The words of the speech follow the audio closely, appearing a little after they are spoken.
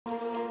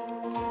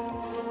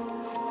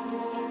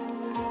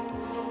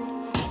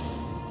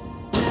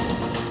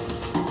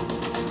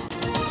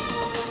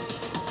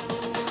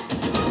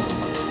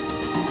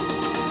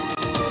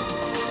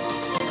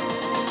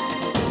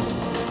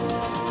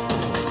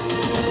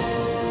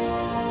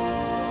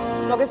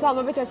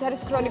მოგესალმებით, ეს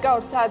არის ქრონიკა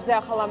 2 საათზე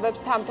ახალ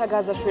ამბებს თამთა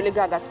გაზაშვილი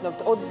გაგაცნობთ.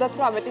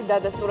 38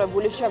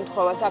 დადასტურებული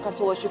შემთხვევა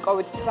საქართველოში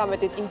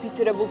COVID-19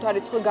 ინფიცირებულთა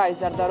რიცხვი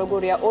გაიზარდა,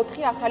 როგორია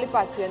 4 ახალი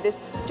პაციენტის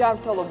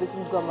ჯანმრთელობის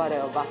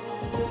მდგომარეობა.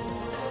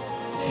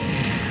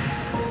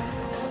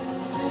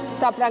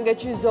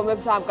 საფრანგეთში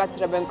ზომებს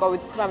ამკაცრებენ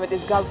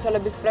COVID-19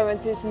 გავრცელების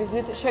პრევენციის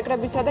მიზნით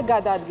შეკრებისა და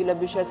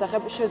გადაადგილების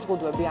შესახებ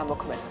შეზღუდვები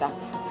ამოქმედდა.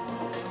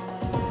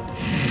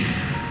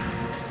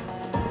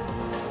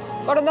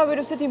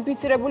 კორონავირუსით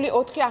ინფიცირებული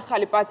 4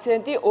 ახალი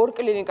პაციენტი 2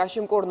 კლინიკაში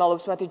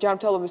მკურნალობს, მათი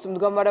ჯანმრთელობის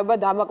მდგომარეობა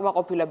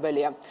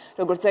დამაკმაყოფილებელია.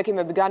 როგორც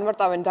ექიმები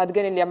განმარტავენ,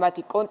 დადგენილია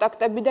მათი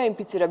კონტაქტები და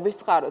ინფიცირების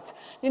წყაროც.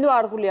 ნინო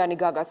არღულიანი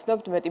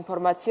გაგაცნობთ მეტ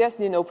ინფორმაციას,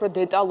 ნინო უფრო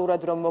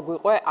დეტალურად რომ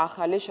მოგვიყვე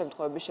ახალი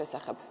შემთხვევების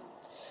შესახებ.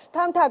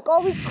 თამთა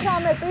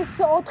COVID-19-ის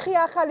 4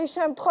 ახალი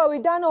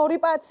შემთხვევიდან 2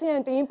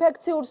 პაციენტი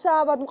ინფექციურ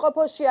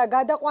საავადმყოფოშია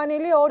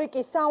გადაყვანილი, 2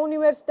 კი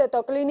საუნივერსიტეტო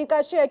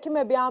კლინიკაში.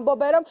 ექიმები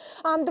ამბობენ, რომ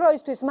ამ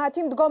დროისთვის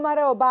მათი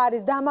მდგომარეობა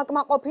არის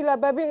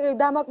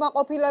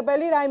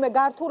დამაკმაყოფილებელი, რაიმე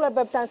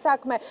გართულებებთან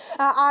საქმე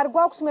არ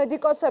გვაქვს.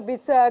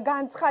 მედიკოსების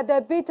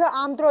განცხადებით,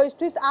 ამ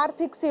დროისთვის არ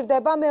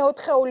ფიქსირდება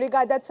მეოთხეული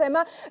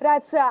გადაცემა,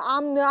 რაც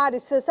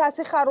არის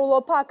სასიხარულო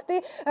ფაქტი.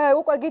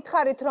 უკვე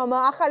გითხარით, რომ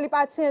ახალი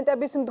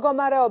პაციენტების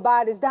მდგომარეობა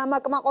არის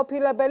დამაკმაყოფილებელი.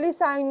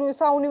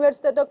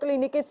 საუნივერსიტეტო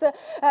კლინიკის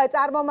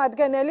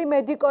წარმომადგენელი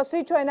მედიკოსი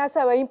ჩვენ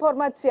ასევე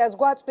ინფორმაციას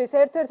გვაწვდის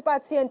ერთ-ერთ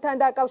პაციენტთან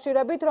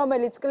დაკავშირებით,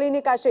 რომელიც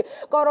კლინიკაში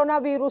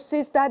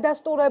კორონავირუსის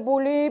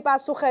დადასტურებული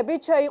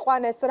პასუხებით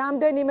შეიყვანეს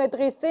რამდენიმე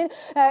დღის წინ.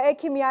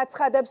 ექიმი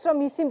აცხადებს, რომ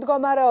მისი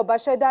მდგომარეობა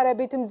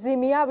შედარებით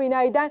მძიმეა,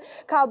 ვინაიდან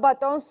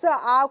ქალბატონს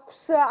აქვს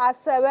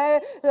ასევე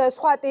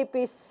სხვა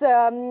ტიპის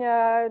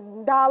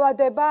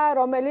დაავადება,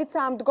 რომელიც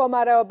ამ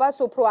მდგომარეობას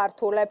უფრო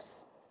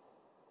ართულებს.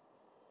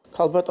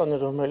 ქალბატონი,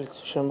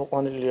 რომელიც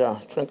შემოყვანილია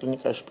ჩვენ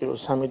კლინიკაში პირველ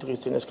 3 დღის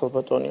წინ, ეს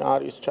ქალბატონი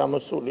არის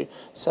ჩამოსული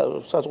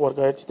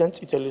საზღვარგარეთიდან,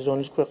 წითელი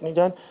ზონის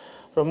ქვეყნიდან,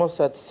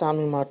 რომელსაც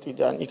 3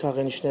 მარტიდან იქ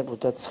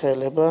აღენიშნებოდა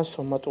ცხელება,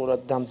 სომატურად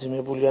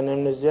დამძიმებული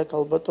ანამნეზია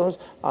ქალბატონს,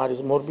 არის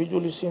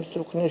მორბიდული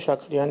სიმსუქნე,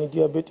 შაქრიანი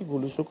დიაბეტი,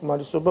 გულის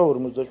უკმარისობა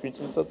 47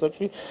 წლის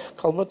ასაკში.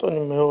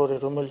 ქალბატონი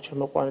მეორე, რომელიც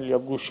შემოყვანილია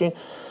გუშინ,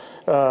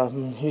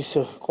 ის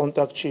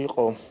კონტაქტში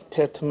იყო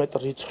 11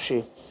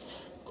 რიცხვში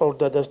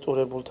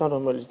დადასტურებულთან,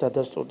 რომელიც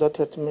დადასტურდა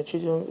 11-ში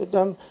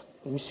და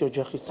მისი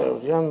ოჯახის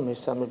წევრია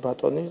მესამე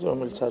ბატონი,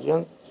 რომელიც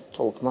არიან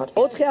ცოლ-ქმარი.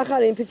 4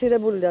 ახალი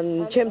ინფიცირებულიდან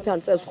ჩემთან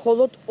წელს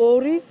მხოლოდ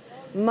 2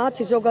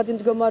 მათი ზოგადი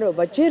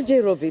მდგომარეობა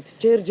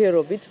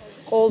ჯერჯერობით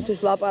ყოველთვის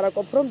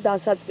ლაპარაკობ, რომ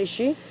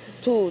დასაწყისში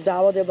თუ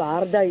დაავადება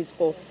არ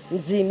დაიწყო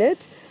მძიმედ,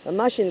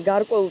 მაშინ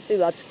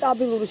გარკვეულწილად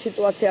სტაბილური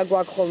სიტუაცია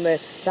გვაქვს ხოლმე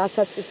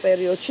დასაწყის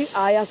პერიოდში.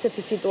 აი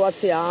ასეთი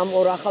სიტუაცია ამ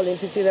 2 ახალ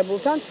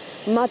ინფიცირებულთან,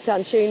 მათთან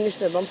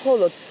შეინიშნება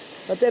მხოლოდ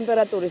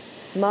ტემპერატურის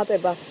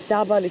მატება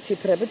დაბალი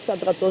ციფრებით,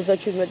 სადღაც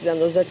 37-დან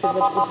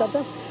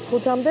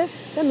 37.5-მდე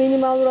და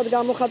მინიმალურად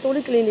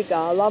გამოხატული კლინიკა.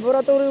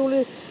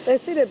 ლაბორატორიული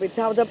ტესტირებით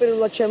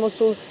თავდაპირველად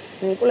შემოსულ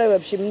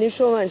კვლევებში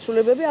მნიშვნელოვანი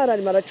ცვლილებები არ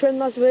არის, მაგრამ ჩვენ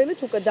მას ვევლით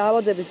უკვე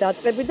დაავადების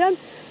დაწყებიდან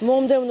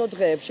მომდევნო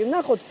დღეებში.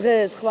 ვნახოთ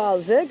დღეს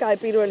ხვალზე, აი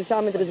პირველი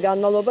 3 დღის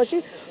განმავლობაში,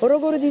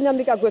 როგორი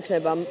დინამიკა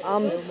გვექნება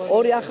ამ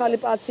 2 ახალი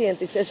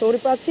პაციენტის. ეს 2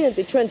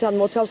 პაციენტი ჩვენთან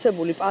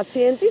მოთავსებული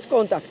პაციენტის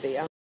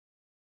კონტაქტია.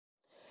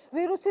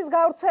 ვირუსის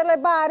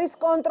გავრცელება არის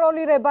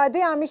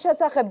კონტროლირებადი, ამის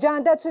შესახებ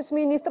ჯანდაცვის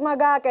მინისტრმა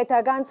გააკეთა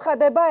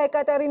განცხადება.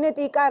 ეკატერინე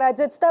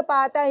ტიკარაძეც და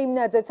პაატა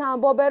იმნაძეც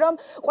ამბობენ, რომ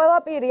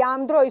ყველაფერი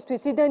ამ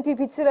დროისთვის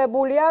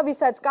იდენტიფიცირებულია,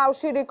 ვისაც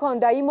კავშირი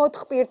ჰქონდა იმ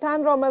 4 პირთან,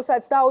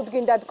 რომელსაც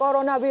დაუდგინდათ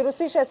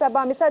კორონავირუსი.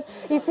 შესაბამისად,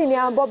 ისინი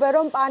ამბობენ,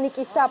 რომ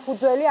პანიკის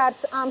საფუძველი არც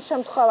ამ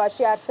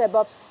შემთხვევაში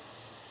არსებობს.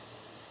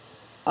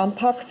 ამ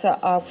ფაქტს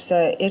აქვს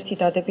ერთი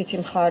დადებითი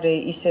მხარე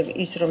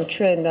ის, რომ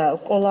ჩვენ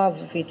კვლავ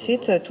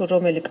ვიცით, თუ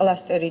რომელი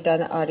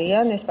კლასტერიდან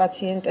არიან ეს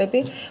პაციენტები.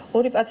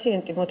 2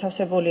 პაციენტი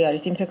მოთავსებული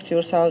არის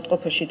ინფექციურ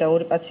საავადმყოფოში და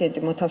 2 პაციენტი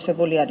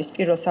მოთავსებული არის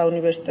პირველ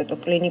საუნივერსიტეტო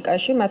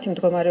კლინიკაში. მათი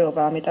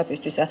მდგომარეობა ამ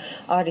ეტაპისთვის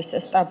არის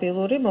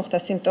სტაბილური, მოხდა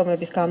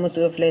სიმპტომების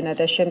გამოვლენა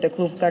და შემდეგ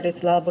ლუბგარეთ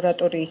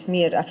ლაბორატორიის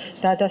მიერ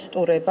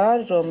დადასტურება,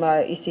 რომ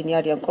ისინი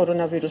არიან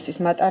კორონავირუსის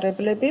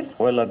მატარებლები.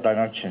 ყველა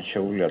დანარჩენ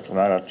შეუძლია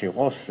წნარად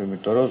იყოს,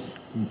 იმიტომ რომ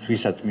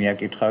ვისაც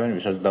მიაკითხავენ,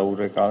 ვისაც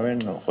დაურეკავენ,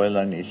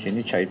 ყველანი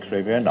ისინი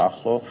ჩაითვლებიან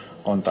ახლო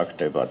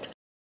კონტაქტებად.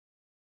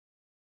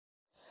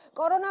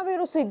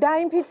 კორონავირუსით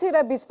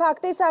დაინფიცირების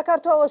ფაქტი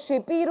საქართველოში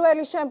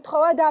პირველი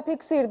შემთხვევა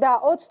დაფიქსირდა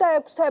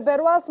 26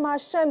 თებერვალს,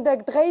 მას შემდეგ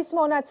დღეის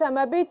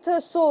მონაცემებით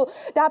სულ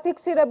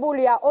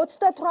დაფიქსირებულია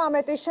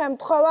 38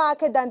 შემთხვევა.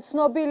 აქედან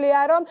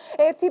ცნობილია, რომ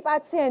ერთი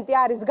პაციენტი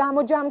არის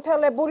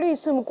გამოჯანმრთელებული,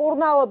 ის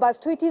მკურნალობას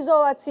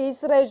თვითიზოლაციის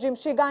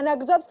რეჟიმში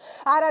განაგრძობს.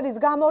 არ არის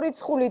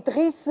გამორიცხული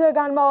დღის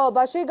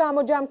განმავლობაში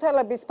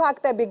გამოჯანმრთელების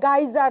ფაქტები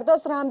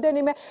გაიზარდოს.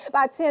 რამდენიმე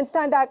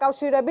პაციენტთან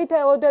დაკავშირებით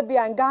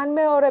ელოდებიან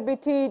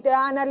განმეორებითი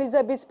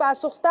ანალიზების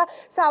პასუხს და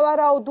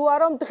სავარაუდოა,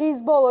 რომ დღის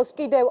ბოლოს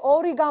კიდევ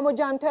 2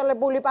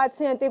 გამოჯანმრთელებული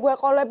პაციენტი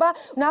გვეყოლება.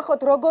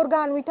 ნახოთ, როგორ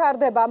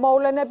განვითარდება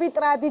მოვლენები.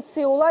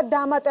 ტრადიციულად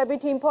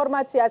დამატებით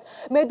ინფორმაციას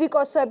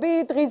მედიკოსები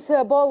დღის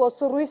ბოლოს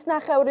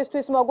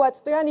 8:30-ისთვის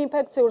მოგვაწვდიან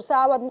ინფექციურ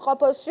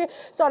საავადმყოფოში.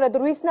 სწორედ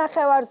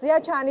 8:30-ზეა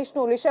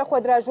ჩანიშნული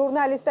შეხვედრა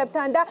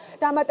ჟურნალისტებთან და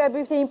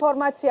დამატებითი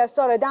ინფორმაცია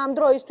სწორედ ამ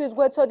დროისთვის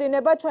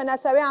გვეცოდინება. ჩვენ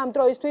ასევე ამ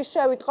დროისთვის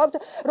შევიტყობთ,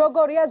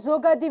 როგორია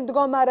ზოგადი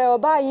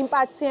მდგომარეობა იმ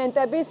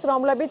პაციენტების,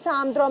 რომლებიც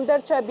ამ დრომდე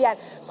რჩებიან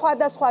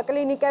სხვადასხვა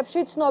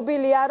კლინიკებში.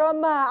 ცნობილია, რომ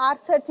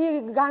არც ერთი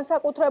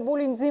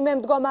განსაკუთრებული მძიმე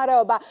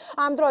მდგომარეობა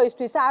ამ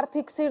დროისთვის არ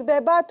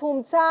ფიქსირდება,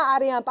 თუმცა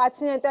არიან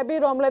პაციენტები,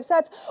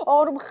 რომლებსაც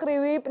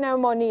ორმხრივი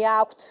პნევმონია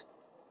აქვთ.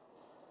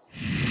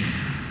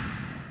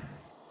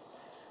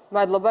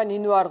 მადლობა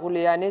ნინო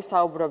არღულიანი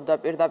საუბრობდა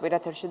პირდაპირ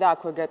ეთერში და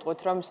აქვე გეტყვით,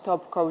 რომ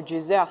Stop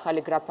Covid-ზე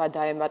ახალი გრაფა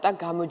დაემატა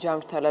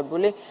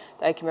გამოჯანმრთელებული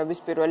და ექიმების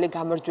პირველი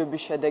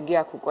გამარჯვების შედეგი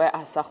აქ უკვე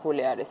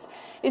ასახული არის.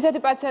 ისეთი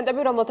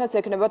პაციენტები, რომელთაც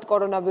ექნებათ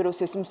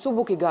კორონავირუსის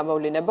მსუბუქი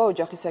გამოვლინება,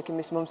 ოჯახის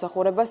ექიმის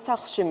მომსახურებას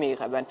სახლში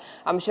მიიღებენ.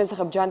 ამის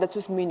შესახებ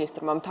ჯანდაცვის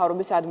მინისტრმა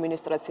მთავრობის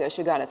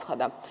ადმინისტრაციაში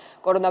განაცხადა.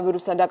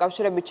 კორონავირუსთან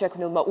დაკავშირებით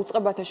შექმნილმა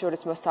უწყებათა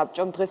შორისმა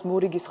საბჭომ დღეს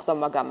მორიგის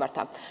ხდომა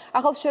გამართა.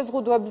 ახალ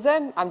შეზღუდვებზე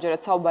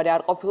ამჯერად საუბარი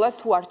არ ყოფილა,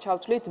 თუ არ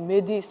ჩავთვლით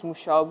მედიის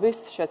მუშაობის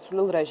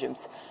შეცვლილ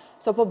რეჟიმს.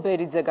 სოფო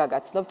ბერიძე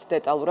გაგაცნობთ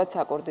დეტალურად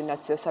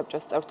საკოორდინაციო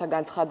საბჭოს წევრთა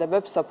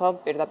განცხადებებს. სოფო,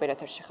 პირდაპირ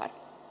ეთერში ხარ.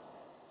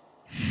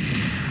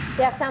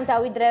 Დიახ,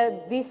 დავიდრე,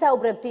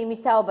 ვისაუბრებთ იმის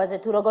თაობაზე,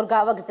 თუ როგორ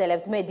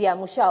გავაგრძელებთ მედია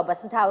მუშაობას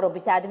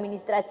მთავრობის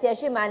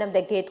ადმინისტრაციაში,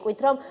 მანამდე გეტყვით,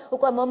 რომ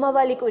უკვე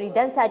მომავალი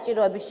კვირიდან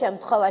საჭიროების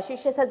შემთხვევაში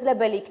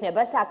შესაძლებელი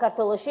იქნება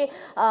საქართველოში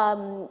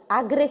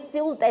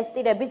აგრესიულ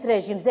ტესტირების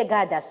რეჟიმზე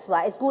გადასვლა.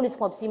 ეს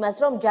გულისხმობს იმას,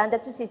 რომ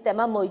ჯანდაცვის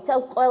სისტემა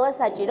მოიცავს ყველა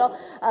საჭირო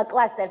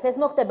კლასტერს. ეს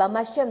მოხდება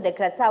მას შემდეგ,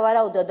 რაც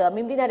სავარაუდოდ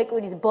მიმდინარე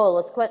კვირის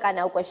ბოლოს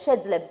ქვეყანა უკვე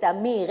შეძლებს და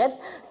მიიღებს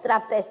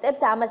სწრაფ ტესტებს.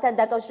 ამასთან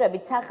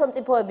დაკავშირებით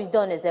სახელმწიფოების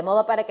დონეზე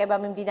მოლაპარაკება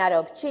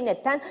მიმდინარეობს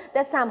ჩინეთთან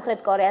და სამხრეთ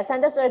კორეასთან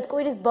და სწორედ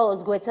კვირის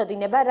ბოლოს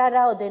გვეცოდინება რა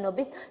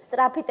რაოდენობის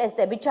სწრაფი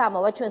ტესტები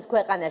ჩამოვა ჩვენს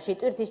ქვეყანაში.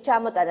 ტვირთის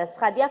ჩამოტანას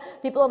ცხადია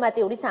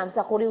დიპლომატიური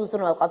სამსახური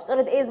უზრუნველყოფს.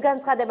 სწორედ ეს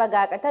განცხადება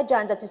გააკეთა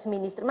ჯანდაცვის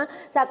მინისტრმა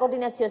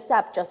საკოორდინაციო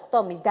საბჭოს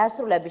ხდომის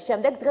დასრულების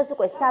შემდეგ. დღეს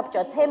უკვე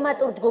საბჭო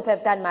თემატურ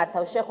ჯგუფებთან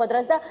მართავს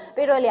შეხვედრას და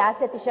პირველი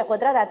ასეთი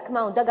შეხვედრა, რა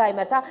თქმა უნდა,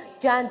 გაიმართა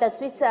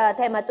ჯანდაცვის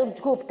თემატურ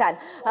ჯგუფთან.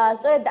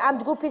 სწორედ ამ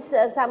ჯგუფის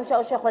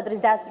სამუშაო შეხვედრის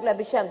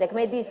დასრულების შემდეგ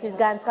მედიისთვის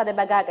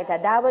განცხადება გააკეთა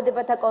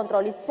დაავადებათა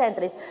კონტროლის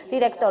ცენტრის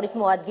დირექტორის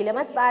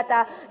მოადგილემაც პაატა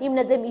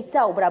იმნაძემ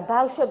ისაუბრა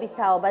ბავშვების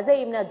თაობაზე.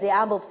 იმნაძე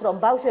ამბობს, რომ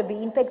ბავშვები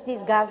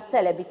ინფექციის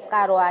გავრცელების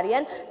წყარო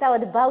არიან,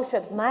 თავად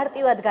ბავშვებს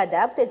მარტივად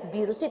გადააქვთ ეს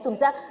ვირუსი,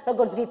 თუმცა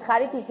როგორც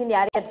გითხარით, ისინი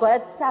არიან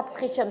ერთგვარად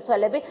საფრთხის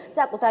შემცველები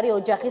საკუთარი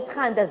ოჯახის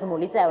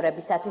ხანდაზმული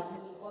წევრებისათვის.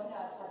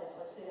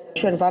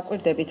 ჩვენ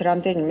ვაკვირდებით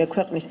რამდენიმე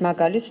ქვეყნის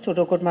მაგალითს, თუ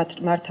როგორ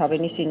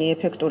მართავენ ისინი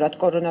ეფექტურად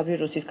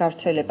კორონავირუსის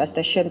გავრცელებას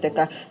და შემდეგ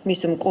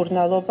მის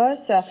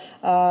მკურნალობას.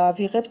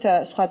 ვიღებთ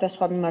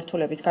სხვადასხვა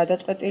მიმართულებით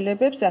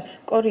გადაწყვეტილებებს.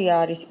 კორეა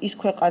არის ის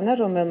ქვეყანა,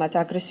 რომელმაც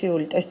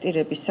აგრესიული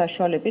ტესტირების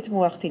საშუალებით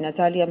მოახდინა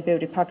ძალიან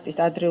ბევრი ფაქტის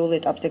ადრეულ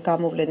ეტაპზე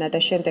გამოვლენა და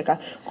შემდეგ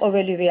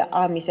ყოველივე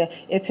ამის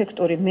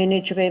ეფექტური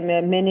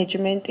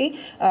მენეჯმენტი.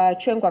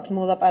 ჩვენ გვაქვს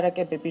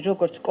მოლაპარაკებები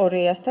როგორც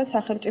კორეასთან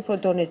სახელმწიფო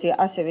დონეზე,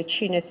 ასევე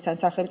ჩინეთთან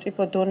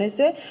სახელმწიფო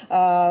დონეზე.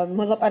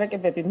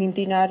 მოლაპარაკებები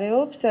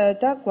მიმდინარეობს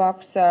და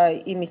გვაქვს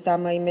იმის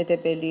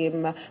დამაიმედებელი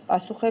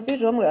პასუხები,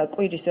 რომ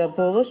კვირის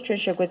ბოლოს ჩვენ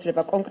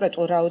შეგვეძლება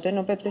კონკრეტულ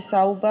რაოდენობებზე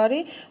საუბარი.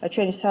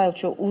 ჩვენი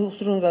საელჩო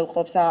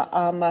უზრუნველყოფს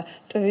ამ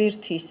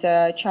ტვირთის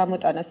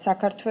ჩამოტანას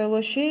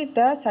საქართველოში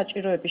და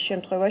საჭიროების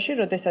შემთხვევაში,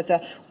 როდესაც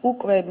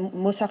უკვე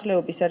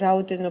მოსახლეობის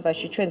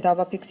რაოდენობაში ჩვენ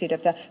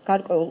დავაფიქსირებთ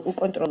გარკვეულ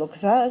უკონტროლო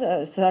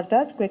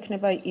ზრდას,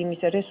 გვექნება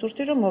იმის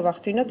რესურსი, რომ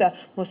მოვახდინოთ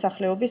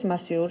მოსახლეობის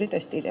მასიური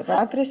ტესტირება.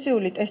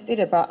 აგრესიული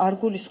ტესტირება არ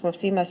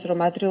გულისხმობს იმას, რომ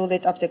ადრეულ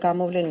ეტაპზე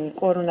გამოვლენილი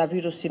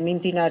კორონავირუსი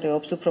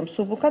მიმდინარეობს უფრო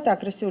მსუბუქად.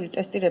 აგრესიული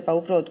ტესტირება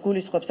უბრალოდ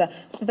გულისხმობს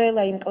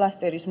ყველა იმ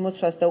კლასტერის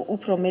მოცვას და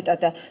უფრო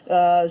მეტად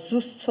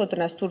ზუსტ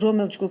ცოდნას, თუ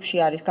რომელ ჯგუფში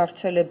არის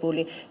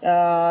გავრცელებული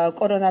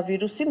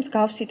კორონავირუსი.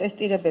 მსგავსი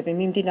ტესტირებები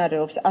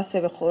მიმდინარეობს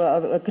ასევე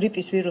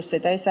გრიპის ვირუსზე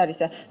და ეს არის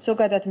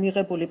ზოგადად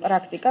მიღებული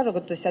პრაქტიკა,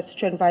 როდესაც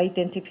ჩვენ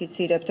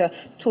ვაიდენტიფიცირებთ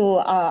თუ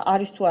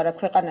არის თუ არა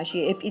ქვეყანაში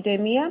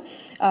ეპიდემია.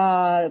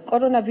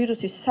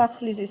 კორონავირუსის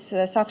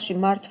სახლში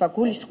მართვა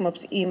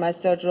გულისხმობს იმას,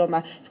 რომ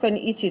თქვენ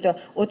იცით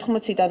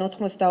 80-დან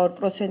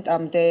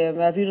 82%-მდე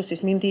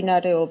ვირუსის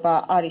მიმდინარეობა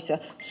არის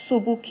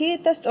მსუბუქი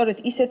და სწორედ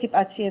ისეთი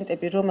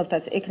პაციენტები,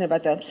 რომელთაც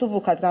ექნებათ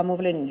მსუბუქად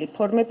გამოვლენილი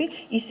ფორმები,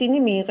 ისინი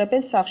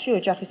მიიღებენ სახლში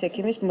ოჯახის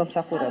ექიმის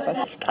მომსახურებას.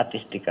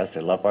 სტატისტიკაზე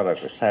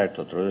ლაპარაკობს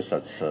საერთოდ,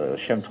 როდესაც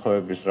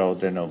შემთხვევების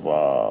რაოდენობა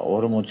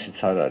 40-იც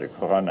არ არის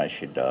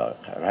ქვეყანაში და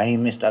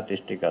რაიმე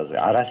სტატისტიკაზე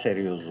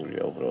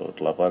არასერიოზულია უბრალოდ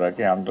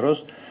ლაპარაკი ამ დროს.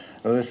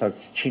 როდესაც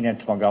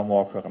ჩინეთმა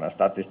გამოაქვეყნა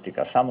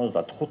სტატისტიკა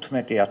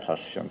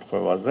 75,000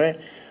 შემთხვევაზე,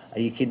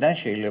 იქიდან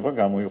შეიძლება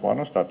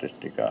გამოიყვანოს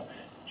სტატისტიკა.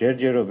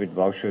 ჯერჯერობით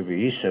ბავშვები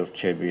ისევ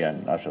რჩებიან,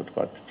 ასე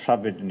ვთქვათ,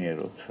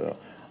 საბედნიეროდ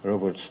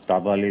როგორც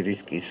დაბალი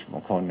რისკის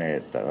მქონე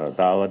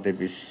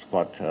დაავადების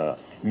ვთქვათ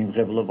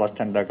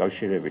მიმღებლობასთან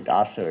დაკავშირებით,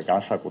 ასევე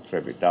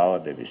განსაკუთრებით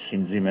დაავადების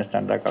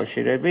სიმძიმესთან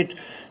დაკავშირებით,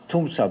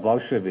 თუმცა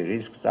ბავშვები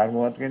რისკს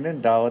წარმოადგენენ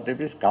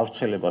დაავადების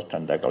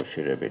გავრცელებასთან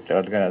დაკავშირებით,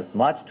 რადგანაც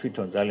მათ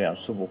თვითონ ძალიან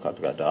მსუბუქად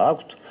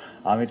გადააქვთ,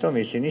 ამიტომ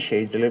ისინი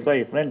შეიძლება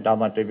იყვნენ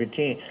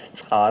დამატებითი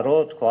წყარო,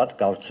 თქვათ,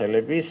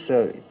 გავრცელების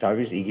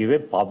თავის იგივე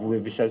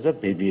ბაბუებისა და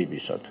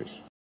ბებიებისათვის.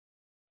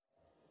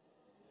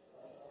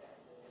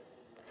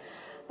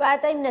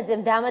 პარტა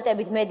იმედზემ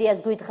დამატებით მედიას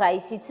გვითხრა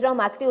ისიც,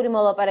 რომ აქტიური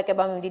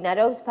მოლაპარაკება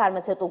მიმდინარეობს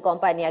ფარმაცევტულ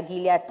კომპანია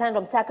გილიადთან,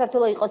 რომ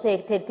საქართველოს იყოს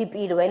ერთ-ერთი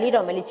პირველი,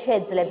 რომელიც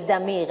შეძლებს და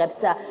მიიღებს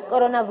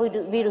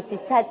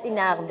კორონავირუსის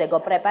საწინააღმდეგო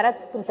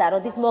პრეპარატს, თუმცა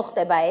როდის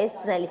მოხდება ეს,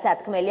 ძნელი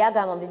სათქმელია,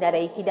 გამომდინარე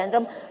იქიდან,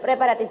 რომ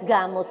პრეპარატის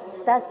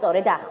გამოცდა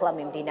სწორედ ახლა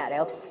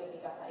მიმდინარეობს.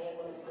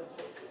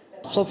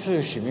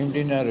 სოფლიოში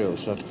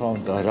მიმდინარეობს, რა თქმა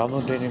უნდა,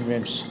 რამოდენიმე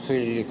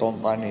მსხვილი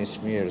კომპანიის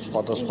მიერ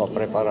სხვადასხვა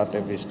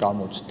პრეპარატების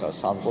გამოცდა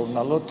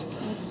სამკურნალოდ.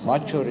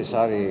 მათ შორის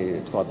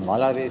არის, თქვათ,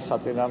 მალარიის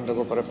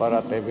საწინააღმდეგო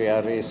პრეპარატები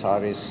არის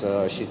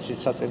შიცის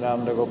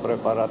საწინააღმდეგო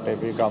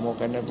პრეპარატები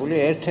გამოყენებული.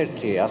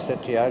 ერთ-ერთი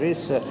ასეთი არის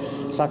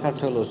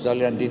საქართველოს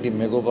ძალიან დიდი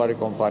მეგობარი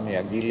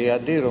კომპანია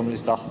გილიადი,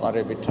 რომლის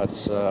დახმარებითაც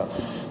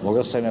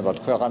მოგეხსენებათ,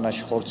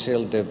 ქვეყანაში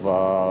ხორციელდება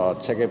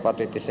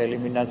ცეგეპატიტის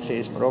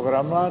ელიმინაციის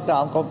პროგრამა და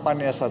ამ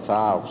კომპანიასაც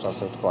აქვს,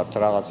 ასე ვთქვათ,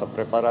 რაღაცა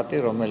პრეპარატი,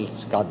 რომელიც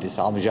გადის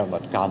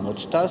ამჟამად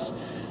გამოცდას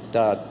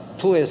და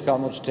თუ ეს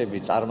გამოცდები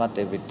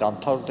წარმატებით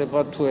დამთავრდება,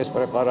 თუ ეს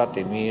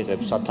პრეპარატი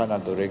მიიღებს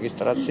სათანადო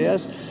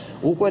რეგისტრაციას,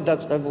 უკვე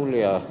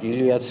დაწყებულია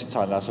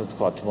გილიადთან, ასე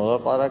ვთქვათ,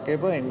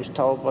 მოლაპარაკება იმის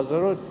თაობაზე,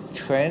 რომ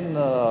ჩვენ,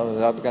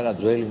 რადგანაც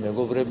ძველი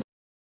მეგობრები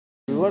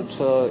ვართ,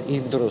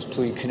 იმ დროს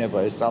თუ იქნება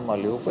ეს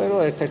წამალი უკვე, რომ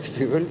ერთ-ერთი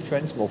პირველი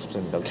ჩვენს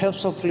მოგვწენდა. მთელ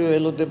მსოფლიო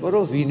ელოდება,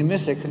 რომ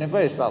ვინმეს ექნება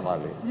ეს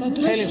წამალი.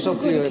 მთელი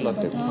მსოფლიო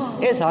ელოდება.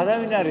 ეს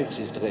არავინ არ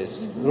იცის დღეს.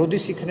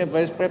 როდის იქნება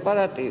ეს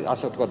პრეპარატი,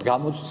 ასე ვთქვათ,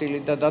 გამოცდილი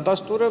და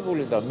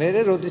დადასტურებული და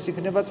მერე როდის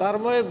იქნება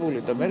წარმოებული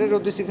და მერე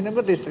როდის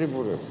იქნება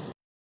დისტრიბუირებული.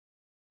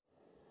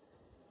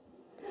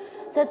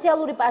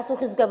 სოციალური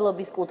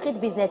პასუხისმგებლობის კუთხით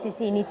ბიზნესის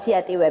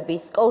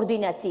ინიციატივების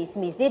კოორდინაციის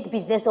მიზნით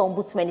ბიზნეს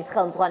ომბუდსმენის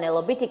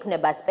ხელმძღვანელობით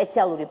იქნება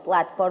სპეციალური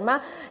პლატფორმა.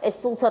 ეს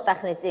სულ ცოტა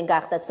ხნის წინ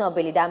გახდა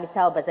ცნობილი და ამის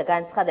თაობაზე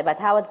განცხადება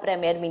თავად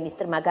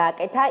პრემიერ-მინისტრმა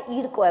გააკეთა.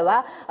 ირკვევა,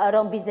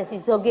 რომ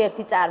ბიზნესის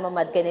ზოგიერთი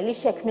წარმომადგენელი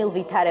შექმნილ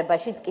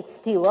ვითარებაშიც კი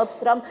ცდილობს,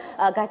 რომ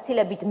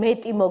გაცილებით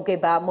მეტი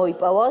მოგება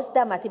მოიპოვოს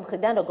და მათი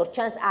მხრიდან, როგორც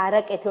ჩანს,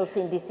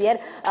 არაკეთილსინდისიერ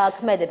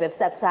ქმედებებს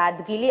აქვს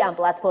ადგილი ამ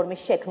პლატფორმის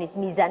შექმნის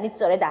მიზანით,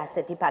 სწორედ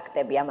ასეთი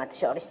ფაქტებია მათ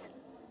შორის.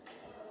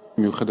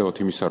 მიუხედავად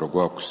იმისა, რომ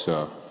გვაქვს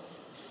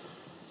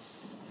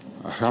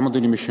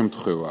რამოდენიმე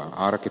შემთხვევა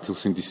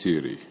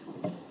არაკეთილსინდისიერი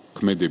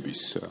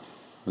ქმედების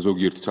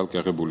ზოგიერთი ცალკე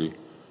აღებული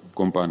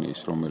კომპანიის,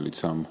 რომელიც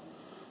ამ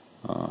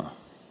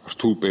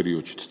რთულ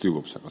პერიოდში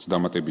ცდილობს რაღაც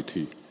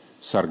დამატებითი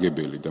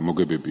სარგებელი და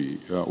მოგებები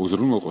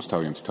უზრუნველყოს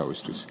თავიანთი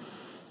თავისთვის.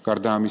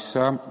 გარდა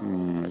ამისა,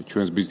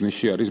 ჩვენს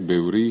ბიზნესში არის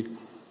ბევრი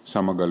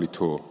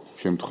სამაგალითო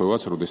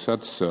შემთხვევაც,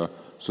 როდესაც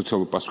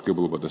სოციალური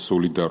პასუხისმგებლობა და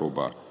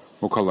სოლიდარობა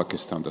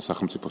მოქალაქესთან და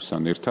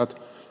სახელმწიფოსთან ერთად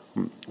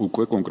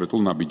უკვე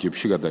კონკრეტულ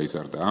ნაბიჯებში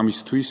გადაიზარდა.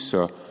 ამისთვის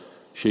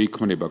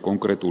შეიქმნება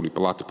კონკრეტული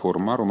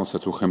პლატფორმა,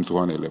 რომელსაც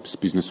უხელმძღვანელებს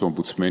ბიზნეს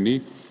ომბუდსმენი.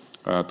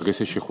 დღეს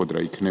ეს შეხვედრა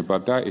იქნება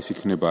და ეს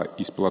იქნება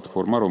ის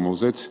პლატფორმა,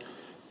 რომელზეც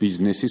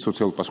ბიზნესი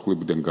სოციალური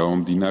პასუხისმგებლობიდან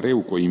გამომდინარე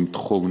უკვე იმ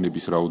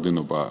თხოვნების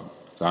რაოდენობა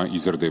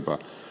იზრდება,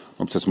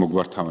 რომელსაც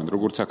მოგვართავენ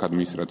როგორც აქ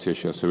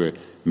ადმინისტრაციაში, ასევე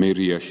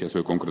მერიაში,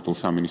 ასევე კონკრეტულ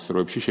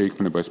სამინისტროებში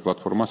შეიქმნება ეს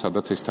პლატფორმა,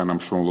 სადაც ეს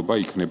თანამშრომლობა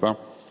იქნება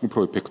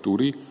უფრო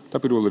ეფექტური და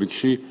პირველ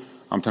რიგში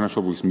ამ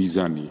თანამშრომლობის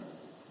მიზანი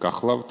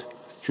გახლავთ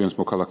ჩვენს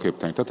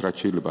მოქალაქეებთან ერთად, რაც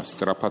შეიძლება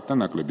სწრაფად და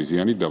ნაკლები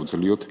ზიანი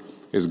დავძლიოთ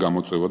ეს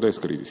გამოწვევა და ეს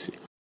კრიზისი.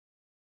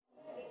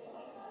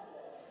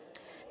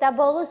 და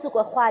ბოლოს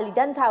უკვე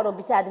ხვალიდან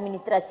მთავრობის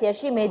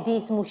ადმინისტრაციაში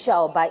მედიის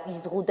მუშაობა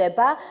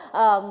იზღუდება.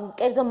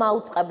 კერძო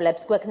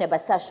მაუწყებლებს გვექნება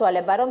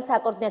საშუალება, რომ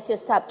საკოორდინაციო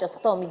საბჭოს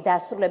ხდომის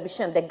დასრულების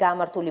შემდეგ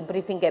გამართული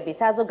ბრიფინგები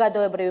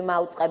საზოგადოებრივი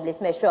მაუწყებლის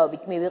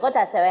მეშვეობით მივიღოთ.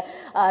 ასევე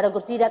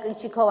როგორც ირაკლი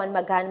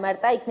ჩიქოვანმა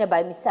განმარტა, იქნება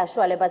იმის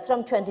საშუალებაც, რომ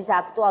ჩვენთვის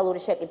აქტუალური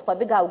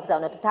შეკითხვები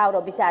გაუგზავნოთ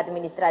მთავრობის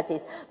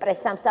ადმინისტრაციის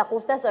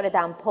პრესსამსახურს და სწორედ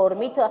ამ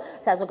ფორმით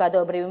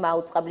საზოგადოებრივი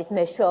მაუწყებლის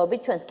მეშვეობით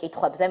ჩვენს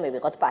კითხვებზე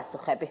მივიღოთ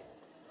პასუხები.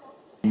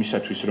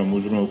 იმისათვის, რომ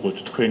უზრუნველყოთ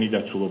თქვენი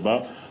დაცულობა,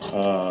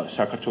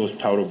 საქართველოს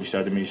მთავრობის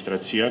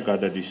ადმინისტრაცია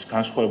გადადის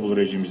განსხვავებულ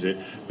რეჟიმზე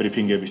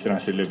ბრიფინგების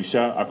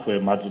ტრანსლირებისა.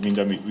 აქვე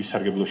მინდა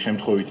ვისარგებლო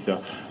შემთხვევით და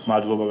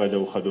მადლობა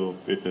გადაუხადო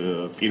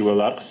პირველ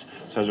არხს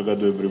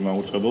საზოგადოებრივ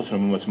მაუწყებელს,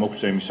 რომელმაც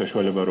მოგვწია იმის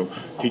საშუალება, რომ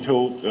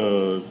თითოეულ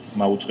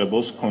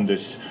მაუწყებელს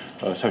ჰქონდეს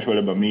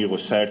საშუალება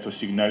მიიღოს საერთო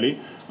სიგნალი,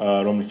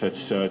 რომლითაც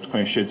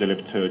თქვენ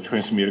შეძლებთ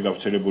ჩვენს მიერ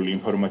გავრცელებული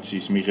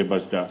ინფორმაციის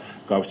მიღებას და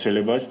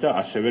გავრცელებას და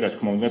ასევე, რა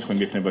თქმა უნდა, თქვენ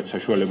გექნებათ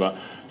საშუალება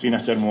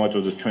წინასწარ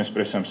მოვაწოდოთ ჩვენს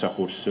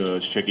პრესსამსახურს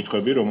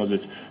შეკითხვები,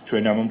 რომელზეც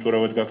ჩვენ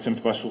ამომწურავად გაგცემთ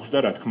პასუხს და,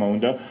 რა თქმა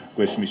უნდა,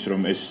 გვესმის,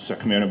 რომ ეს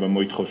საქმიანობა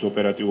მოითხოვს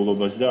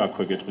ოპერატიულობას და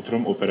აქვე გეტყვით,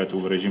 რომ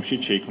ოპერატიულ რეჟიმში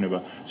შეიქმნება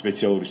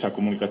სპეციალური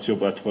საკომუნიკაციო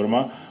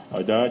პლატფორმა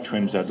და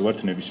ჩვენ მზად ვართ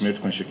ნებისმიერ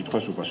თქვენ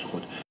შეკითხვას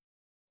უპასუხოთ.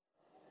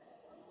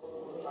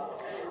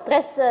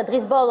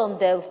 დღის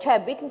ბოლომდე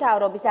ვრჩებით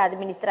მთავრობის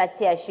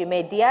ადმინისტრაციაში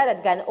მედია,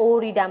 რადგან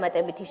ორი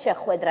დამატებითი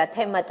შეხვედრა,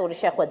 თემატური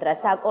შეხვედრა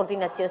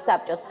საკოორდინაციო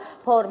საბჭოს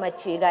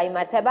ფორმატში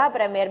გაიმართება.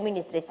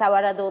 პრემიერ-მინისტრი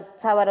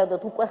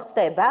სავარაუდოდ უკვე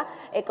ხვდება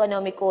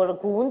ეკონომიკურ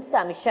გუნდს,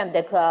 ამის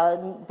შემდეგ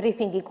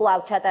ბრიფინგი კვლავ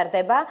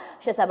ჩატარდება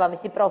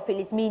შესაბამისი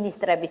პროფილის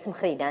მინისტრების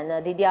მხრიდან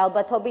დიდი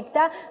ალბათობით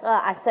და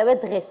ასევე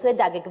დღესვე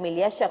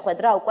დაგეგმილია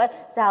შეხვედრა უკვე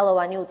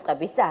ძალოვანი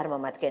უწყების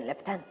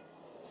წარმომადგენლებთან.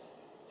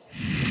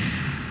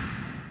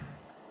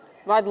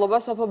 მადლობა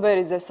სოფო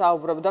ბერიძე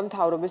საუბრობდა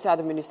მთავრობის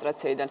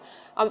ადმინისტრაციიდან.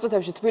 ამ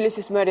წუთებში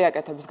თბილისის მერი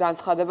აკეთებს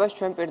განცხადებას,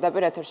 ჩვენ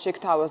პირდაპირ ეთერში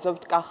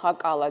გთავაზობთ კახა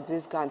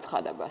კალაძის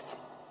განცხადებას.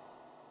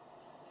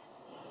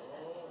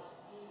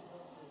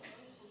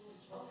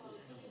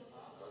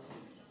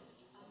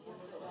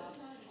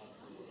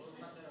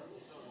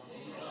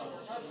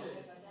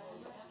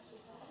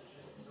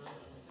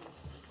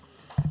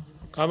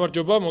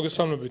 გამარჯობა,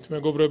 მოგესალმებით,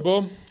 მეგობრებო.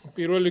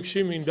 პირველ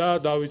რიგში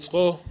მინდა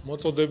დავიწყო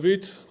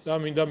მოწოდებით და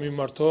მინდა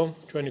მიმართო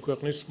ჩვენი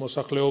ქვეყნის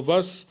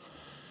მოსახლეობას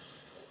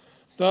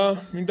და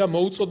მინდა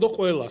მოუწოდო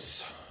ყველას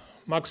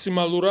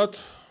მაქსიმალურად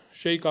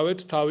შეიკავეთ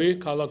თავი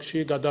ქალაქში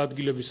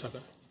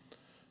გადაადგილებისაგან.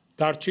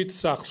 დარჩით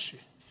სახლში.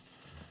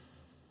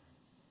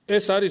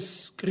 ეს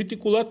არის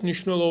კრიტიკულად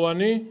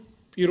მნიშვნელოვანი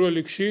პირველ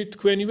რიგში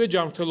თქვენივე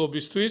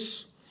ჯანმრთელობისთვის,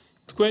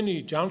 თქვენი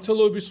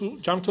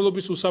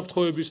ჯანმრთელობის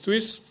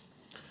უსაფრთხოებისთვის.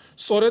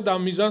 სწორედ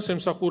ამ მიზანს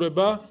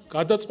ემსახურება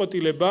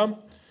გადაწყვეტილება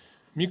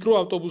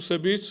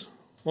მიკროავტობუსების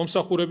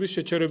მომსახურების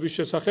შეჩერების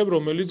შესახებ,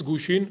 რომელიც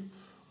გუშინ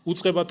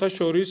უწყებათა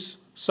შორის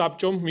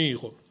საბჭომ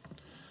მიიღო.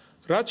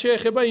 რაც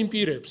შეეხება იმ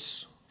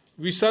პირებს,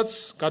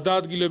 ვისაც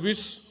გადაადგილების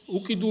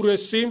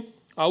უკიდურესი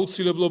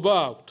აუცილებლობა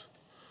აქვთ,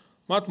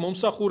 მათ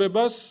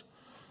მომსახურებას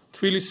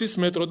თბილისის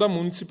მეტრო და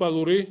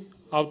მუნიციპალური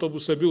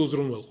ავტობუსები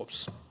უზრუნველყოფს.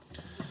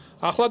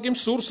 ახლა კი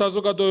მსურს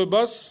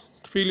საზოგადოებას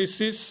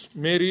თბილისის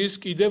მერიის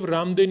კიდევ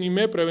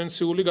რამდენიმე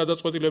პრევენციული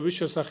გადაწყვეტილების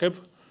შესახებ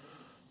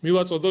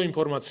მივაწოდო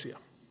ინფორმაცია.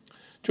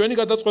 ჩვენი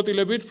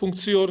გადაწყვეტილებით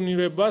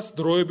ფუნქციონირებას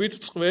დროებით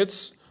წყვეტს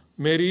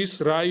მერიის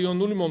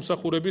რაიონული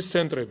მომსახურების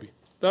ცენტრები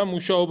და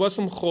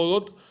მუშაობას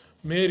მხოლოდ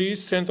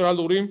მერიის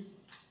ცენტრალური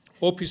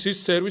ოფისის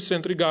სერვის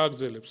ცენტრი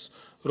გააგრძელებს,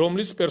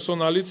 რომლის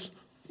პერსონალიც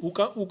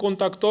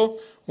უკონტაქტო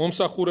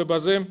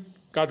მომსახურებაზე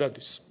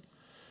გადადის.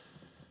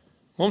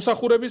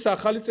 მომსახურების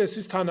ახალი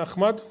წესის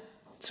თანახმად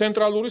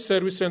ცენტრალური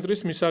სერვის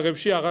ცენტრის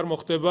მისაღებში აღარ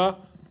მოხდება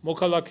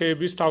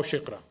მოქალაქეების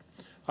თავშეყრა.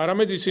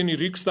 არამედ ისინი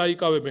რიგს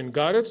დაიკავებენ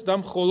გარეთ და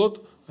მხოლოდ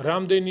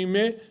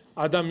რამდენიმე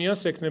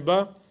ადამიანს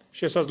ექნება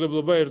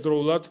შესაძლებლობა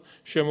ერთდროულად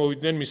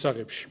შემოვიდნენ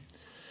მისაღებში.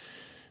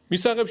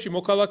 მისაღებში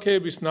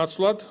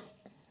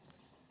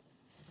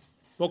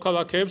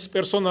მოქალაქეებს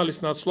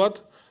პერსონალის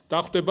ნაცვლად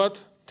დახვდებათ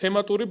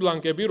თემატური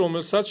ბლანკები,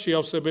 რომელსაც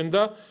შეავსებენ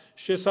და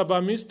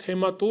შესაბამის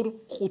თემატურ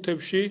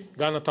ყუთებში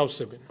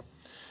განათავსებენ.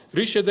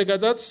 რის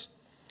შედეგადაც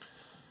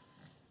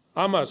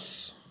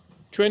ამას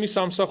ჩვენი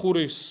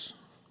სამსახურის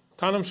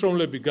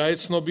თანამშრომლები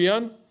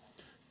გაეცნობიან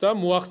და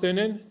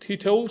მოახდენენ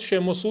თითოეულ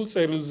შემოსულ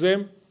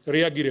წერილზე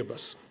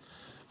რეაგირებას.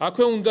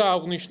 აქვე უნდა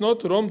აღვნიშნოთ,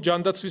 რომ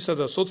ჯანდაცვისა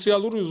და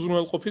სოციალური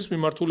უზრუნველყოფის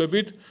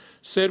მიმართულებით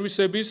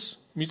სერვისების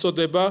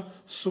მიწოდება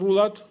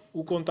სრულად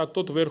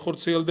უკონტაქტოდ ვერ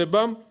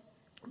ხორციელდება,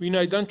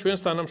 ვინაიდან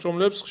ჩვენს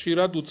თანამშრომლებს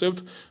ხშირად უწევთ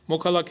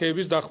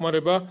მოქალაქეების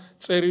დახმარება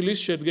წერილის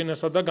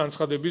შედგენასა და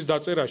განცხადების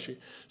დაწერაში.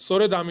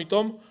 სწორედ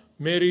ამიტომ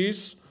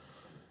მერიის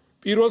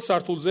პირველ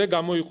სართულზე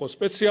გამოიყო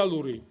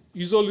სპეციალური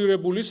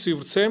იზოლირებული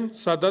სივრცე,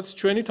 სადაც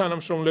ჩვენი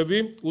თანამშრომლები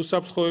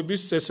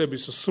უსაფრთხოების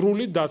წესების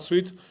სრული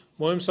დაცვით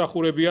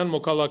მოემსახურებიან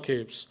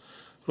მოქალაქეებს,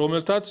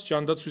 რომელთაც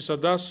ჯანდაცვისა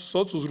და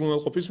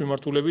სოციუზრუნველყოფის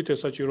მიმართულებით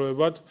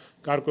ესაჭიროებათ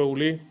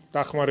გარკვეული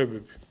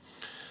დახმარებები.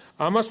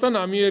 ამასთან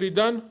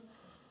ამიერიდან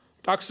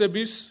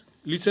ტაქსების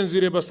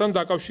ლიცენზირებასთან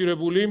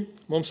დაკავშირებული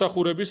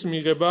მომსახურების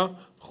მიღება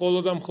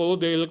მხოლოდ და მხოლოდ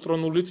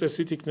ელექტრონული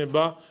წესით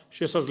იქნება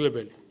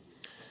შესაძლებელი.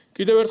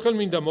 კიდევ ერთხელ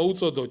მინდა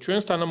მოუწოდო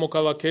ჩვენს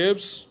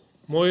თანამოქალაქეებს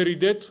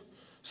მოერიდეთ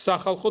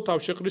სახალხო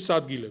თავშეყრის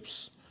ადგილებს.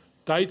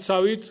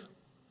 დაიცავით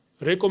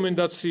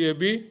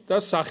რეკომენდაციები და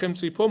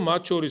სახელმწიფო,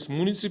 მათ შორის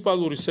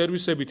მუნიციპალური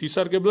სერვისებით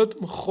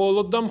ისარგებლეთ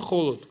მხოლოდ და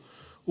მხოლოდ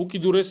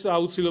უკიდურეს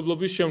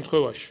აუცილებლობის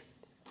შემთხვევაში.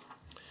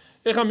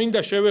 ეხლა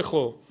მინდა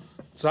შევეხო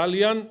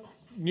ძალიან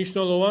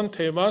მნიშვნელოვან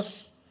თემას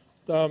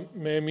და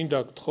მე მინდა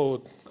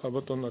გთხოვოთ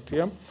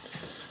ქალბატონათია.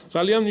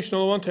 ძალიან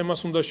მნიშვნელოვან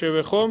თემას უნდა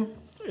შევეხო,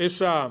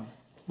 ესაა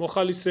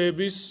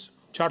მოხალისეების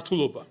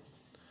ჩართულობა.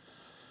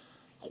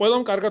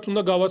 ყველამ კარგად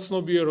უნდა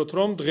გავაცნობიეროთ,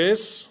 რომ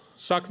დღეს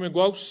საქმე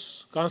გვაქვს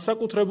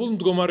განსაკუთრებულ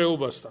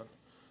მდგომარეობასთან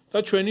და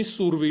ჩვენი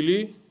სურვილი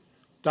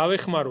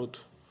დავეხმაროთ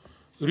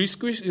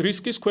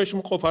რისკის ქვეშ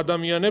მყოფ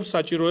ადამიანებს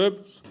საჭიროებს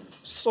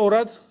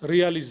სწორად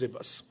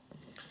რეალიზებას.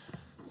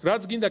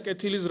 რაც გინდა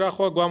კეთილის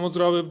რახვა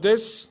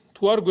გამოძრავებდეს,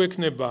 თუ არ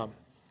გვექნება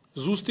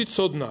ზუსტი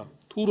ცოდნა,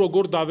 თუ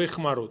როგორ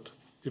დავეხმაროთ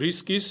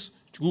რისკის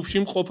ჯგუფში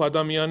მყოფ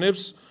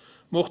ადამიანებს,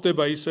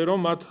 მოხდება ისე, რომ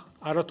მათ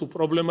არათუ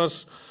პრობლემას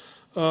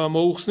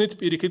მოუხსნით,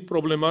 პირიქით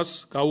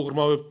პრობლემას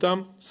გაუღრმავებთ და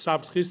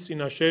საფრთხის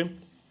წინაშე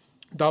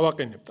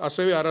დავაყენებთ.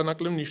 ასევე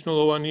არანაკლებ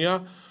მნიშვნელოვანია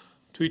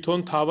თვითონ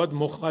თავად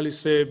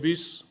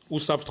მოხალისეების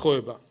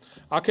უსაფრთხოება.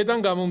 აქედან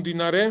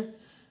გამომდინარე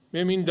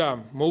მე მინდა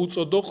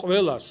მოუწოდო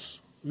ყველას,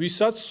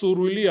 ვისაც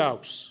სურვილი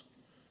აქვს,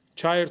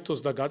 ჩაერთოს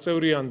და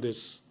გაწევრიანდეს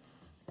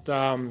და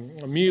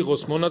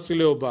მიიღოს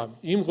მონაწილეობა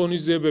იმ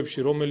ღონისძიებებში,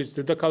 რომელიც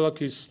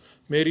დედაქალაქის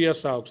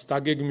მერიას აქვს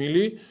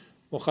დაგეგმილი,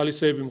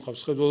 მოხალისეები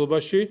მყავს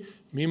ხელმძღვანელობაში,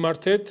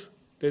 მიმართეთ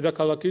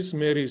დედაქალაქის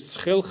მერის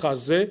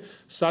ხელხაზზე,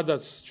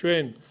 სადაც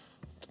ჩვენ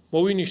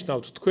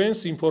მოვინიშნავთ თქვენს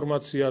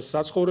ინფორმაციას,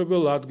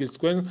 საცხოვრებელ ადგილს,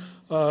 თქვენ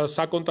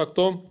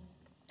საკონტაქტო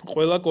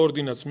ყველა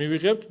კოორდინატს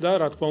მივიღებთ და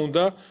რა თქმა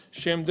უნდა,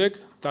 შემდეგ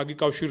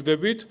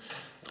დაგიკავშირდებით.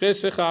 დღეს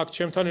ახლა აქ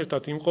ჩემთან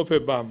ერთად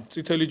იმყოფება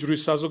წითელი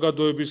ჯვრის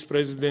საზოგადოების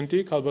პრეზიდენტი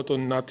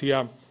ქალბატონი ნათია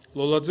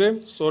ლოლაძე,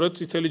 სწორედ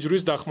წითელი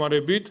ჯვრის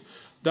დახმარებით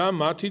და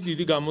მათი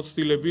დიდი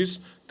გამოცდილების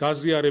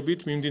გაზიარებით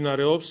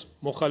მიმდინარეობს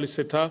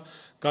მოხალისეთა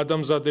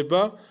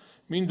გადამზადება.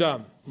 მინდა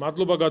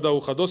მადლობა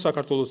გადაუხადო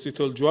საქართველოს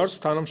წითელ ჯვარს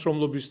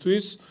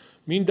თანამშრომლობისთვის,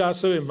 მინდა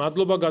ასევე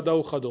მადლობა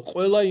გადაუხადო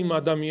ყველა იმ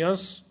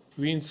ადამიანს,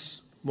 ვინც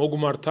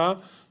მოგმართა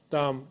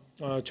და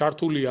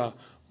ჩართულია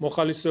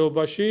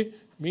მოხალისეობაში,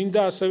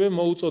 მინდა ასევე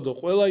მოუწოდო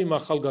ყველა იმ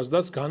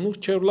ახალგაზრდას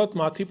განურჩევლად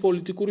მათი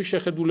პოლიტიკური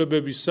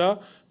შეხედულებებისა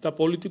და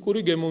პოლიტიკური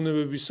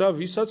გემოვნებებისა,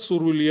 ვისაც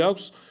სურვილი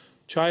აქვს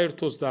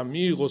ჩაერთოს და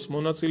მიიღოს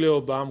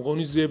მონაწილეობა ამ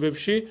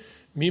ღონისძიებებში,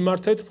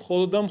 მიმართეთ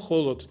მხოლოდ და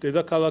მხოლოდ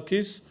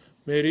დედაქალაქის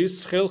მერის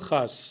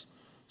ხელხაზს,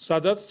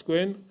 სადაც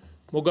თქვენ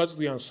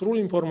მოგაწვიან სრულ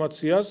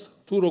ინფორმაციას,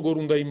 თუ როგორ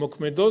უნდა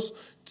იმოქმედოს,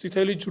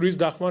 წითელი ჯვრის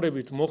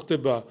დახმარებით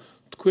მოხდება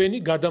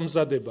თქვენი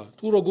გადამზადება,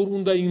 თუ როგორ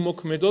უნდა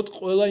იმოქმედოთ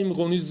ყველა იმ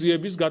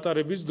ღონისძიების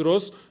გატარების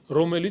დროს,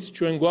 რომელიც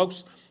ჩვენ გვაქვს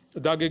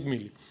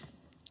დაგეგმილი.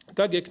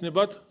 და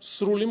გექნებათ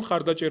სრული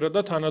მხარდაჭერა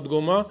და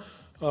თანადგომა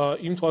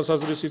იმ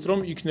თვალსაზრისით, რომ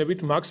იქნებით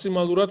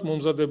მაქსიმალურად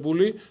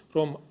მომზადებული,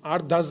 რომ არ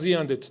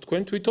დაზიანდეთ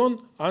თქვენ თვითონ,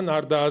 ან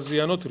არ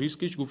დააზიანოთ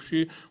რისკის ჯგუფში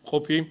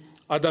მყოფი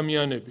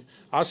ადამიანები.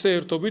 ასე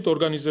ერთობით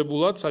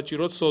ორგანიზებულად,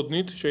 საჭიროდ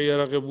სოდნით,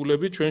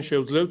 შეიარაღებულებით ჩვენ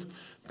შევძლებთ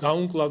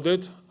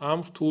გაუმკლავდეთ ამ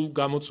რთულ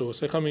გამოწვევას.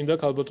 ეხლა მინდა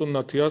ქალბატონ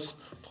ნათიას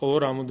თხოვო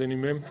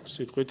რამოდენიმე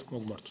სიტყვით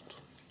მოგმართოთ.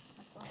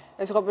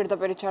 ეს იყო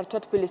პირდაპირ ჩართვა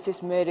თბილისის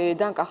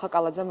მერიიდან კახა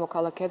კალაძემ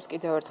მოქალაქეებს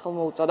კიდევ ერთხელ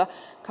მოუწოდა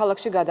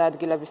ქალაქში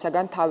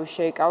გადაადგილებისაგან თავი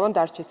შეიკავონ,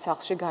 დარჩით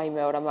სახლში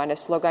გაიმეორა მან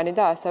ეს სლოგანი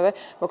და ასევე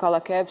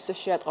მოქალაქეებს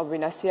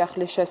შეატყობინა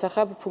სიახლის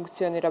შესახებ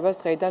ფუნქციონირებას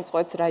დღეიდან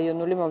წყვეტს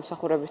რაიონული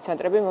მომსახურების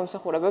ცენტრები.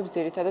 მომსახურებებს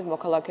ძირითადად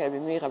მოქალაქეები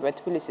მიიღებენ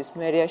თბილისის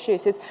მერიაში,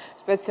 ისიც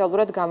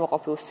სპეციალურად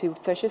გამოყოფილ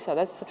სივრცეში,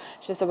 სადაც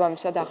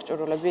შესაბამისად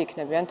აღჭურვილები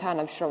იქნებიან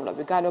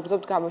თანამშრომლები.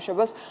 განვაგრძობთ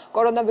გამოშვებას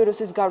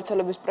კორონავირუსის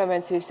გავრცელების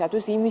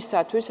პრევენციისათვის,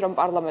 იმისათვის, რომ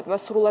პარლამენტმა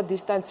სრულად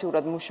დისტანციურად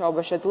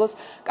მუშაობა შეძლოს,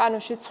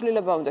 კანონში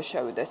ცვლილება უნდა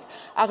შევიდეს.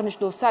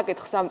 აღნიშნულ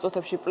საკითხს ამ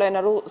წუთებში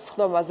პლენარულ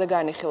სხდომაზე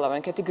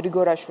განიხილავენ. ქეთი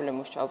გრიგორაშვილი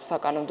მუშაობს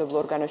საკანონმდებლო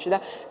ორგანოში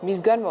და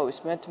მისგან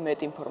მოვისმენთ მეტ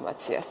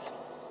ინფორმაციას.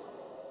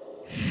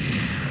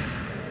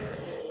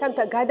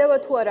 თამთა გადავა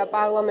თუ არა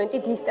პარლამენტი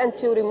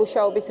დისტანციური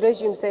მუშაობის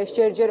რეჟიმზე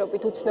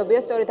ჯერჯერობით უცნობია,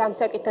 სწორედ ამ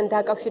საკითხთან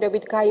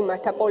დაკავშირებით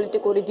გაიმართა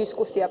პოლიტიკური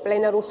დისკუსია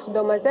პლენარულ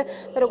სხდომაზე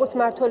და როგორც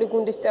მმართველი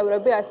გუნდის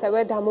წევრები, ასევე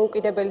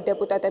დამოუკიდებელი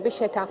დეპუტატები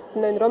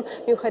შეთანხმდნენ, რომ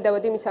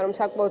მიუხედავად იმისა, რომ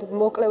საკმაოდ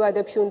მოკლე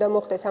ვადებში უნდა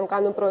მოხდეს ამ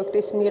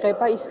კანონპროექტის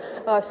მიღება, ის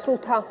სრულ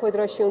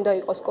თანხმედროში უნდა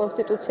იყოს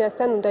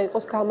კონსტიტუციასთან, უნდა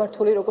იყოს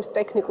გამართული როგორც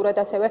ტექნიკურად,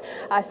 ასევე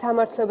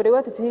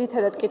სამართლებრივად.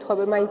 ძირითადად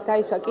კითხვები მაინც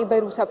დაისვა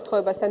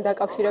კიბერუსაფრთხოებასთან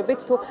დაკავშირებით,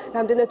 თუ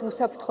რამდენად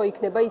უსაფრთხო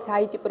იქნება ის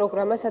IT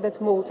პროგრამა,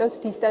 სადაც მოუწევთ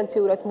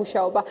დისტანციურად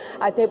მუშაობა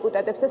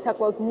დეპუტატებს და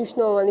საკმაოდ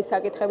მნიშვნელოვანი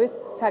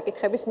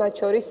საკითხების, მათ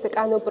შორის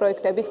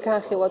კანონპროექტების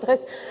განხილვა.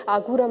 დღეს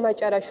გურამ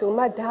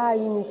აჭარაშვილმა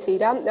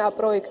დააინიცირა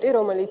პროექტი,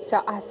 რომელიც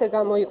ასე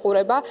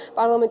გამოიყურება.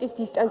 პარლამენტის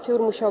დისტანციურ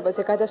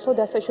მუშაობაზე გადასვლა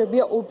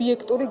დასაშვებია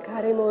ობიექტური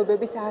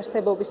გარემოებების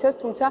არსებობისას,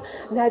 თუმცა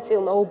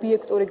ნაწილმა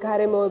ობიექტური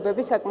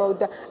გარემოებები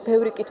საკმაოდ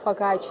ბევრი კითხვა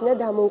გააჩინა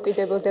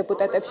დამოუკიდებელ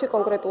დეპუტატებში.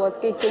 კონკრეტულად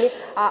კი ისინი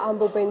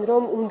ამბობენ,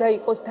 რომ უნდა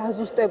იყოს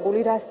დაზუსტებული,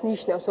 რას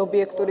ნიშნავს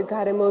ობიექტური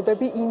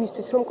გარემოებები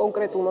იმისთვის, რომ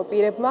კონკრეტულმა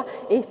პირებმა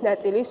ეს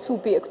ნაწილი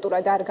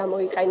სუბიექტურად არ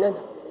გამოიყენონ.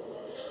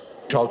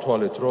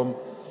 ჩავთვალეთ, რომ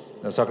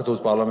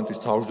საქართველოს პარლამენტის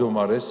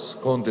თავმჯდომარეს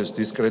კონდეს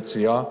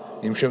დისკრეცია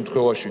იმ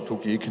შემთხვევაში, თუ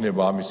კი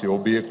იქნება ამისი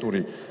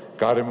ობიექტური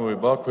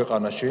გარემოება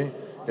ქვეყანაში,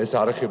 ეს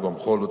არ ეხება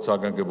მხოლოდ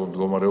საგანგებო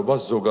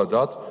მდგომარეობას,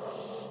 ზოგადად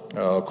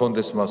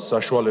კონდეს მას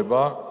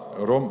საშუალება,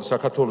 რომ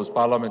საქართველოს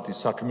პარლამენტის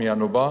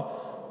საქმიანობა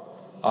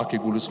აქ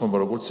იგულისხმება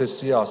როგორც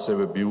სესია,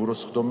 ასევე ბიუროს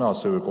სხდომა,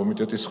 ასევე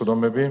კომიტეტის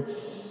სხდომები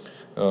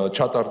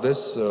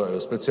ჩატარდეს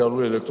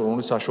სპეციალური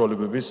ელექტრონული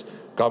საშუალებების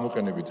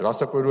გამოყენებით.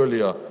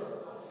 რასაკვირველია,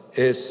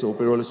 ეს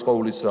უპირველეს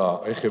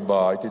ყოვლისა ეხება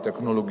IT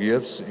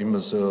ტექნოლოგიებს, იმ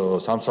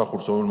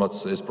სამსახურს, რომელმაც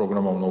ეს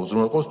პროგრამა უნდა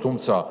უზრუნველყოს,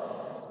 თუმცა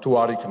თუ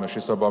არ იქნა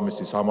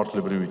შესაბამისი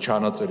სამართლებრივი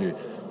ჩანაწერი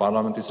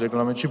პარლამენტის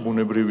რეგლამენტში,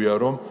 ბუნებრივია,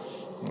 რომ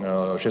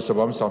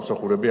შესაბამის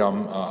სამსახურები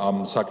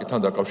ამ საკითხთან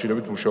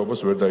დაკავშირებით მუშაობას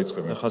ვერ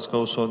დაიწყებენ. ხას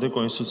გაუსვავდი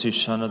კონსტიტუციის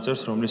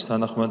ჩანაწერს, რომლის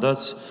თანახმადაც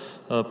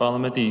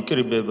პარლამენტი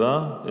იკრიბება,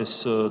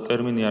 ეს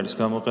ტერმინი არის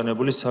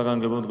გამოყენებული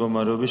საგანგებო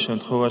მდგომარეობის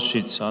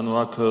შემთხვევაშიც, ანუ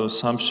აქ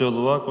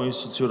სამშელოა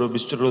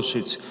კონსტიტუციურობის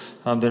ჭრილშიც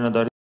ამდენად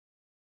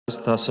არის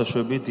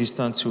დასაშვები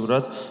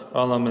დისტანციურად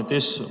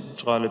პარლამენტის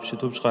ჭყალებში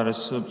თუ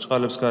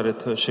ჭყალებს გარეთ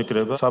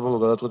შეკრება. საბოლოო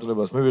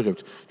გადაწყვეტილებას მივიღებთ,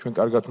 ჩვენ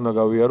კარგად უნდა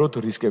გავიაროთ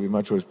რისკები,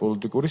 მათ შორის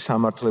პოლიტიკური,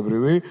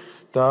 სამართლებრივი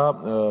და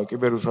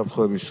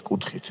კიბერუსაფრთხოების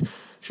კუთხით.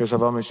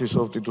 შესაბამისი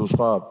სოფტი თუ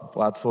სხვა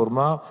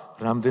პლატფორმა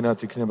რამდენად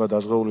იქნება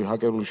დაზღვეული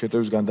ჰაკერული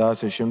შეტევისგან და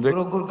ასე შემდეგ.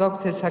 როგორ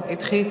გაქვთ ეს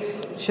საკითხი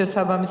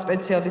შესაბამის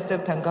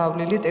სპეციალისტებთან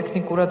გავლილი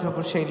ტექნიკურად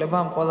როგორ შეიძლება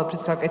ამ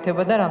ყველაფრის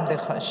გაკეთება და რამდენ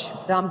ხანში?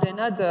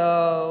 რამდენად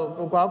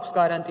გვაქვს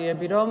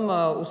გარანტიები რომ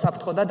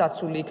უსაფრთხო და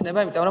დაცული იქნება,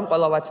 იმიტომ რომ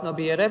ყველა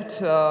ვაცნობიერებთ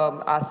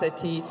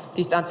ასეთი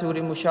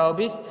დისტანციური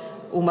მუშაობის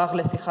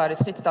უმაღლესი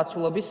ხარისხით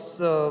დაცულობის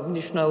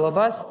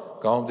მნიშვნელობას.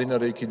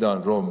 გამომდინარე იქიდან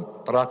რომ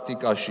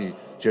პრაქტიკაში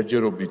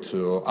ჯერჯერობით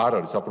არ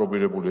არის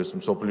აპრობირებული ეს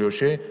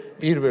მსოფლიოში.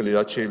 პირველი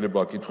რაც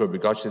შეიძლება კითხვები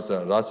გაჩნდეს,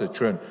 რასაც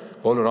ჩვენ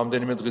ბოლო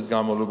რამდენიმე დღის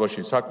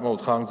განმავლობაში საკმაოდ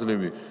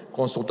ხანგრძლივი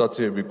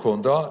კონსულტაციები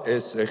ჰქონდა,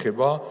 ეს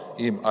ეხება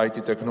იმ IT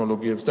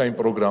ტექნოლოგიებს და იმ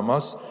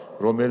პროგრამას,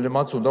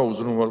 რომელმაც უნდა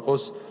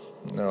უზრუნველყოს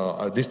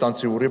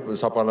დისტანციური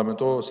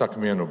საპარლამენტო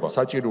საქმიანობა.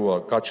 საჭიროა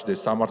გაჩნდეს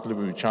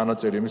სამართლებრივი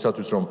ჩანაწერი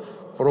იმისათვის, რომ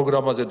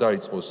პროგრამაზე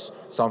დაიწყოს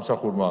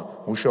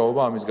სამსახურმა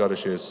მუშაობა, ამის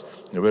გარეშე ეს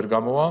ვერ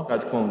გამოვა. რა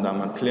თქმა უნდა,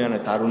 მან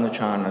მთლიანად არ უნდა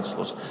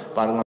ჩაანაცვლოს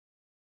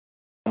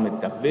პარლამენტი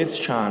და ვერც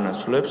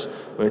ჩაანაცვლებს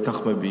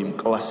ვეთანხმები იმ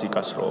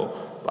კლასიკას, რომ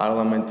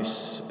პარლამენტის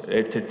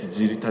ერთ-ერთი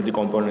ძირითადი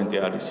კომპონენტი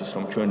არის ის,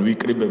 რომ ჩვენ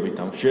ვიკრიბებით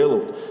და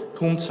მსჯელობთ,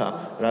 თუმცა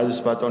რაზეც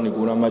ბატონი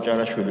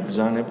გურამაჭარაშვილი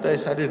ბრძანებდა,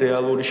 ეს არის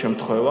რეალური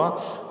შემთხვევა,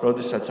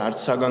 როდესაც არც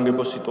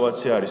საგანგებო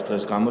სიტუაცია არის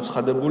დღეს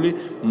გამოცხადებული,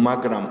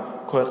 მაგრამ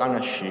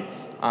ქვეყანაში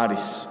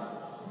არის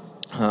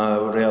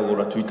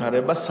რეალურად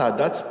ვითარება,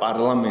 სადაც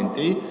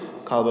პარლამენტი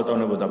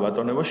ქალბატონებო და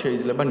ბატონებო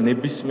შეიძლება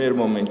ნებისმიერ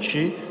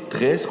მომენტში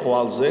დღეს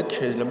ხვალზე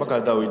შეიძლება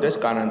გადავიდეს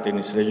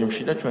კარანტინის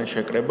რეჟიმში და ჩვენ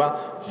შეკრება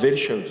ვერ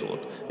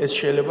შევძლოთ. ეს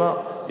შეიძლება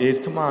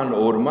ერთმა ან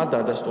ორმა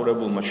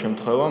დადასტურებულმა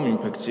შემთხვევამ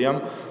ინფექციამ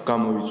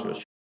გამოიწვიოს.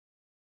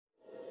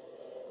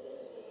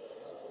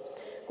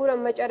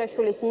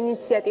 გურამაჭარაშვილის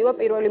ინიციატივა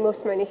პირველი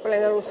მოსმენით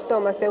პლენარულ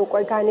სხდომაზე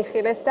უკვე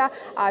განიხილეს და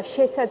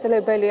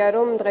შესაძლებელია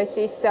რომ დღეს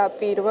ის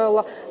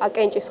პირველ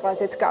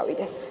კენჭისყრაზეც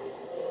გავიდეს.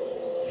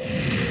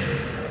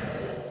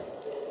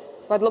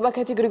 მადლობა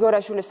ქეთი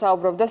გრიგორაშვილი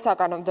საუბრობდა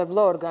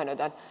საკანონმდებლო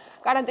ორგანოდან.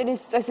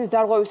 კარანტინის წესის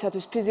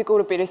დარღვევისათვის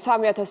ფიზიკური პირი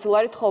 3000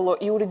 ლარით, ხოლო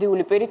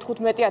იურიდიული პირი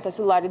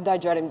 15000 ლარით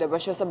დაჯარიმდება.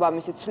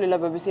 შესაბამისი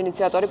ცვლილებების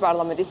ინიციატორი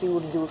პარლამენტის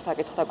იურიდიულ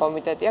საკითხთა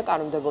კომიტეტია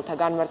კანონმდებელთა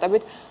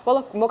განმარტებით.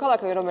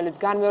 მოქალაქე, რომელიც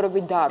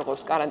განმეორებით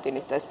დაარღვევს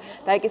კარანტინის წესს,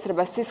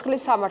 დაიკისრება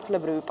სისხლის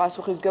სამართლებრივი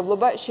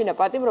პასუხისგებლობა,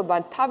 შინაპატიმრობა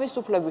ან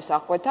თავისუფლების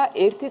აღკვეთა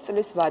 1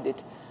 წლის ვადით.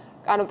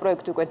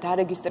 კანონპროექტი უკვე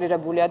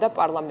დარეგისტრირებულია და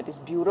პარლამენტის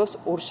ბიუროს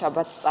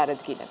ორშაბათს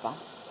წარედგინება.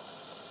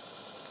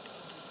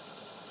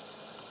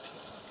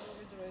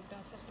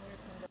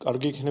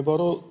 კარგი იქნება,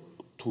 რომ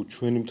თუ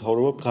ჩვენი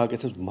მთავრობა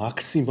გააკეთებს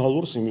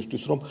მაქსიმალურს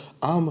იმისთვის, რომ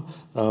ამ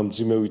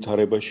მძიმე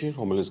ვითარებაში,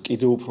 რომელიც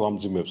კიდევ უფრო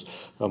ამძიმებს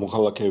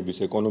მოქალაქეების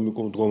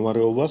ეკონომიკურ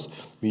მდგომარეობას,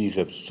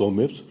 მიიღებს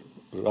ზომებს,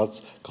 რაც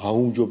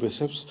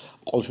გაუმჯობესებს,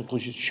 ყოველ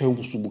შემთხვევაში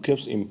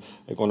შეუმსუბუქებს იმ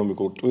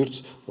ეკონომიკურ ტვირთს,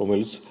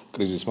 რომელიც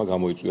კრიზისმა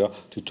გამოიწვია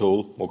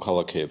თითოეულ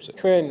მოქალაქეებზე.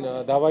 ჩვენ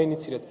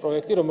დავაინიცირეთ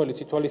პროექტი, რომელიც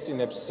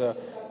ითვალისწინებს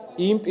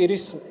იმ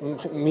პირის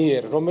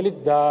მიერ, რომელიც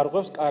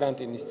დაარღვევს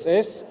კარანტინის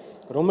წესს,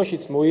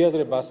 რომელშიც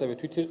მოიაზრება ასევე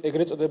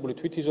ეგრეთ წოდებული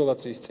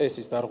თვითიზოლაციის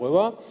წესის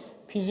დარღვევა,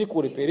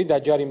 ფიზიკური პირი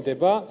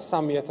დაჯარიმდება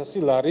 3000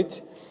 ლარით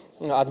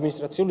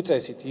ადმინისტრაციული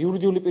წესით.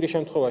 იურიდიული პირის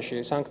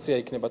შემთხვევაში სანქცია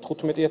იქნება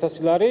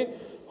 15000 ლარი,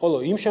 ხოლო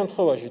იმ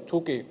შემთხვევაში თუ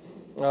კი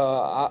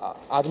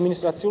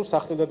ადმინისტრაციულ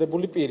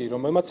სახელდადებული პირი,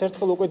 რომელმაც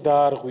ერთხელ უკვე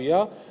დაარღვია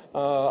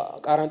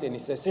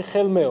კარანტინის წესი,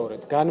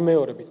 ხელმეორედ,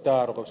 განმეორებით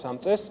დაარღვევს ამ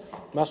წესს,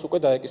 მას უკვე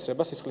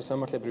დაეკისრება სისხლის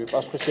სამართლებრივი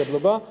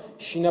პასუხისმგებლობა,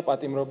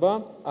 შინაპატიმრობა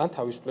ან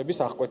თავისუფლების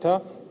აღკვეთა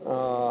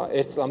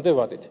 1 წლამდე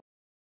ვადით.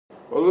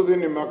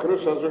 მოლოდინი მაქრო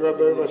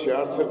საზოგადოებაში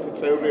არც ერთი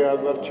წევრი არ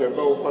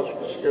დარჩება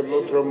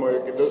უპასუხისმგებლოდ რომ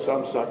მოეკიდოს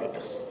ამ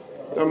საკითხს.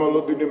 და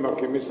მოლოდინი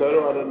მაქვს იმისა,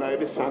 რომ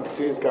არანაირი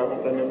სანქციის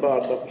გამოყენება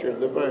არ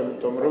დაგჭირდება,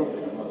 იმიტომ რომ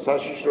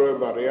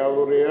საშიშროება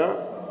რეალურია,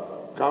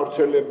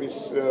 გავრცელების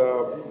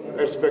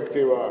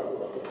პერსპექტივა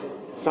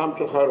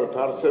სამწუხაროდ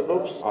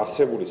არსებობს.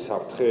 არსებული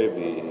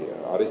საფრთხეები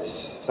არის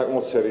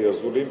საკმაოდ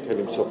სერიოზული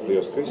მთელი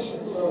მსოფლიოსთვის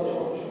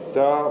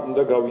და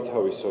უნდა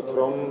გავითავისოთ,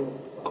 რომ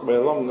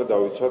ყველა უნდა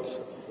დავიცვათ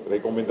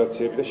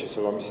რეკომენდაციები და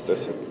შესაბამისი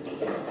წესები.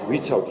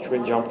 ვიცავთ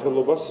ჩვენ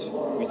ჯანმრთელობას,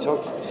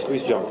 ვიცავთ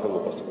სხვის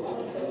ჯანმრთელობასაც.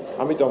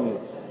 ამიტომ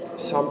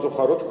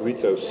სამწუხაროდ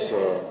გვიწევს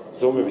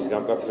ზომების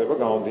გამკაცრება,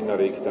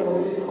 გამომდინარე იქიდან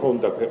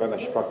ქონდა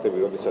ქვეყანაში ფაქტები,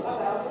 როდესაც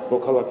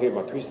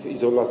მოქალაქეებმა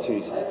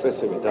თვითიზოლაციის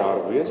წესები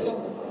დაარღვიეს.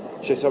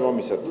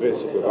 შესაბამისად დღეს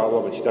უკვე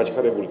პარლამენტში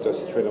დაჩქარებული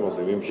წესი ჩვენ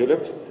ამაზე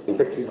ვიმსჯელებთ.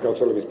 ინფექციის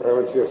გავრცელების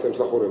პრევენციას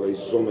ემსახურება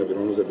ის ზომები,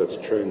 რომელზედაც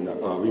ჩვენ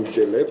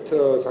ვიმსჯელებთ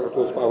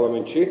საქართველოს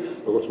პარლამენტში,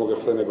 როგორც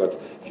მოგეხსენებათ,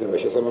 იქნება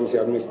შესაბამისი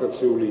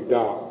ადმინისტრაციული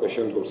და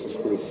შემდგომ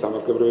სისხლის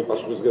სამართლებრივი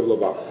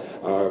პასუხისმგებლობა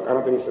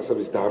კარანტინის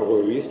წესების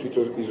დარღვევის,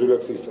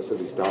 თვითიზოლაციის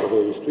წესების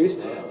დარღვევისთვის,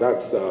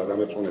 რაც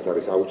დამერწმუნეთ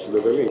არის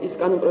აუცილებელი. ის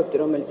კანონპროექტი,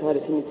 რომელიც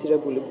არის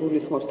ინიცირებული,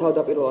 გულისხმობს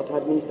თავდაპირველად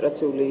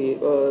ადმინისტრაციული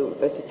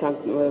წესით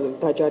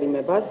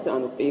დაჯარიმებას,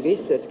 ანუ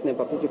პირის, ეს იქნება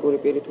იქნება ფიზიკური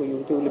პირი თუ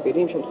იურიდიული პირი,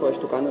 იმ შემთხვევაში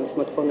თუ კანონის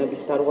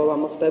მოთხოვნების დარღვევა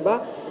მოხდება.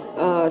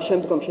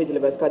 შემდგომ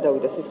შეიძლება ეს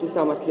გადავიდეს სისხლის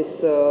სამართლის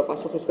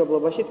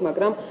პასუხისმგებლობაშიც,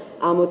 მაგრამ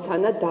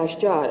ამოცანა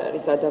დასჯა არ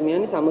არის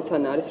ადამიანის,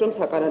 ამოცანა არის, რომ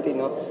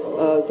საკარანტინო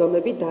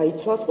ზომები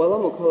დაიცვას ყველა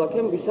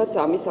მოქალაქემ, ვისაც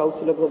ამის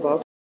აუცილებლობა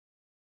აქვს.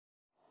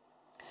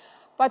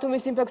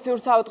 ბათუმის ინფექციურ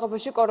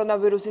საავადმყოფოში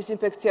კორონავირუსის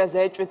ინფექციაზე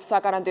ეწვით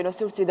საკარანტინო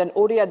სივრციდან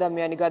 2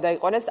 ადამიანი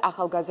გადაიყვანეს,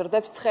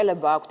 ახალგაზრდებს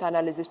ცხელება აქვთ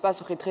ანალიზის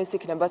პასუხი დღეს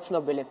იქნება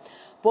ცნობილი.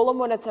 ბოლო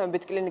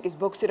მონაცემებით კლინიკის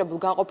ბოქსირებულ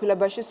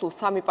განყოფილებაში სულ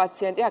 3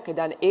 პაციენტი,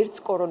 აქედან ერთს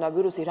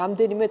კორონავირუსი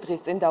რამდენიმე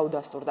დღის წინ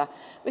დაუდასტურდა.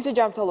 მისი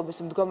ჯანმრთელობის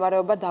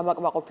მდგომარეობა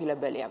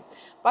დამაკმაყოფილებელია.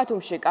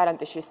 ბათუმში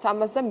კარანტინში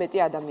 300-ზე მეტი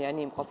ადამიანი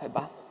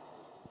იმყოფება.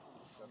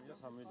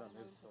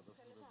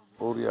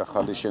 ორი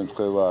ახალი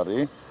შემთხვევა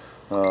არის,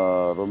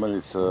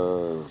 რომელიც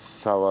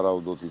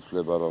სავარაუდოდ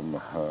ითვლება, რომ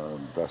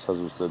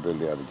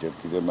დასაზუსტებელი არის ჯერ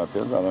კიდევ მათი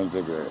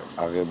ანალიზები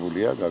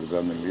აღებულია,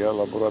 გაგზავნილია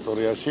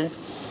ლაბორატორიაში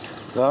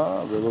და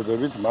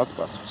ველოდებით მათ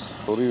პასუხს.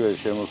 ორივე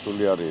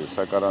შემოსული არის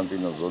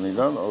საკარანტინო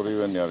ზონიდან,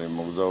 ორივენი არის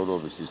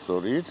მოგზაურობის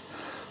ისტორიით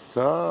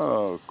და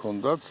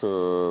ჰქონდათ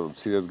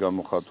მცირედ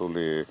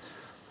გამოხატული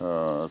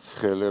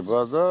ცხელება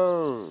და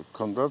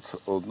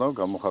ჰქონდათ ოდნავ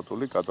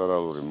გამოხატული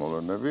კატარალური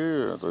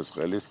მოვლენები,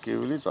 ყელის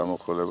ტკივილი,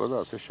 წამოხელება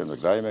და ასე შემდეგ.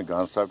 რაიმე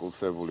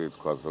განსაკუთრებული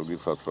თქვა, რომ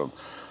გითხრათ, რომ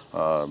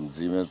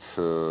მძიმედ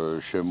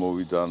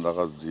შემოვიდა ან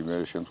რაღაც მძიმე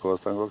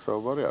შემთხვევასთან გვაქვს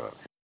საუბარი არ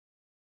არის.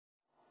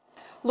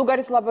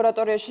 ლუგარის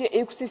ლაბორატორიაში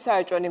 6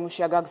 საეჭვო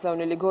ნიმუშია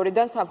გაგზავნილი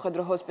გორიდან,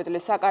 სამხედრო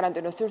ჰოსპიტალის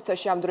საკარანტინო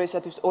სივრცეში ამ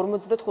დროისათვის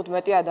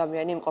 55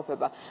 ადამიანი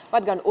იმყოფება.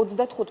 მათგან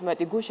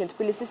 35 გუშინ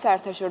თბილისის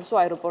საერთაშორისო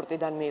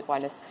აეროპორტიდან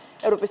მიიყვანეს.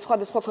 ევროპის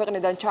სხვადასხვა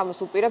ქვეყნიდან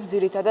ჩამოსულ პირებს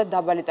ძირითადად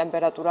დაბალი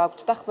ტემპერატურა აქვთ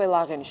და ყველა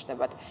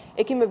აღენიშნებათ.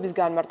 ექიმების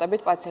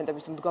განმარტებით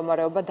პაციენტების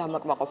მდგომარეობა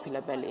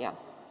დამაკმაყოფილებელია.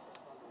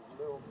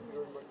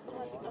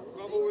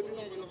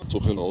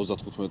 წუხელ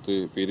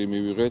 35 პირი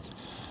მივიღეთ,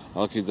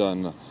 აქედან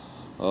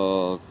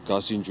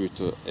გასინჯვით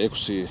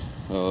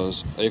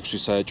 6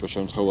 საეჭვო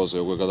შემთხვევაზე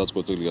უკვე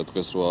გადაწყვეტილია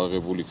დღეს რომ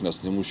აღებული იქნას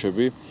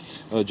ნიმუშები.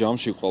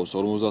 ჯამში ყავს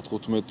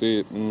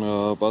 55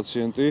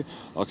 პაციენტი,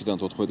 აქედან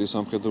 14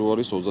 სამხედრო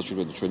არის,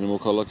 37 ჩვენი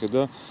მოქალაქე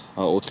და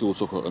 4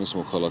 უცხო ქვეყნის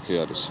მოქალაქე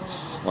არის.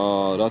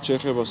 რაც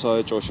შეეხება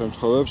საეჭვო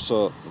შემთხვევებს,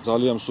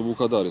 ძალიან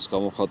მსუბუქად არის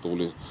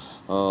გამოხატული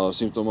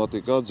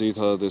სიმპტომატიკა,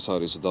 ძირითადად ეს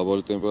არის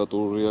დაბალი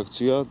ტემპერატურული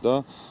რეაქცია და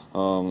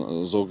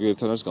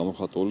ზოგიერთთან არის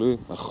გამოხატული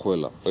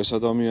ხველა. ეს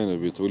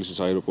ადამიანები თბილისის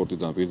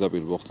აეროპორტიდან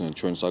პირდაპირ მოხვდნენ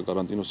ჩვენ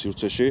საკარანტინო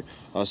სივრცეში,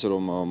 ასე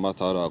რომ მათ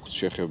არ აქვს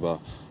შეხება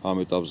ამ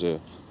ეტაპზე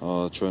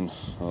ჩვენ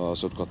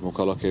ასე ვთქვათ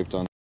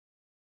მოქალაქეებთან.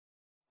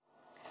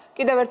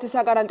 კიდევ ერთი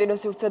საკარანტინო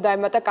სივრცე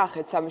დაემატა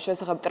კახეთს. ამის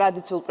შესახებ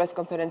ტრადიციულ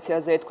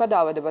პრესკონფერენციაზე ეთქვა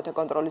დაავადებათა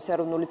კონტროლის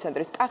ეროვნული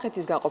ცენტრის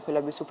კახეთის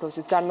განყოფილების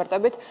უფროსის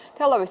განმარტებით,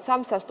 თელავის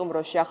 3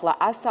 სასტუმროში ახლა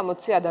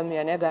 160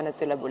 ადამიანია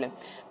განაწილებული.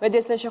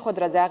 მედიასთან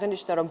შეხვედრაზე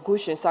აღინიშნა, რომ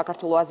გუშინ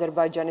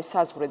საქართველო-აზერბაიჯანის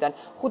საზღვრიდან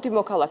 5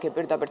 მოქალაქე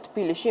პირდაპირ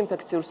თბილისში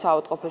ინფექციურ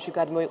საავადმყოფოში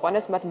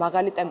გადმოიყვანეს, მათ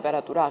მაღალი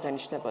ტემპერატურა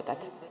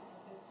აღენიშნებოდათ.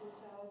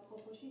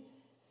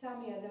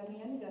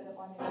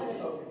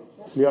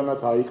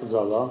 მთლიანად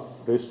აიკრძალა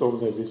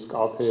რესტორნების,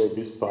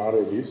 კაფეების,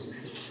 ბარების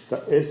და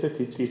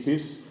ესეთი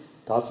ტიპის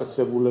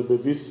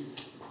დაწესებულებების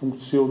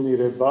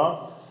ფუნქციონირება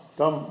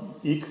და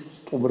იქ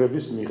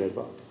სტუმრების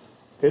მიღება.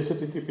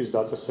 ესეთი ტიპის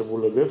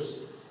დაწესებულებებს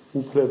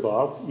უფლება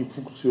აქვს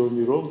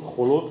იფუნქციონირონ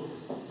მხოლოდ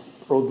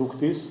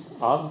პროდუქტის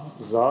ან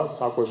გზა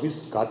საკვების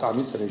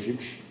გატანის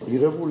რეჟიმში.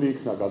 მიღებული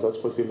იქნა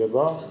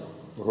გადაწყვეტილება,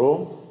 რომ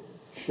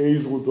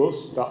შეიზღუდოს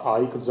და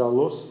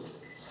აიკრძალოს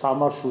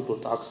სამარშრუტო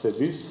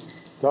ტაქსების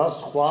და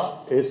სხვა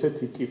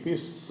ესეთი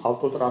ტიპის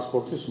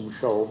ავტოტრანსპორტის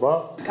მუშაობა.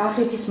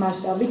 კახეთის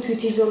მასშტაბით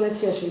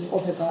თვითიზოლაციაში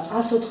იმყოფება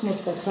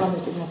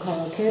 198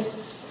 მოქალაქე.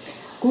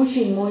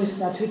 გუშინ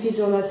მოიხსნა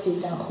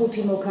თვითიზოლაციიდან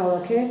 5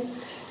 მოქალაქე.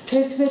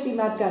 11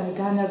 მათგანი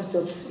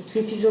განაგრძობს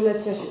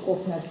თვითიზოლაციაში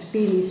ყოფნას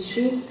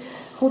თბილისში.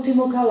 5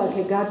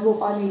 მოქალაქე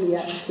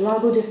გადმოყვანილია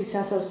ლაგოდეხის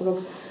სასაზღვრო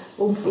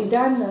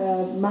პუნქტიდან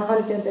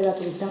მაღალი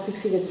ტემპერატურის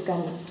დაფიქსირების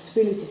გამო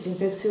თბილისის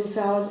ინფექციურ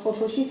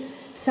საავადმყოფოში.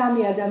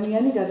 3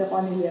 ადამიანი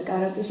გადაყვანილია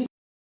კარანტინში.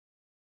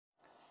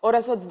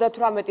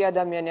 228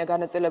 ადამიანია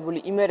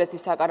განაწილებული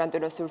იმერეთის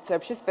საკარანტინო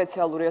სივრცეებში,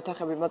 სპეციალური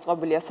ოთახები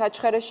მოწყობილია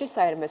საჩხერეში,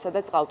 საერმესა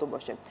და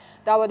წყალტუბოში.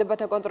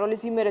 დაავადებათა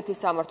კონტროლის იმერეთის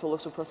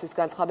სამმართველოს უფროსის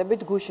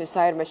განცხადებით, გუშინ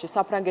საერმეში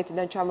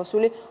საფრანგეთიდან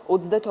ჩამოსული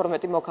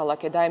 32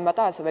 მოქალაქე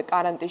დაემატა, ასევე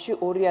კარანტინში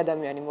 2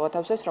 ადამიანი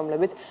მოათავსეს,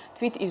 რომლებიც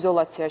თვით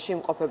იზოლაციაში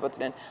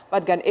იმყოფებოდნენ.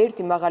 მათგან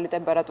ერთი მაღალი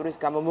ტემპერატურის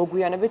გამო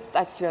მოგვიანებით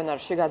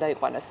სტაციონარში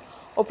გადაიყვანეს.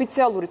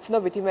 ოფიციალური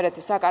ცნობით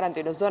იმერეთის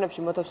საკარანტინო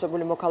ზონებში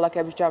მოთავსებული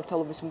მოქალაქეების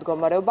ჯანმრთელობის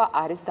მდგომარეობა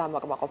არის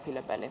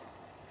დამაკმაყოფილებელი.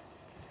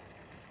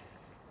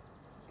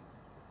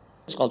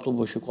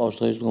 წყალტუბოში ყავს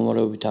დღეს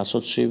მდგომარეობით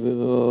 120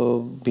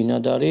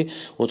 ბინადარი,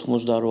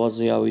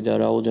 88-ზე ავიდა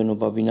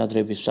რაოდენობა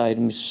ბინადრების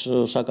საირმის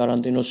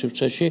საკარანტინო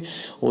სივრცეში,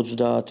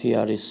 30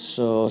 არის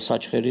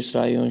საჩხერის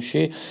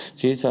რაიონში,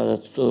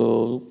 ძირითადად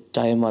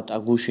დაემატა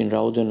გუშინ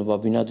რაოდენობა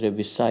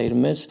ბინადრების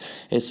საირმეს,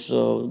 ეს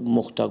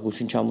მოხდა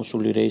გუშინ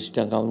ჩამოსული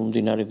რეისიდან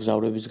გამომდინარე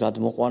გზავრების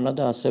გადმოყვანა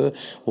და ასევე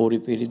ორი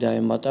პირი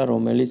დაემატა,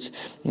 რომელიც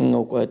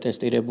უკვე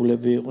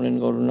ტესტირებულები იყვნენ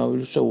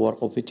კორონავირუსზე,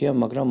 უარყოფითია,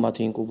 მაგრამ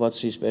მათი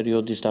ინკუბაციის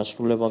პერიოდის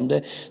დასრულებამდე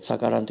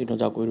საკარანტინო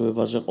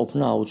დაკვირვებაზე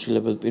ყოფნა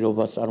აუცილებელ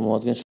პირობას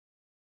წარმოადგენს.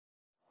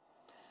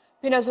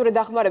 ფინანსური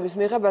დახმარების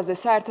მიღებაზე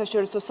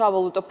საერთაშორისო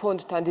სავალუტო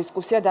ფონდთან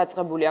დისკუსია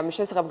დაწყებულია. ამის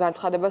შესახებ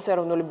განცხადებას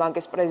ეროვნული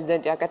ბანკის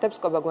პრეზიდენტი აკეთებს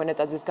კობა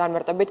გვენეტაძის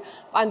განმარტებით,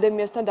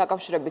 პანდემიასთან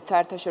დაკავშირებით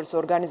საერთაშორისო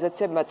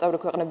ორგანიზაციებმა წევრი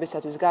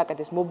ქვეყნებისათვის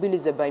გააკეთეს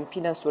მობილიზება იმ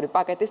ფინანსური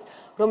პაკეტის,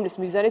 რომლის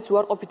მიზანიც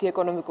უარყოფითი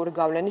ეკონომიკური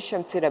გავლენის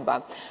შემცირებაა.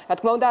 რა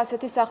თქმა უნდა,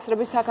 ასეთი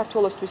სახსრები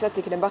საქართველოსთვისაც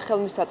იქნება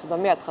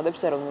ხელმისაწვდომი,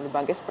 აცხადებს ეროვნული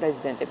ბანკის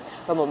პრეზიდენტი,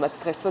 რომელმაც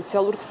დღეს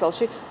სოციალურ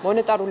ქსელში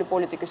მონეტარული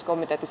პოლიტიკის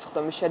კომიტეტის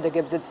ხდომის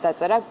შედეგებზეც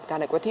დაწერა,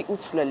 განაკვეთი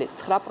უცვლელი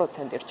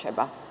 9% რჩება.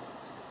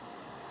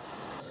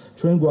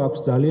 ჩვენ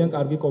გვაქვს ძალიან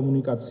კარგი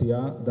კომუნიკაცია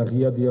და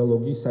ღია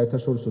დიალოგი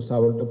საერთაშორისო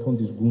სავალუტო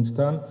ფონდის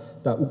გუნდთან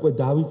და უკვე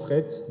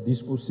დავიწყეთ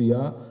დისკუსია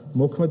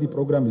მოქმედი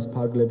პროგრამის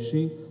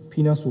ფარგლებში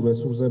ფინანსურ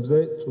რესურსებზე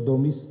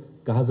წვდომის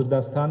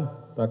გაზრდასთან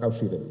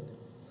დაკავშირებით.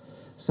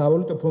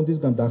 სავალუტო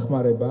ფონდისგან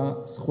დახმარება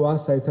სხვა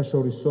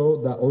საერთაშორისო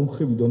და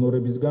ორმხრივი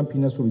დონორებისგან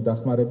ფინანსური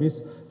დახმარების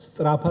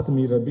სწრაფად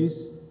მიღების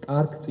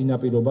კარგ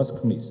წინაპირობას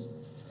ქმნის.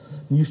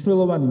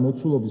 მნიშვნელოვანი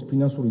მოცულობის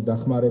ფინანსური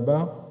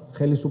დახმარება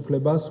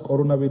ხელისუფლებას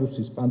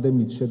კორონავირუსის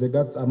პანდემიის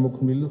შედეგად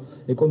წარმოქმნილი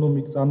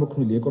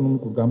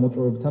ეკონომიკურ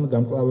გამოწვევებთან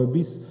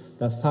გამკლავების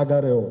და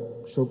საგარეო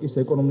შოკის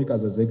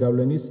ეკონომიკაზე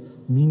ზეგავლენის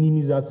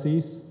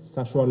მინიმიზაციის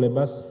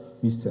საშუალებას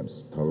მისცემს.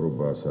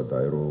 მთავრობასა და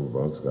ეროვნულ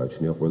ბანკს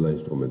გააჩნია ყველა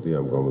ინსტრუმენტი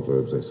ამ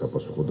გამოწვევებზე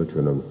ესაფასუხო და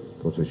ჩვენ ამ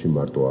პროცესში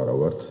მარტო არა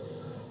ვართ.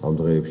 ამ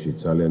დღეებში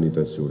ძალიან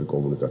ინტენსიური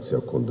კომუნიკაცია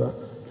გვქონდა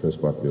ჩვენს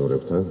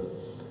პარტნიორებთან,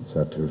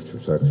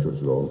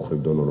 საერთაშორისო და ორმხრივ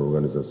დონორ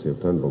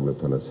ორგანიზაციებთან,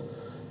 რომლებთანაც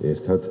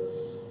ერთად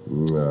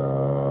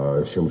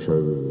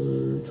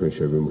ჩვენ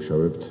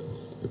შევიმუშავებთ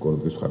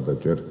ეკონომიკის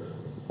მხარდაჭერ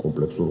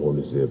კომპლექსურ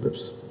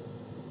ღონისძიებებს.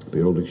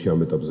 პირველ რიგში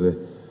ამ ეტაპზე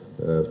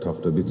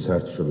ვთანხმდებით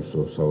საერთაშორისო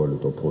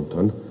სავალუტო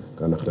ფონდთან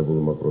განახლებულ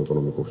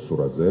მაკროეკონომიკურ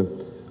სურათზე,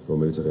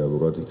 რომელიც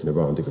რეალურად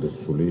იქნება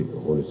ანტიკრიზისული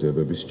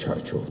ღონისძიებების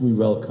ჩარჩო.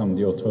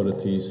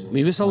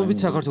 მივესალმებით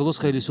საქართველოს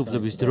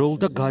ხელისუფლების დროულ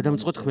და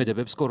გადამწყვეტ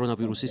ქმედებებს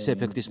კორონავირუსის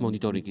ეფექტის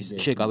მონიტორინგის,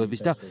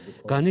 შეკავების და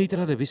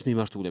განეიტრალების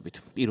მიმართულებით.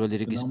 პირველი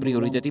რიგის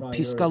პრიორიტეტი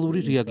ფისკალური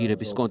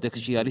რეაგირების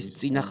კონტექსტში არის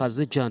წინა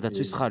ხაზზე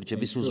ჯანდაცვის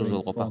ხარჯების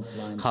უზრუნველყოფა,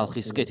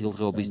 ხალხის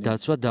კეთილდღეობის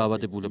დაცვა,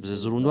 დაავადებულებზე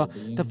ზრუნვა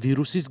და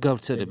ვირუსის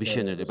გავრცელების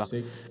შენელება.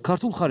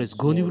 ქართულ მხარეს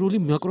გონივრული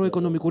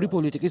მაკროეკონომიკური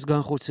პოლიტიკის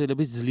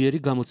განხორციელების ძლიერი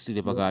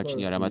გამოცდილება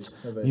გააჩნია, რამაც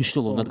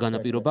მნიშვნელოვნად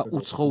განაპირობა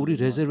უცხოური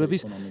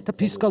რეზერვების და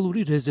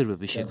ფისკალური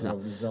რეზერვების შექმნა.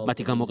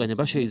 მათი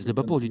გამოყენება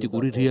შეიძლება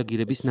პოლიტიკური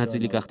რეაგირების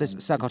ნაწილი გახდეს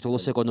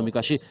საქართველოს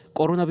ეკონომიკაში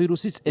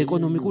კორონავირუსის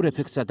ეკონომიკურ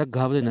ეფექტსა და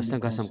გავლენასთან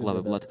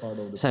გასამკლავებლად.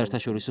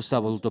 საერთაშორისო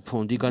სავალუტო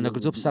ფონდი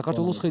განაგრძობს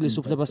საქართველოს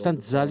ხელისუფლებასთან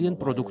ძალიან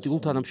პროდუქტიულ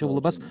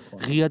თანამშრომლობას,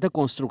 ღია და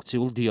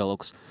კონსტრუქციულ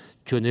დიალოგს.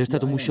 ჩვენ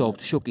ერთად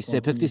მუშაობთ შოკის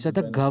ეფექტისა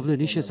და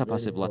გავლენის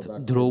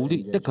შესაფასებლად, დროული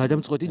და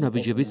გადამწყვეტი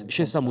ნაბიჯების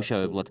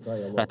შესამუშავებლად,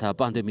 რათა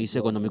პანდემიის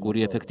ეკონომიკური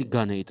ეფექტი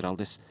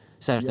განეიტრალდეს.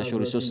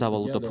 საერთაშორისო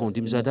სავალუტო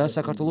ფონდი მზადაა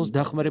საქართველოს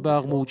დახმარება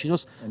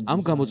აღმოუჩინოს ამ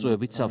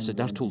გამოწვევებით სავსე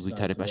და რთულ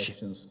ვითარებაში.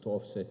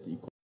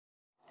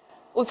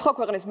 უცხო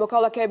ქვეყნის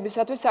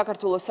მოქალაქეებისათვის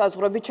საქართველოს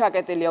საზღვრები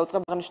ჩაკეტილია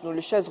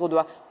უწყებააღნიშნული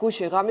შეზღუდვა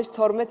გუშინ ღამის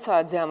 12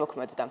 საათზე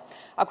ამოქმედდა.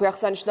 აქვე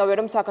აღსანიშნავია,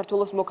 რომ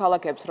საქართველოს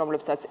მოქალაქეებს,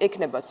 რომლებსაც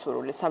ექნებათ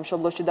სურვილი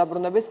სამშობლოში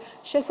დაბრუნების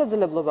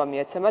შესაძლებლობა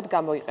მიეცემათ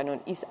გამოიყენონ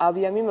ის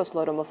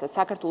ავიამიმოსვლა, რომელსაც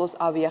საქართველოს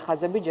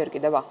ავიახაზები ჯერ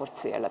კიდევ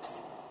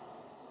ახორციელებს.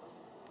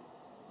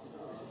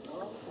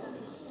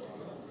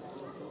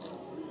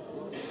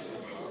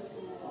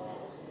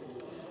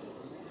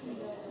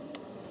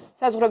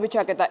 საზღვრები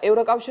ჩაკეტა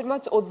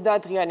ევროკავშირმაც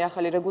 30 დღიანი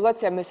ახალი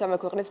რეგულაცია მესამე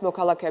ქვეყნის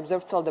მოქალაქეებზე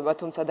ვრცელდება,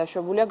 თუმცა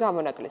დაშვებულია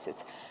გამონაკლისიც.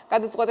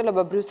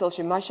 გადაწყვეტილება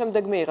ბრიუსელში მას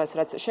შემდეგ მიიღეს,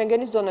 რაც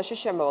შენგენის ზონაში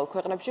შემავალ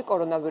ქვეყნებში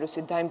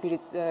კორონავირუსით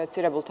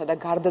დაინფიცირებულთა და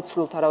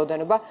გარდაცვლილთა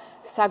რაოდენობა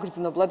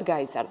საგრძნობლად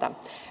გაიზარდა.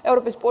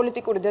 ევროპის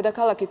პოლიტიკური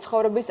დედაქალაქი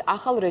ცხოვრების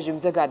ახალ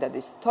რეჟიმზე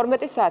გადადის.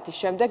 12 საათის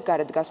შემდეგ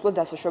გარეთ გასვლა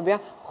დასაშვებია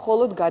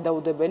მხოლოდ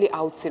გადაუდებელი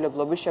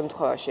აუცილებლობის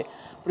შემთხვევაში.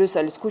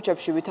 ბრიუსელის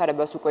ქუჩებში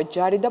ვითარებას უკვე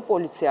ჯარი და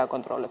პოლიცია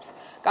აკონტროლებს.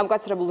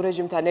 გამკაცრებულ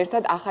რეჟიმთან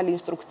ერთად ახალი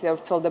ინსტრუქცია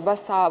ვრცელდება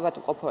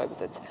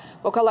საავადმყოფოებზეც.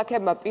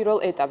 მოქალაქეებმა პირველ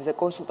ეტაპზე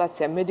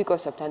კონსულტაცია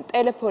მედიკოსებთან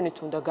ტელეფონით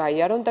უნდა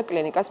გაიარონ და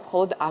კლინიკას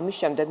მხოლოდ ამის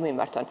შემდეგ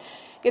მიმართონ.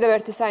 კიდევ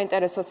ერთი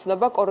საინტერესო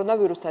ცნობა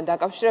კორონავირუსთან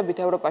დაკავშირებით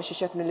ევროპაში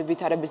შექმნილი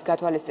ვითარების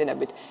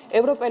გათვალისწინებით.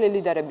 ევროპელი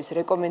ლიდერების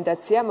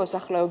რეკომენდაცია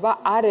მოსახლეობა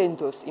არ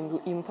ენდოს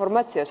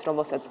ინფორმაციას,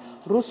 რომელსაც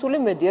რუსული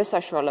მედია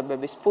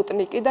საშუალებები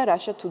სპუტნიკი და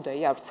Russia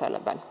Today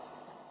ავრცელებენ.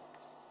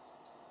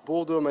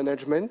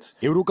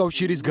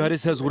 ევროკავშირის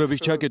გარესაზღვრების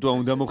ჩაკეტვა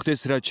უნდა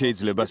მოხდეს რაც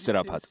შეიძლება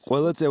სწრაფად.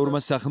 ყველა წევრმა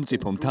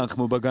სახელმწიფომ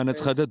თანხმობა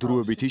განაცხადა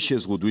დროებითი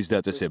შეზღუდვის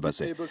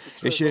დაწესებაზე.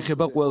 ეს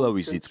შეეხება ყველა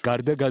ვიზიტს,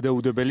 გარდა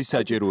გადაუდებელი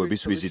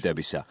საჭიროების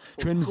ვიზიტებისა.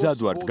 ჩვენ მზად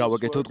ვართ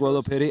გავაკეთოთ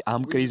ყველაფერი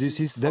ამ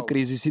კრიზისის და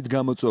კრიზისით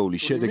გამოწვეული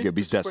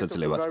შედეგების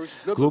დასაძლევად.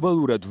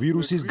 გლობალურად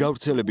ვირუსის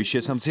გავრცელების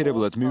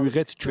შესამცირებლად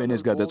მივიღეთ ჩვენ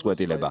ეს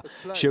გადაწყვეტილება.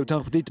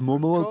 შევთანხმდით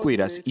მომავალ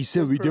კვირას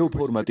ისე ვიდეო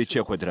ფორმატით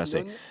შეხვედრაზე.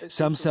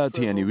 3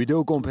 საათიანი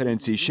ვიდეო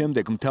კონფერენციის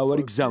შემდეგ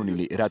მთავარი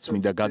გზავნილი, რაც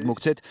მინდა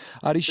გადმოგცეთ,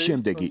 არის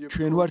შემდეგი: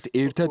 ჩვენ ვართ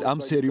ერთად ამ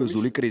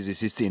სერიოზული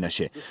კრიზისის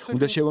წინაშე.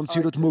 უნდა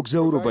შევამციროთ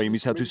მოგზაურობა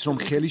იმისათვის, რომ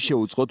ხელი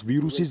შეუწყოთ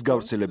ვირუსის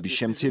გავრცელების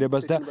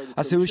შემცირებას და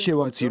ასევე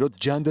შევამციროთ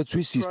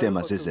ჯანდაცვის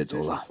სისტემაზე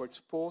ზეწოლა.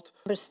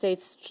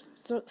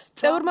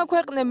 წევრმა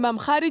ქვეყნებმა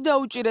მხარი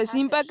დაუჭირეს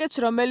იმ პაკეტს,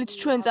 რომელიც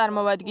ჩვენ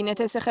წარმოვადგინეთ,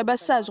 ეს ეხება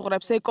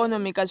საზღვრებს,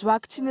 ეკონომიკას,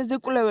 ვაქცინაზე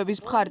კვლევების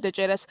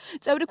მხარდაჭერას.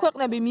 წევრი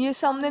ქვეყნები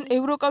მიესალმნენ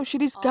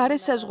ევროკავშირის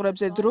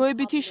გარესაზღვრებზე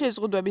დროებითი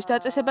შეზღუდვების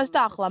დაწესებას და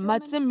ახლა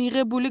მათზე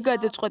მიღებული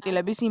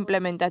გადაწყვეტილების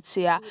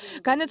იმპლემენტაცია.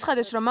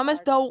 განაცხადეს, რომ ამას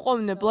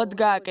დაუყოვნებლად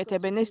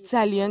გააკეთებენ, ეს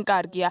ძალიან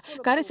კარგია.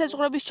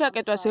 გარესაზღვრების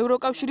ჩაკეტვას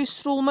ევროკავშირის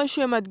სრულმა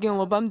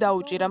შემადგენლობამ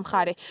დაუჭირა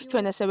მხარი.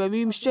 ჩვენ ასევე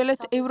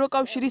ვიმსჯელეთ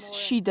ევროკავშირის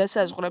შიდა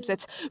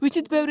საზღვრებზეც.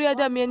 ვიცით, ბევრი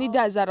ადამიანი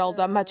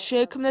დაზარალდა, მათ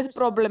შეექმნათ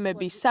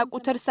პრობლემები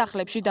საკუთარ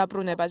სახლებში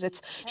დაბრუნებაზეც.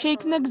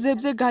 შეიქმნა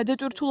გზებზე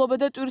გადატვირთულობა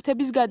და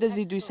ტვირთების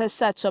გადაზიდვისას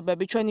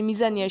საცობები. ჩვენი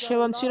მიზანია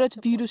შევამციროთ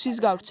ვირუსის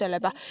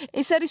გავრცელება.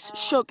 ეს არის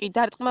შოკი,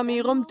 დარტყმა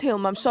მიიღო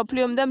მთელმა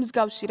მსოფლიომ და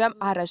მსგავსი რამ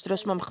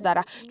არასდროს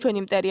მომხდარა. ჩვენი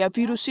მტერია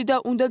ვირუსი და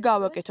უნდა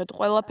გავაკეთოთ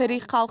ყველაფერი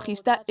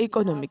ხალხის და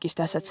ეკონომიკის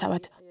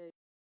დასაცავად.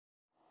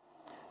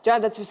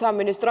 ჯანდაცვის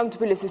სამინისტრომ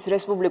თბილისის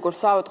რესპუბლიკურ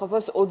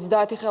საავადმყოფოს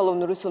 30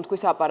 ხელოვნური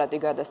სუნთქვის აპარატი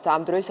გადასცა.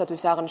 ამ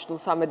დროისათვის აღნიშნულ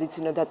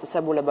სამედიცინო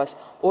დაწესებულებას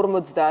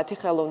 50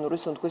 ხელოვნური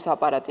სუნთქვის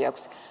აპარატი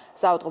აქვს.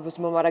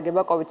 საავადმყოფოს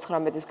მომარაგება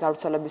COVID-19-ის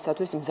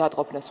გავრცელებისათვის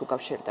მზადყოფნას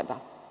უკავშირდება.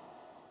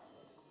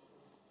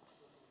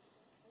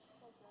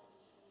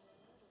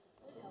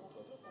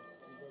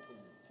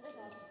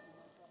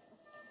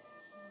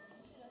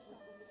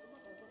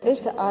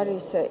 ეს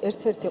არის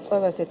ერთ-ერთი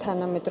ყველაზე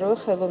თანამედროვე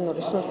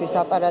ხელოვნური სუნთქვის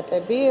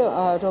აპარატები,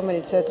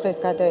 რომელიც დღეს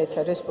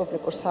გადაეცა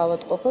რესპუბლიკურ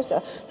საავადმყოფოს.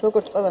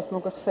 როგორც ყველას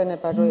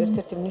მოგვეხსენება, რომ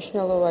ერთ-ერთი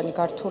მნიშვნელოვანი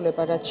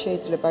გართულება, რაც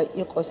შეიძლება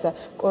იყოს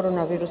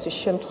კორონავირუსის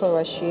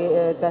შემთხვევაში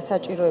და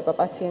საჭიროება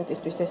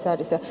პაციენტისთვის, ეს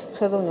არის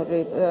ხელოვნური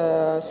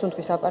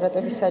სუნთქვის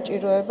აპარატების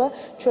საჭიროება.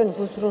 ჩვენ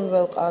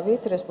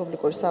ვუზრუნველყავით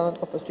რესპუბლიკური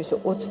საავადმყოფოსთვის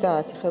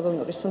 30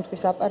 ხელოვნური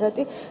სუნთქვის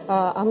აპარატი.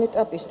 ამ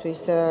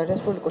ეტაპისთვის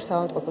რესპუბლიკურ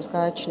საავადმყოფოს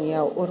გააჩნია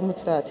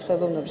 50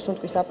 ხელოვნური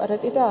სუნთქვის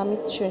აპარატი და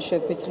ამით ჩვენ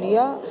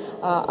შეგვიძლია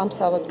ამ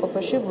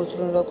საავადმყოფოში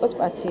ვუზრუნველყოთ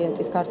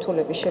პაციენტის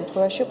გართულების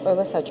შემთხვევაში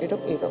ყველა საჭირო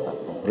პირობა.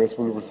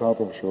 რესპუბლიკურ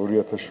საავადმყოფოში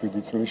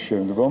 2007 წლის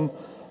შემდგომ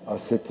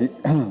ასეთი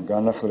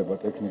განახლება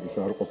ტექნიკის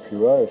არ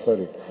ყოფილა. ეს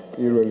არის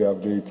პირველი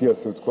აპდეიტი,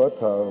 ასე ვთქვათ,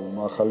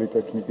 ახალი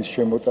ტექნიკის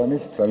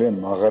შემოტანის. ძალიან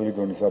მაღალი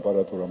დონის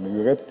აპარატურა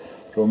მივიღეთ,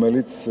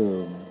 რომელიც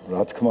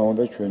რა თქმა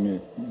უნდა ჩვენი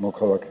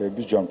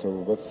მოქალაქეების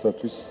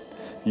ჯანმრთელობასათვის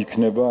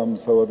იქნება ამ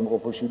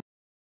საავადმყოფოში.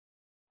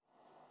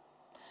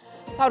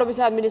 მთავრობის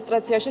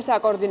ადმინისტრაციაში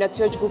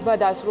საკოორდინაციო ჯგუფმა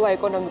დაასრულა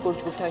ეკონომიკურ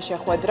ჯგუფთან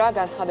შეხვედრა.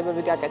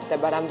 განცხადებები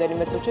გაკეთდება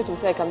რამდენიმე წუთში,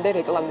 თუმცა იქამდე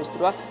რეკლამის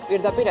დროა.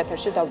 პირდაპირ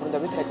ეთერში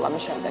დავბრუნდებით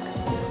რეკლამის შემდეგ.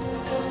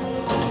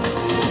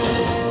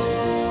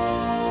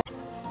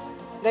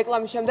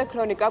 რეკლამის შემდეგ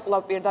ქრონიკა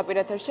კვლავ პირდაპირ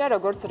ეთერშია,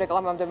 როგორც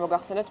რეკლამამდე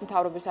მოგახსენეთ,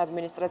 მთავრობის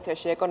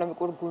ადმინისტრაციაში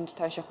ეკონომიკურ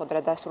გუნდთან შეხვედრა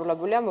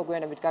დასრულებულია.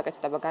 მოგვიანებით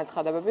გაკეთდება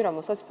განცხადებები,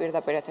 რომელსაც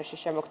პირდაპირ ეთერში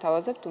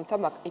შემოგთავაზებთ, თუმცა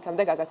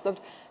იქამდე გაგაცნობთ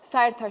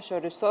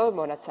საერთაშორისო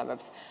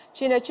მონაცემებს.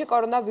 ჩინეთში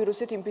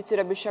კორონავირუსით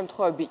ინფიცირების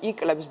შემთხვევები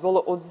იკლებს. ბოლო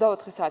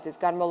 24 საათის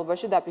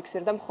განმავლობაში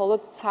დაფიქსირდა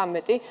მხოლოდ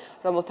 13,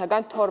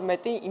 რომელთაგან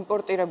 12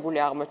 იმპორტირებული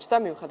აღმოჩნდა,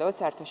 მიუხედავად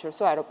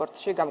საერთაშორისო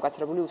აეროპორტში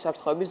გამკაცრებული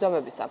უსაფრთხოების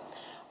ზომებისა.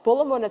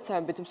 ბოლო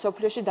მონაცემებით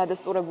მსოფლიოში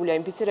დადასტურებულია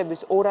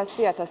ინფიცირების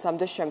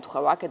 200,000-მდე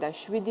შემთხვევა, აქედან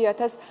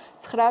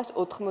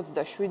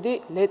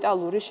 7,987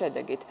 ლეტალური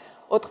შედეგით.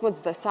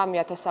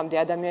 83,000-მდე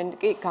ადამიანი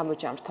კი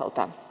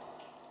გამოჯანმრთელდა.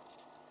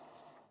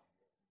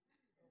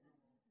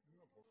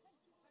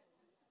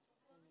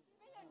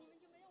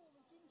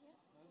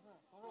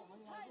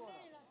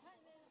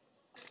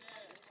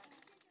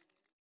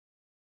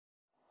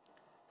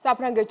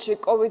 საფრანგეთში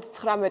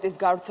COVID-19-ის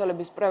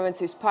გავრცელების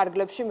პრევენციის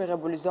ფარგლებში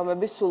მიღებული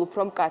ზომები სულ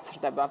უფრო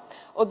მკაცრდება.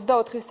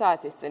 24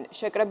 საათის წინ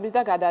შეკრების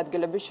და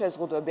გადაადგილების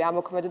შეზღუდვები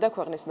ამოქმედდა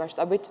ქვეყნის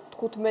მასშტაბით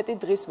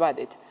 15 დღის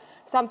ვადით.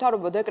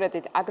 სამთავრობო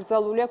დეკრეტით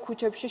აკრძალულია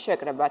ქუჩებში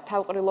შეკრება,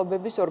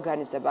 თავყრილობების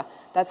ორგანიზება,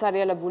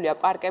 დაცარიელებულია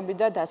პარკები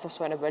და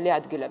დასასვენებელი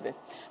ადგილები.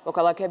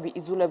 მოქალაქეები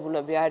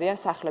იძულებულები არიან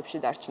სახლებში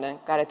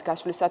დარჩნენ. გარეთ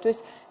გასვლისათვის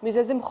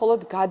მიზეზი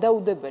მხოლოდ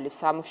გადაუდებელი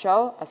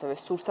სამუშაო, ასევე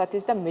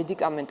სურსათის და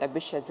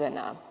მედიკამენტების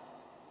შეძენაა.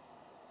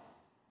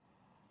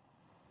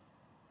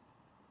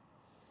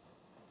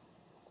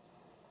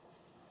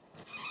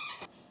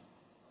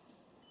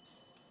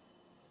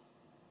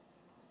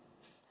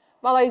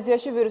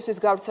 მალაიზიაში ვირუსის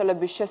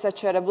გავრცელების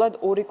შესაჩერებლად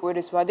 2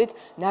 კვირის ვადით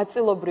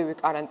ნაწილობრივი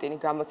каранტინი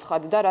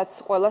გამოცხადდა, რაც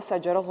ყველა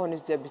საჯარო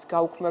ღონისძიების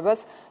გაუქმებას,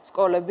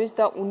 სკოლების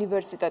და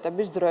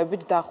უნივერსიტეტების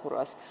დროებით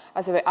დახურვას,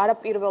 ასევე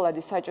არაპირველადი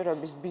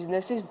საჭიროების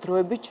ბიზნესის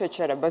დროებით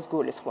შეჩერებას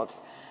გულისხმობს.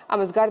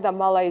 ამას გარდა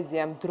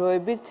მალაიზიამ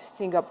დროებით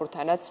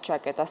სინგაპურთანაც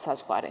ჩაკეტა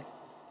საზღვარი.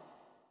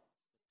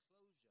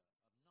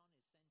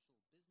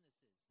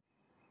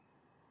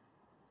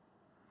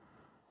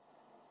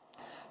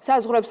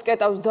 საზღვრებს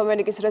კეტავს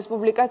დომენიკის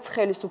რესპუბლიკაც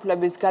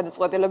ხელისუფლების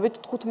გადაწყვეტილებით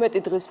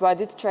 15 დღის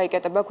ვადით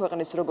ჩაიკეტება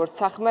ქვეყნის როგორც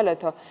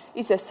სახმელეთო,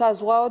 ისე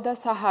საზღვაო და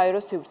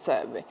საჰაერო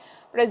სივრცეები.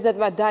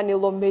 პრეზიდენტმა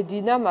დანილო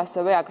მედინამ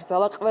ასევე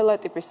აკრძალა ყველა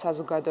ტიპის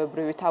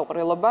საზოგადოებრივი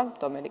თავყრილობა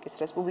დომენიკის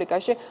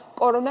რესპუბლიკაში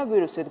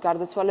კორონავირუსით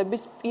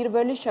გარდაცვალების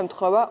პირველი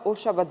შემთხვევა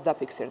ორშაბათს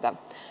დაფიქსირდა.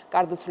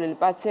 გარდაცვლილი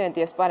პაციენტი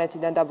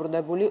ესპანეთიდან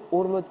დაბრუნებული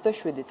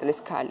 47 წლის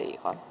ქალი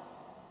იყო.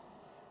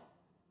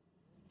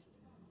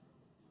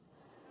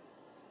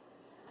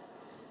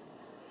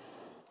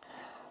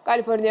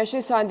 კალიფორნიაში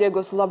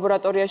სან-დიეგოს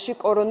ლაბორატორიაში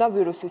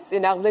კორონავირუსის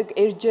წინააღმდეგ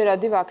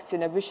ერთჯერადი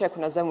ვაქცინების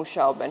შექმნაზე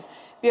მუშაობენ.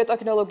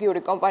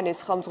 ბიოტექნოლოგიური კომპანიის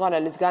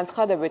ხელმძღვანელის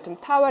განცხადებით,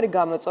 მთავარი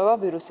გამოწვევა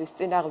ვირუსის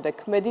წინააღმდეგ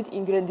ქმედით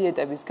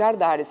ინგრედიენტების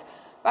გარდა არის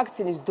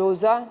ვაქცინის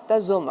დოზა და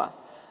ზომა.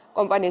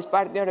 კომპანიის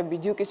პარტნიორები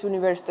დიუკის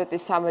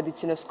უნივერსიტეტის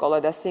სამედიცინო სკოლა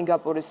და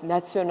სინგაპურის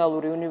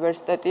ნაციონალური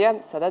უნივერსიტეტია,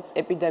 სადაც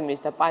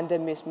ეპიდემიის და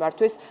პანდემიის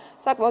მართვის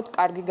საკმაოდ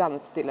კარგი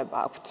გამოცდილება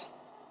აქვთ.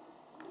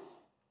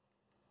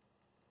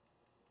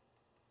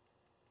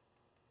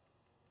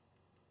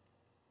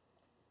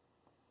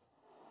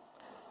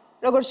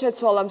 როგორც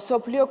შეცვალა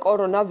მსოფლიო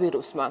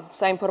კორონავირუსმა,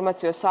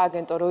 საინფორმაციო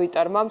სააგენტო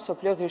როიტერმა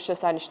მსოფლიო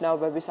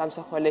ღირსშესანიშნაობების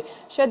ამსახველი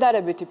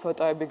შედარებითი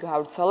ფოტოები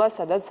გაავრცელა,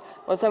 სადაც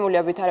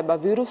მოცემულია ვითარება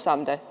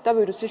ვირუსამდე და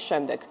ვირუსის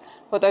შემდეგ.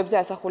 ფოტოებზე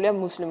ასახულია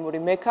მუსლიმური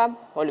მექა,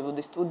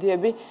 ჰოლივუდის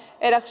სტუდიები,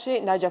 ერაყში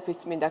ნაჯაფის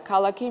წმინდა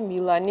ქალაქი,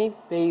 მილანი,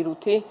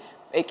 ბეირუთი,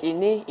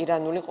 პეკინი,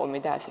 ირანული ყომი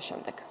და ასე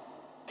შემდეგ.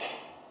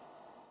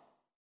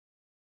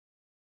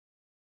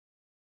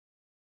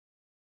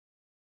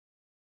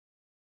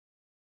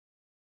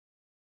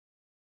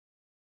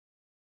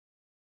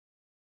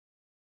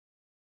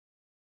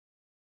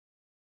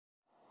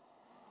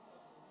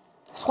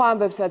 სხვა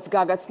ამბებსაც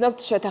გაგაცნობთ,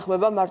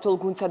 შეთანხმება მმართველ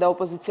გუნდსა და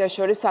ოპოზიციას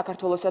შორის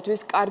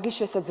საქართველოსათვის კარგი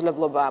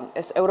შესაძლებლობაა.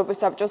 ეს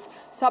ევროპის საბჭოს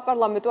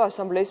საპარლამენტო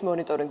ასამბლეის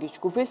მონიტორინგის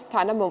ჯგუფის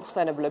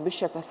თანამომხსენებლების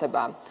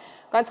შეფასებაა.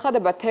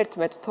 განცხადება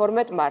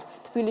 11-12 მარტს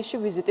თბილისში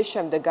ვიზიტის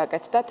შემდეგ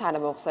გაკეთდა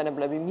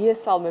თანამომხსენებლები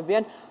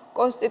მიესალმებიან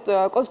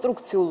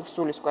კონსტრუქციულ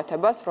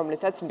სულისკვეთებას,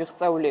 რომლითაც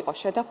მიღწეული იყო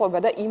შეთანხმება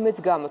და იმედს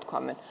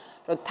გამოთქვამენ,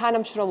 რომ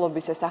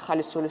თანამშრომლობის ეს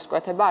ახალი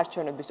სულისკვეთება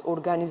არჩევნების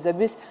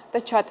ორგანიზების და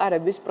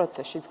ჩატარების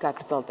პროცესშიც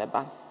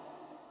გაგრძელდება.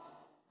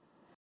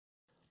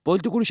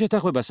 პოლიტიკური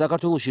შეთანხმება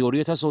საქართველოში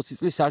 2020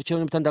 წლის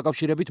არჩევნებთან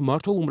დაკავშირებით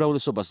მმართველ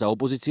უმრავლესობას და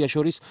ოპოზიციას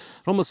შორის,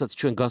 რომელსაც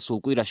ჩვენ გასულ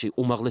კვირაში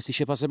უმაღლესი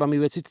შეფასება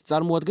მივეცით,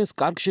 წარმოადგენს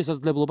კარგ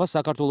შესაძლებლობას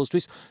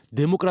საქართველოსთვის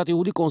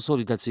დემოკრატიული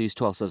კონსოლიდაციის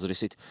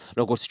თვალსაზრისით.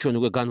 როგორც ჩვენ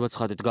უკვე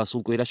განვაცხადეთ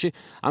გასულ კვირაში,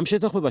 ამ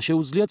შეთანხმება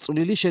შეუძლია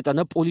წვლილი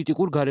შეტანა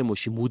პოლიტიკურ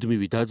გარემოში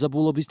მუდმივი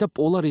დაძაბულობის და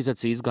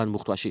პოლარიზაციის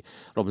განმუხტვაში,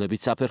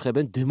 რომლებიც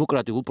საფერხებენ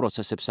დემოკრატიულ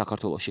პროცესებს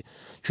საქართველოში.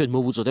 ჩვენ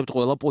მოვუწოდებთ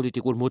ყველა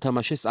პოლიტიკურ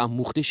მოთამაშეს ამ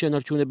მუხტის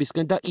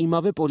შენარჩუნებისკენ და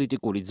იმავე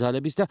პოლიტიკური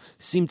ძალების და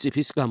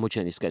სიმწიფის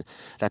გამოჩენისკენ,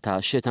 რათა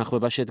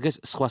შეთანხმება შედგეს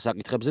სხვა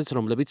საკითხებზეც,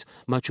 რომლებიც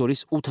მათ შორის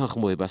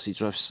უთანხმოებას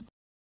იწვევს.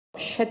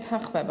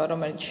 შეთანხმება,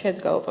 რომელიც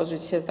შედგა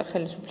ოპოზიციას და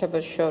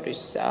ხელისუფლებას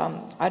შორის,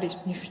 არის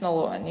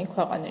მნიშვნელოვანი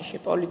ქვეყანაში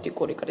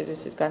პოლიტიკური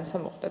კრიზისის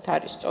განსამუხტად,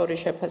 არის სწორი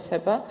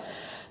შეფასება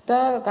და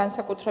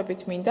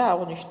განსაკუთრებით მინდა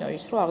აღვნიშნო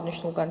ის, რომ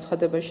აღნიშნულ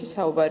განცხადებაში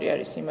საუბარი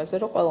არის იმაზე,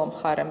 რომ ყველა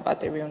მხარემ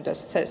პატივი უნდა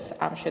სცეს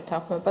ამ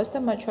შეთანხმებას და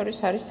მათ შორის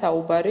არის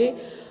საუბარი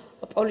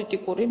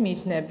პოლიტიკური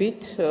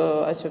მიზნებით,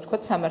 ასე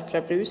ვთქვათ,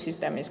 სამართლებრივი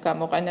სისტემის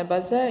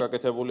გამოყენებაზე.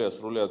 გაკეთებულია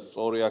სრულიად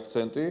სწორი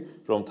აქცენტი,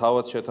 რომ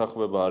თავად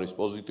შეთანხმება არის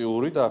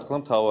პოზიტიური და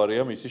ახლა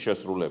მთავარია მისი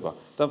შესრულება.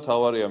 და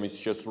მთავარია მისი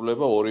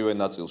შესრულება ორივე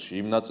ნაწილში,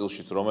 იმ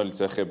ნაწილშიც, რომელიც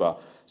ეხება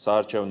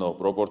საარჩევნო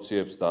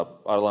პროპორციებს და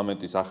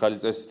პარლამენტის ახალი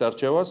წესით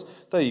არჩევას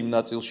და იმ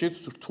ნაწილშიც,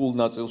 რთულ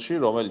ნაწილში,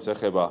 რომელიც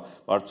ეხება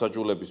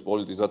მართლმსაჯულების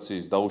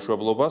პოლიტიზაციის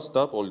დაუშვებლობას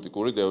და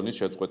პოლიტიკური დევნის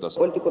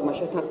შეწყვეტას. პოლიტიკურმა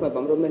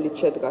შეთანხმებამ, რომელიც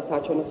შედგა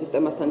საარჩევნო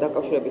სისტემასთან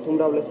დაკავშირებით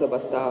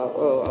უმრავლესობას და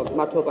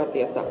მმართველ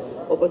პარტიას და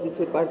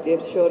ოპოზიციურ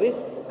პარტიებს შორის,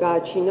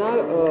 გააჩინა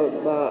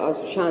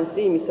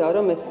შანსი იმისა,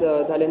 რომ ეს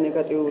ძალიან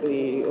ნეგატიური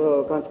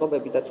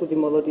განწყობები და ცუდი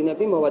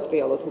მოლოდინები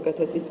მოვატრიალოთ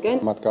უკეთესისკენ.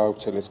 მათ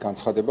გაავრცელეს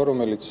განცხადება,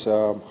 რომელიც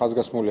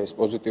ხაზგასმულია ეს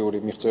პოზიტიური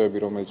მიღწევები,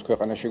 რომელიც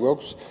ქვეყანაში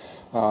გვაქვს,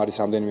 არის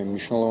რამდენიმე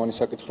მნიშვნელოვანი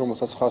საკითხი,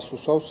 რომელსაც ხაზს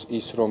უსვავს,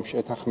 ის რომ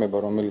შეთანხმება,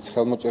 რომელიც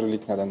ხელმოწერილი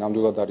იქნა და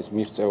ნამდვილად არის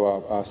მიღწევა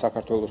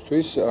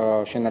საქართველოსთვის,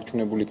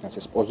 შენარჩუნებული იქნას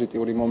ეს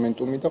პოზიტიური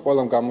მომენტუმი და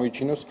ყველამ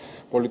გამოიჩინოს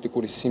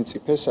პოლიტიკური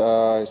სიმწიფეს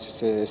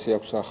ესე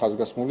აქვს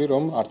ხაზგასმული,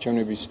 რომ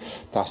არჩევნების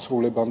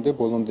დასრულებამდე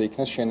ბოლომდე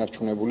იქნას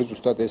შენარჩუნებული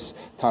ზუსტად ეს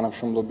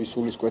თანამშრომლობის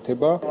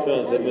სულისკვეთება.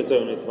 ჩვენ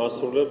ზედმეტევნით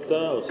ვასრულებთ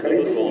და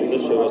უცებად ბოლომდე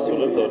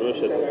შევასრულებთ ორივე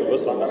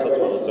შეთანხმებას, რომელსაც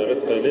მოვწერეთ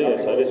ხელი.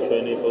 ეს არის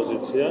ჩვენი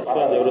პოზიცია.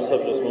 ჩვენ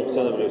ევროსაბჭოს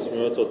მომხსენებლებს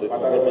მივაწოდეთ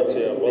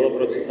ინფორმაცია ყველა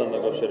პროცესთან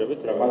დაკავშირებით,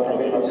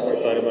 რომელიც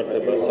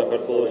წარიმართება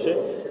საქართველოში.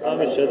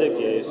 ამის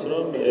შედეგია ის,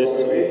 რომ ეს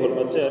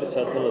ინფორმაცია არის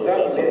სათანადო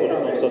დასახული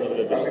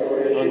მომხსენებლების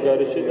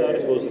ანგარიში და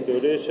არის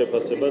პოზიტიური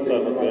შეფასება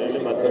წარმოქმნილი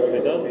მათი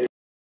მხრიდან.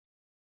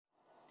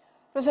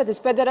 რუსეთის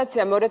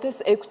ფედერაციამ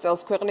 2006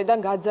 წელს ქვეყნიდან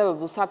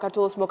გაძევებულ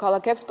საქართველოს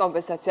მოქალაქეებს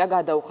კომპენსაცია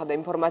გადაუხადა.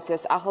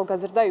 ინფორმაციას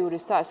ახალგაზრდა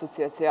იურისტთა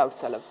ასოციაცია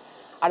ავრცელებს.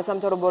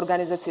 არასამთავრობო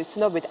ორგანიზაციის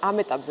ცნობით, ამ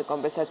ეტაპზე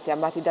კომპენსაცია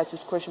მათი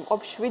დაცვის ქვეშ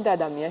მყოფ 7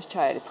 ადამიანს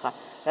ჩაერიცხა,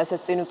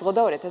 რასაც წინ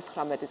უძღოდა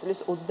 2019 წლის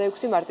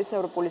 26 მარტის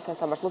ევროპული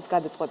სასამართლოს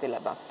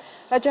გადაწყვეტილება.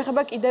 რაც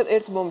ეხება კიდევ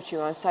ერთ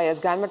მომჩივან საიას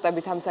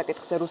განმარტებით ამ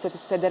საკითხზე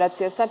რუსეთის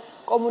ფედერაციასთან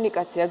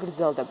კომუნიკაცია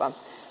გრძელდება.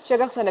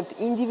 შეგახსენებთ,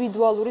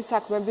 ინდივიდუალური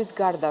საქმეების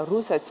გარდა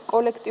რუსეთს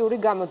კოლექტიური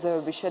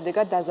გამოძევების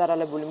შედეგად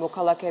დაზარალებული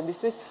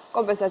მოქალაქეებისთვის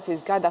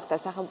კომპენსაციის გადახდა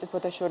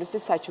სახელმწიფოთა შორისი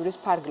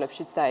საჩივრის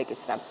ფარგლებშიც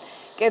დაეკისრა.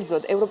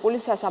 კერძოდ, ევროპული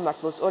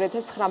სასამართლოს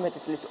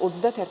 2019 წლის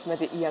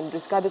 31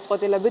 იანვრის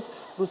გადაწყვეტილებით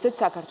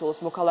რუსეთს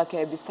საქართველოს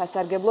მოქალაქეების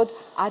სასარგებლოდ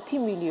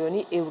 10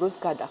 მილიონი ევროს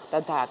გადახდა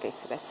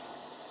დააკისრეს.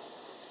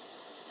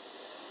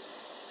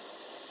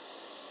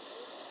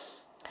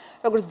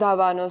 როგორც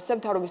დავაანონსებთ,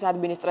 მთავრობის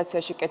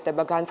ადმინისტრაციაში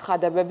კეთდება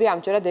განცხადებები,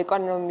 ამჯერად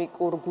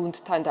ეკონომიკურ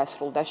გუნდთან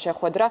დასრულდა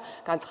შეხვედრა,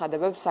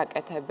 განცხადებებს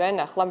აკეთებენ.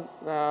 ახლა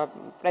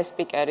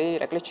პრეს-სპიკერი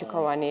ირაკლი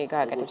ჩიქოვანი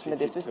გააკეთებს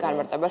მედიისთვის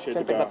განმარტებას,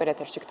 ჩვენ პირდაპირ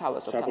ეთერში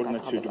გთავაზობთ ამ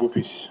განცხადებას.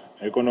 ჯგუფის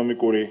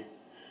ეკონომიკური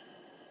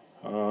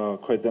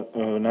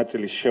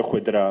ნაწილის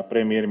შეხვედრა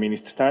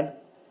პრემიერ-მინისტრთან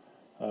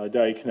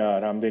და იქნა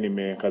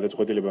რამდენიმე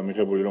გადაწყვეტილება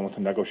მიღებული,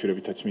 რომელთან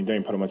დაკავშირებითაც მინდა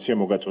ინფორმაცია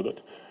მოგაწოდოთ.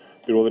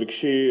 პირველ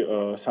რიგში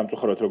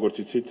სამწუხაროდ, როგორც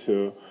იცით,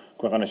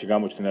 ქვეყანაში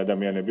გამოჩნდნენ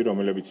ადამიანები,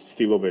 რომლებიც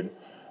ცდილობენ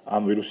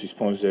ამ ვირუსის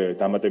ფონზე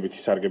დამატებითი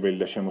სარგებელი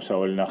და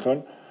შემოსავალი ნახონ,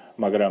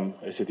 მაგრამ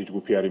ესეთი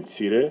ჯგუფი არის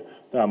მცირე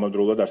და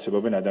ამავდროულად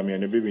არსებობენ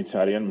ადამიანები, ვინც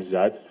არიან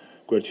მზად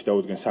გვერდში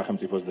დაუდგენ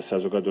სახელმწიფოს და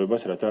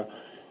საზოგადოებას, რათა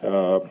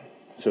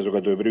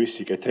საზოგადოებრივი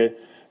სიკეთე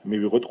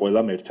მივიღოთ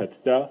ყველამ ერთად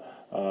და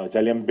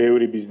ძალიან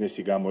ბევრი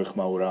ბიზნესი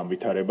გამოეხმაურა ამ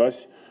ვითარებას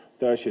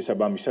და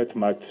შესაბამისად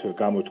მათ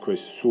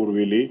გამოთქვეს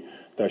სურვილი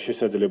და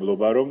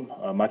შესაძლებლობა, რომ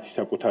მათი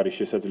საკუთარი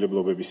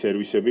შესაძლებლობების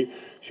სერვისები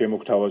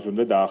შემოგთავაზონ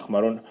და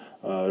დაახმარონ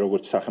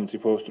როგორც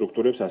სახელმწიფო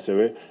სტრუქტურებს,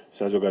 ასევე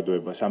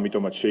საზოგადოებას.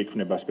 ამიტომაც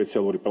შეიქმნება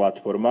სპეციალური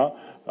პლატფორმა,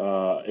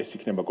 ეს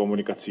იქნება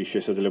კომუნიკაციის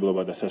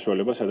შესაძლებლობა და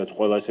საშუალება, სადაც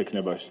ყველა ეს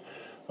ექნება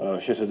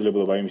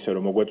შესაძლებლობა იმისა,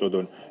 რომ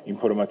მოგვაწოდონ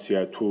ინფორმაცია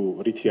თუ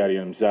რითი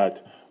არიან მზად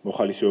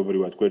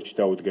მოხალისეობრივად გვერდში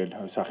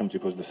დაუდგენ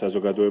სახელმწიფოს და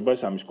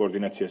საზოგადოებას. ამის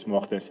კოორდინაციას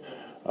მოახდენს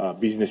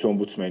ბიზნეს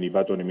ომბუდსმენი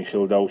ბატონი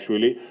მიხეილ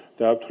დაუშვილი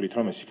და ვთვლით,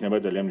 რომ ეს იქნება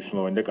ძალიან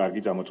მნიშვნელოვანი და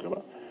კარგი წამოწყება.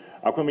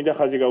 აქვე მინდა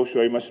ხაზი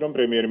გაუსვა იმას, რომ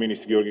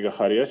პრემიერ-მინისტრი გიორგი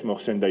გახარიას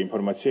მოხსენდა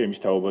ინფორმაცია იმის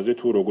თაობაზე,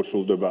 თუ როგორ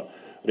სრულდება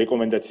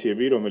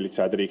რეკომენდაციები, რომელიც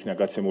ადრე იქნა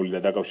გაცემული და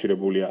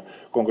დაკავშირებულია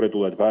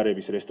კონკრეტულად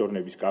ბარების,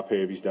 რესტორნების,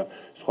 კაფეების და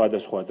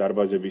სხვადასხვა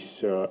დარბაზების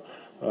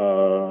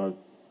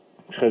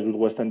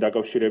შეზღუდვასთან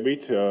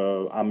დაკავშირებით.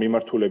 ამ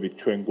მიმართულებით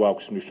ჩვენ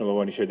გვაქვს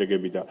მნიშვნელოვანი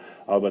შედეგები და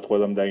ალბათ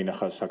ყველამ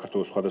დაინახა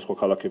საქართველოს სხვადასხვა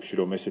ქალაქებში,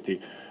 რომ ესეთი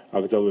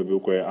აკრძალვები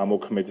უკვე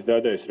ამოქმედდა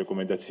და ეს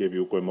რეკომენდაციები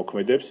უკვე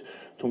მოქმედებს.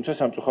 თუმცა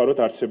სამწუხაროდ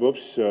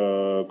არსებობს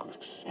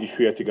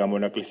იშვიათი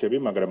გამონაკლისები,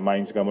 მაგრამ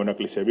მაინც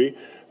გამონაკლისები,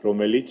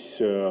 რომელიც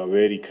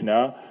ვერ იქნა,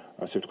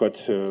 ასე ვთქვათ,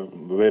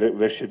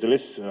 ვერ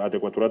შეძლეს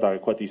ადეკვატურად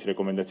აღექვათ ის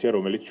რეკომენდაცია,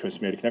 რომელიც ჩვენს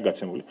მიერ იქნა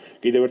გაცემული.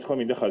 კიდევ ერთხელ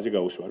მინდა ხაზი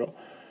გაუსვა, რომ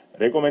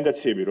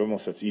რეკომენდაციები,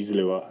 რომელსაც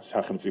იძლევა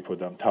სახელმწიფო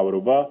და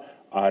მთავრობა,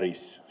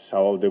 არის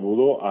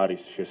სავალდებულო,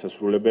 არის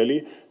შესასრულებელი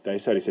და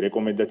ეს არის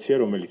რეკომენდაცია,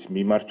 რომელიც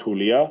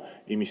მიმართულია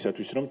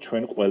იმისათვის, რომ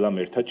ჩვენ ყველამ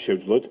ერთად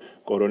შევძლოთ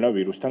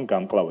კორონავირუსთან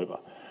გამკლავება.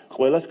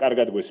 ყველას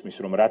კარგად გვესმის,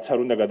 რომ რაც არ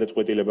უნდა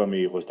გადაწყვეტილება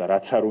მიიღოს და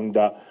რაც არ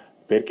უნდა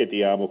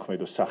ბერკეტია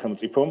ამოქმედოს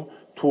სახელმწიფომ,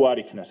 თუ არ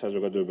იქნა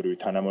საზოგადოებრივი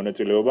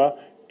თანამონაწილეობა,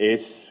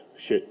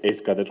 ეს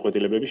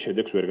გადაწყვეტილებები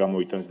შედეგს ვერ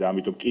გამოიტანს და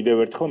ამიტომ კიდევ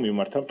ერთხელ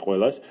მივმართავთ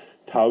ყველას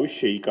თავი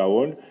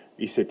შეიკავონ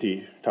ისეთი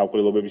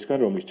თავყრილობებისგან,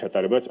 რომლის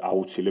ჩატარებაც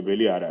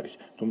აუცილებელი არ არის.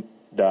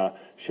 და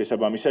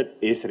შესაბამისად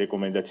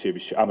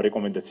ამ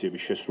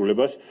რეკომენდაციების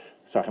შესრულებას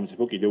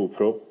სახელმწიფო კიდევ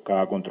უფრო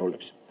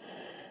გააკონტროლებს.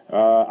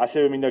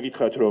 ასევე მინდა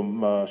გითხრათ, რომ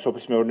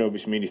სოფლის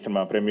მეურნეობის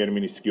მინისტრმა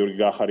პრემიერ-მინისტრ გიორგი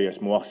გახარიას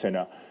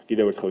მოახსენა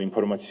კიდევ ერთხელ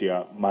ინფორმაცია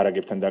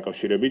მარაგებთან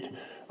დაკავშირებით.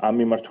 ამ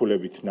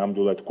მიმართულებით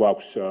ნამდვილად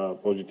გვაქვს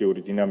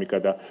პოზიტიური დინამიკა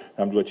და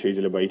ნამდვილად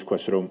შეიძლება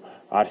ითქვას, რომ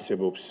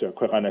არსებობს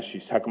ქვეყანაში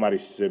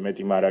საკმარისზე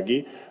მეტი მარაგი.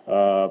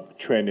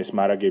 ჩვენ ეს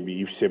მარაგები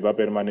ივსება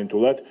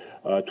პერმანენტულად,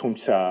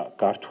 თუმცა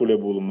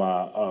გართულებულმა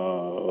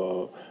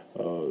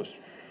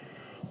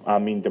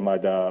ამინდმა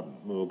და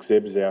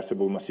გზებზე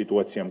არსებულმა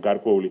სიტუაციამ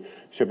გარკვეული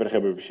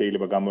შეფერხებები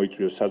შეიძლება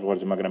გამოიწვიოს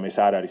საზღვარზე, მაგრამ ეს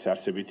არ არის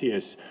არსებითი,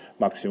 ეს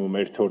მაქსიმუმ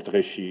 1-2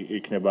 დღეში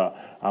იქნება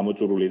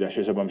ამოწურული და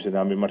შესაბამისად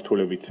ამ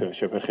მიმართულებით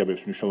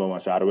შეფერხებებს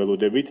მნიშვნელოვანს არ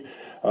ველოდებით,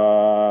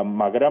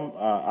 მაგრამ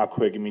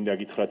აქვე მინდა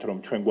გითხრათ, რომ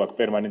ჩვენ გვაქვს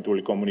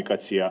პერმანენტული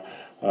კომუნიკაცია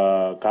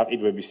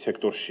გაყიდვების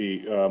სექტორში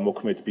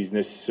მოქმედ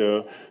ბიზნეს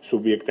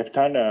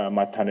სუბიექტებთან,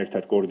 მათთან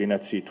ერთად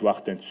კოორდინაციით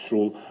ვახდენთ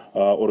სრულ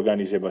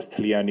ორგანიზებას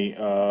მთლიანი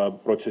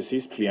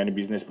პროცესის, მთლიანი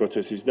ბიზნეს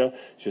პროცესის და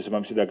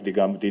შესაბამისად აქ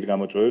დიდ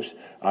გამოწვევებს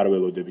არ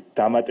ველოდებით.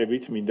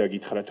 დამატებით მინდა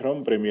გითხრათ,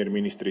 რომ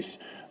პრემიერ-მინისტრის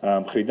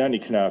მხრიდან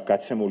იქნა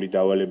გაცემული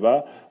დავალება,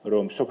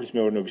 რომ სოფლის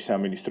მეურნეობის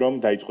სამინისტრომ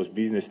დაიწყოს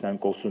ბიზნესთან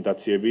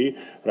კონსულტაციები,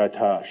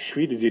 რათა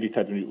 7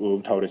 ძირითად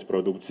უმთავრეს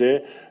პროდუქტზე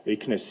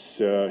იქნეს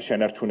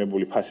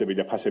შენარჩუნებული ფასები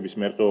და ფასების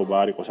მერყეობა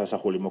არ იყოს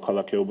ასახული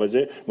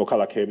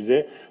მოქალაქეებზე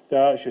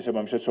და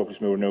შესაბამისად სოფლის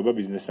მეურნეობა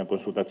ბიზნესთან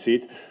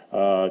კონსულტაციით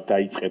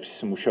დაიწყებს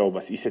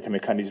მუშაობას ისეთ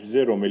მექანიზმზე,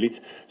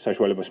 რომელიც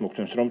საშუალებას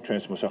მოგვცემს, რომ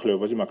ჩვენს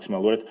მოსახლეობაზე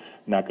მაქსიმალურად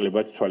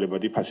ნაკლებად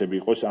ცვალებადი ფასები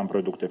იყოს ამ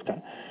პროდუქტებთან.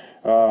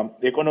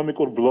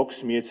 ეკონომიკურ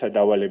ბლოკს მიეცა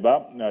დავალება,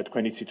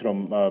 თქვენ იცით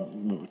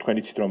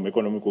რომ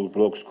ეკონომიკურ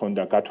ბლოკს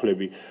ჰქონდა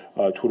გათვლები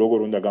თუ როგორ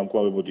უნდა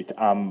გამკლავებოდით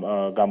ამ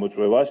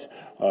გამოწვევას,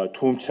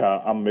 თუმცა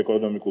ამ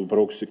ეკონომიკურ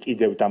ბლოკს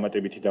კიდევ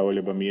დამატებითი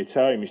დავალება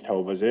მიეცა იმის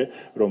თაობაზე,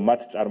 რომ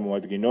მათ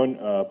წარმოადგინონ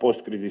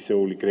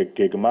პოსტკრიზისეული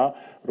გეგმა,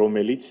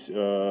 რომელიც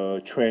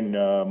ჩვენ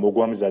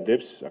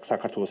მოგვამზადებს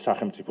საქართველოს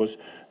სახელმწიფოს,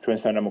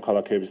 ჩვენს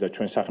თანამოქალაქეებს და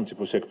ჩვენ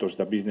სახელმწიფო სექტორს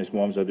და ბიზნესს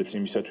მოამზადებს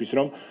იმისათვის,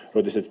 რომ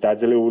როდესაც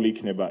დაძლეული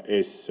იქნება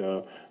ეს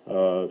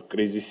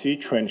კრიზისი,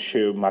 ჩვენ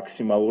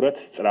მაქსიმალურად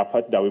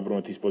სწრაფად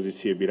დავიბრუნოთ ის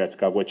პოზიციები, რაც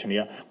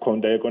გაგვაჩნია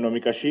ქონდა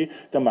ეკონომიკაში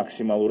და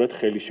მაქსიმალურად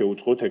ხელი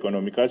შეუწყოთ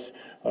ეკონომიკას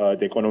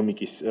და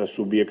ეკონომიკის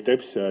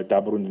სუბიექტებს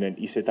დაბრუნდნენ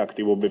ისეთ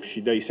აქტივობებში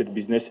და ისეთ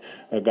ბიზნეს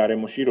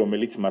გარემოში,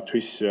 რომელიც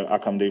მათთვის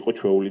აქამდე იყო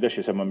ჩვეული და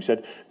შესაბამისად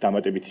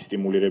დამატებითი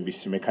სტიმულირების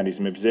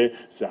მექანიზმებზე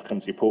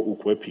სახელმწიფო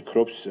უკვე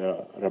ფიქრობს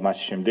მას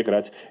შემდეგ,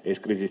 რაც ეს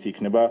კრიზისი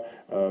იქნება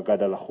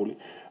გადალახული.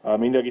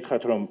 მინდა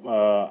გითხრათ, რომ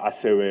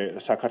ასევე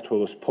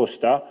საქართველოს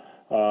ფოსტა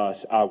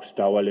აქვს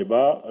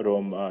დავალება,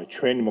 რომ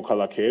ჩვენ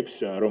მოქალაქეებს,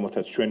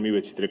 რომელთაც ჩვენ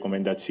მივეცით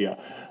რეკომენდაცია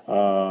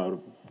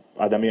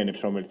ადამიანებს,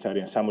 რომელიც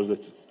არიან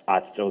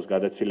 70 წელს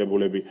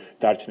გადაცილებულები,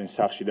 დარჩნენ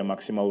სახლში და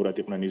მაქსიმალურად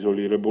იყვნენ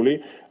იზოლირებული,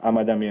 ამ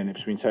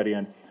ადამიანებს, ვინც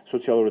არიან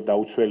სოციალურად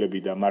დაუცველები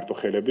და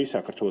მარტოხელები,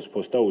 საქართველოს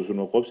ფოსტა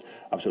უზრუნველყოფს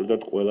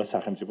აბსოლუტურად ყველა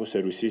სახელმწიფო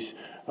სერვისის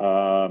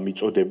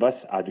მიწოდებას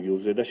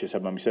ადგილზე და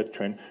შესაბამისად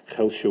ჩვენ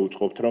ხელს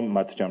შეუწყობთ, რომ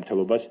მათ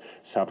ჯანმრთელობას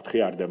საფრთხე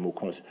არ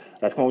დამოუქმნოს.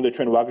 რა თქმა უნდა,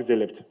 ჩვენ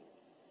ვაგრძელებთ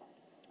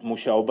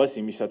მუშაობას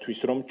იმისათვის,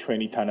 რომ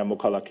ჩვენი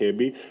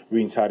თანამოქალაქეები,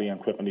 ვინც არიან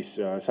ქვეყნის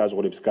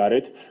საზღვრებს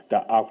გარეთ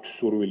და აქვთ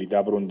სურვილი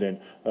დაბრუნდნენ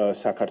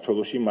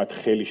საქართველოში, მათ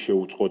ხელი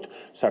შეუწყოთ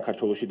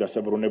საქართველოში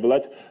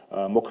დასაბრუნებლად,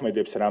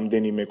 მოქმედებს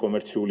რამდენიმე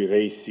კომერციული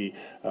რეისი,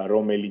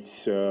 რომელიც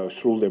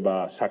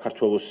სრულდება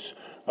საქართველოს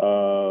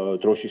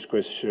დროშის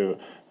ქვეშ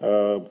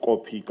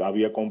მყოფი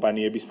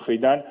ავიაკომპანიების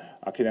მხრიდან,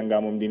 აქედან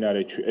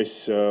გამომდინარე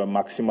ეს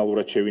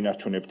მაქსიმალურად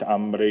შევინარჩუნებთ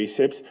ამ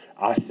რეისებს,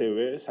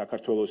 ასევე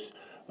საქართველოს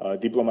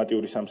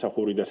დიპლომატიური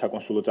სამსახური და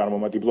საკონსულო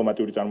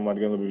დიპლომატიური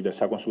წარმომადგენლობები და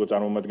საკონსულო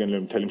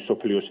წარმომადგენლები მთელი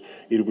მსოფლიოს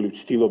ირგვლივ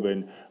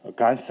ცდილობენ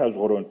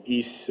განსაზღვრონ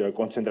ის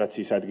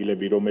კონცენტრაციის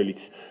ადგილები, რომელიც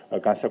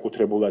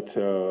განსაკუთრებულად,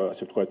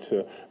 ასე ვთქვათ,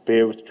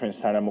 ბევრ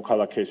ჩვენს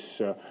თანამოქალაქეს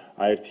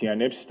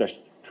აერთიანებს და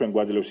ჩვენ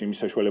გვაძლევს იმის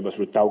საშუალებას,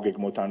 რომ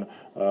დავგეგმოთ ან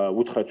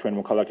უთხრათ ჩვენ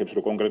მოქალაქეებს,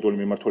 რომ კონკრეტული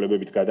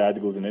მიმართულებებით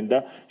გადაადგილდნენ და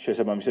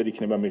შესაბამისად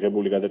იქნება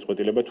მიღებული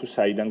გადაწყვეტილება, თუ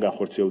საიდან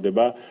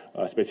განხორციელდება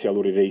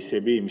სპეციალური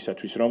რეისები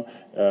იმისათვის, რომ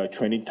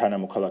ჩვენი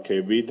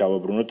თანამოქალაქეები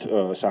დავაბრუნოთ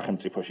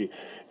სახელმწიფოში.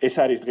 ეს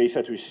არის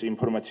დღეისათვის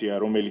ინფორმაცია,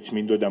 რომელიც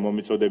მინდოდა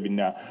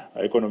მომეწოდებინა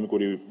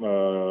ეკონომიკური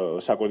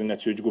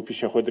საკოორდინაციო ჯგუფის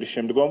შეხვედრის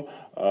შემდგომ.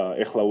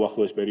 ეხლა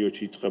უახლოეს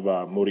პერიოდში იწყება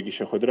მორიგი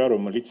შეხვედრა,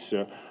 რომელიც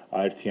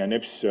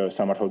აერთიანებს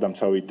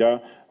სამართალდამცავი და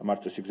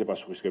მართლმსიგზე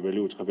პასუხისმგებელი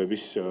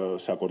უწყებების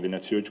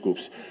საკოორდინაციო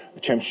ჯგუფს.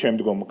 ჩემს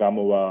შემდგომ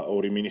გამოვა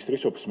ორი მინისტრი,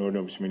 სოფლის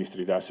მეურნეობის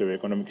მინისტრი და ასევე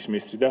ეკონომიკის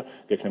მინისტრი და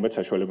გექნებათ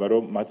საშუალება,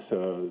 რომ მათ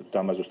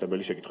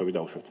დამაზუსტებელი შეკითხვები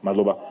დაუშვათ.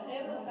 მადლობა.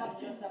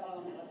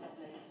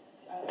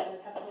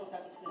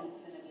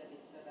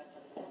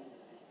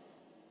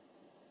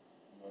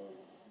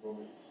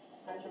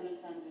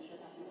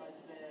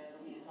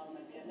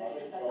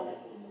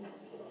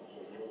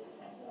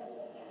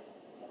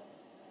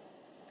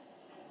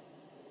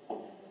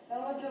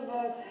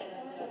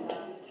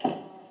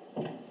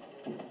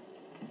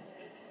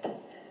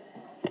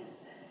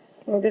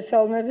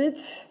 მოგესალმებით.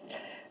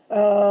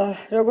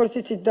 როგორც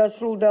იცით,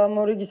 დასრულდა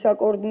მორიგი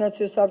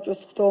საკოორდინაციო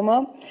საბჭოს ხდომა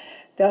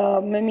და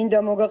მე მინდა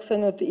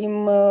მოგახსენოთ იმ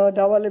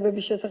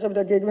დავალებების შესახებ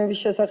და გეგმების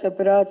შესახებ,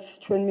 რაც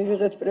ჩვენ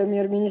მივიღეთ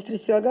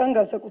პრემიერ-მინისტრისგან,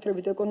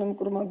 განსაკუთრებით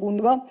ეკონომიკურმა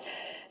გუნდმა.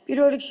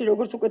 პირველ რიგში,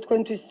 როგორც უკვე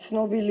თქვენთვის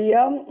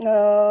ცნობილია,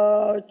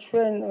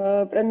 ჩვენ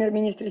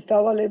პრემიერ-მინისტრის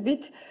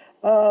დავალებით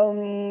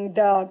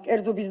და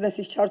კერძო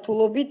ბიზნესის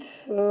ჩართულობით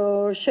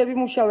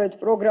შევიმუშავეთ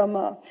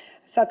პროგრამა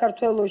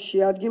საქართველოში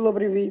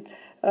ადგილობრივი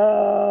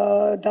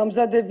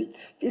დამზადებით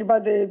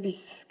პირბადეების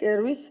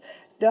კერვის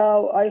და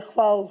აი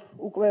ხვალ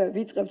უკვე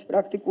ვიწყებთ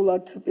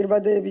პრაქტიკულად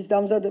პირბადეების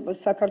დამზადებას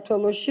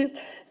საქართველოში.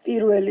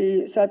 პირველი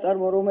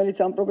საწარმო, რომელიც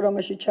ამ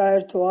პროგრამაში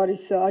ჩაერთო,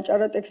 არის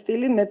აჭარა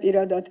ტექსტილი. მე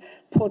პირადად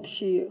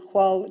ფოთში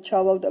ხვალ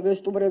ჩავალ და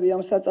ვესტუმრები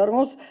ამ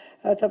საწარმოს.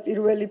 რათა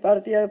პირველი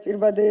პარტია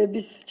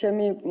პირბადეების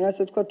ჩემი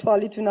ასე ვთქვათ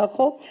თვალით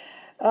ვნახო.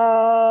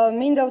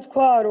 მინდა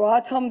ვთქვა, რომ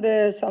 10-მდე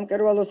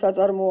სამკერვალო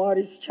საწარმო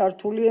არის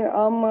ჩართული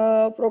ამ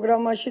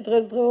პროგრამაში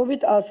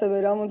დღესდღეობით, ასევე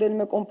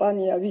რამოდენიმე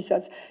კომპანია,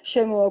 ვისაც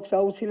შემოაქვს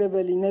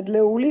აუცილებელი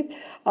ნედლეული.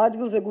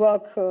 ადგილზე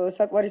გვაქვს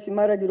საკმარისი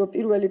მარაგი, რომ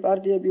პირველი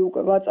პარტიები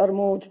უკვე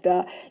ვაწარმოოთ და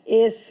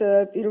ეს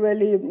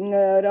პირველი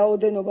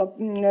რაოდენობა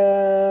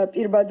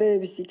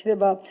პირბადეების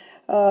იქნება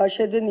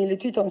შეძენილი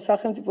თვითონ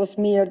სახელმწიფოს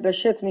მიერ და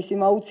შექმნის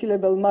იმ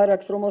აუცილებელ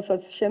მარაგს,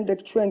 რომელსაც შემდეგ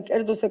ჩვენ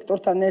კერძო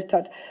სექტორთან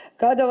ერთად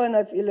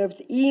გადავანაწილებთ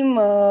იმ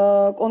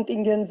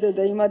კონტინგენტზე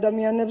და იმ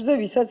ადამიანებზე,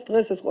 ვისაც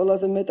დღეს ეს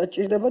ყველაზე მეტად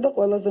ჭირდება და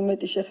ყველაზე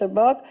მეტი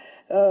შეხება აქვს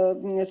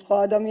სხვა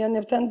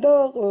ადამიანებთან და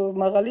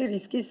მაღალი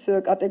რისკის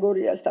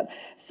კატეგორიასთან.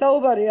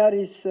 საუბარი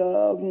არის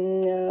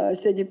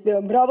ესე იგი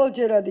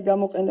მრავალჯერადი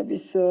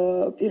გამოყენების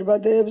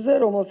პირბადეებზე,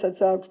 რომელსაც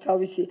აქვს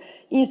თავისი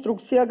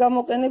ინსტრუქცია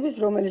გამოყენების,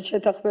 რომელიც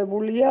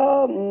შეთანხმებულია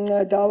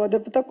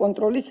დაავადებათა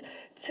კონტროლის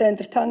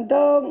ცენტრთან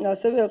და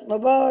ასევე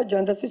ეყრდნობა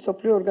ჯანდაცვის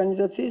მსოფლიო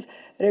ორგანიზაციის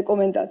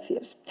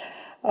რეკომენდაციებს.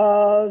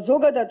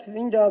 ზოგადად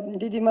მინდა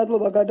დიდი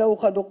მადლობა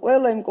გადაუხადო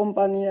ყველა იმ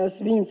კომპანიას,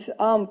 ვინც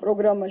ამ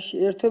პროგრამაში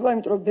ერთვება,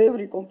 იმიტომ რომ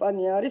ბევრი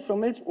კომპანია არის,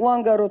 რომელიც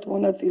უანგაროდ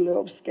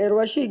მონაწილეობს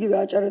სკერვაში, იგივე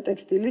აჭარა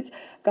ტექსტილიც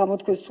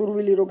გამოთქვეს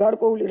სურვილი, რომ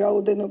გარკვეული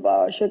რაოდენობა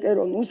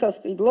შეკერონ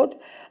უსასყიდლოდ.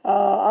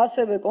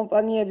 ასევე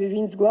კომპანიები,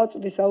 ვინც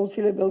გვაწვდის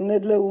აუცილებელ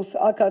ნედლეულს,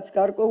 აქაც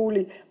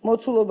გარკვეული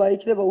მოცულობა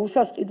იქნება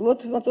უსასყიდლოდ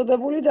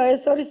მოწოდებული და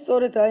ეს არის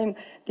სწორედ აი იმ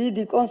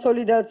დიდი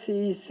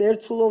კონსოლიდაციის,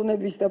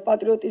 ერთსულოვნების და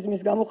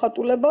პატრიოტიზმის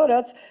გამოხატულება,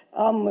 რაც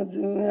ამ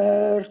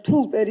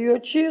რთულ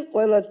პერიოდში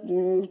ყველა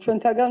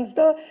ჩვენთაგანს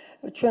და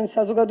ჩვენ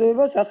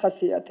საზოგადოებას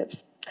ახასიათებს.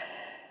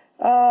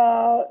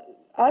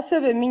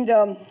 ასევე მინდა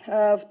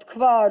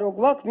ვთქვა, რომ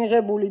გვაქვს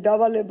მიღებული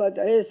დავალება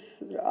და ეს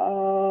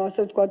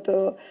ასე ვთქვათ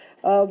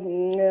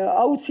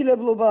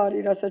აუცილებლობა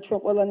არის, რასაც ჩვენ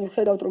ყველანი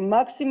ვხედავთ, რომ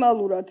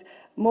მაქსიმალურად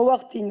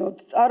მოვახდინოთ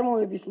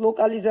წარმოების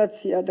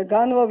ლოკალიზაცია და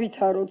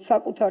განვავითაროთ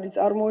საკუთარი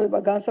წარმოება,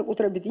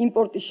 განსაკუთრებით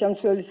იმპორტის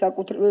შემცვლელი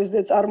საკუთრებებზე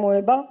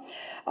წარმოება.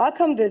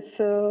 აქამდეც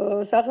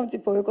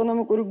სახელმწიფო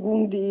ეკონომიკური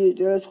გუნდი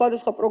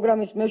სხვადასხვა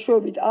პროგრამის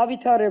მეშვეობით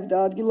ავითარებდა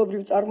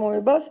ადგილობრივ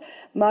წარმოებას,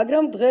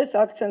 მაგრამ დღეს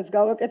აქცენტს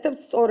გავაკეთებთ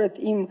სწორედ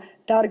იმ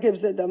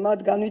დარგებზე და მათ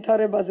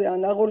განვითარებაზე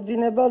ან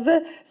აღორძინებაზე,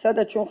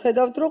 სადაც ჩვენ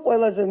ხედავთ, რომ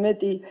ყველაზე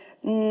მეტი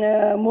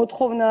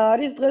მოთხოვნა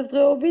არის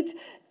დღესდღეობით,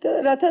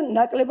 რათა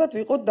ნაკლებად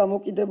ვიყოთ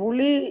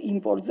დამოკიდებული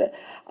იმპორტზე.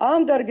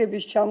 ამ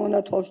დარგების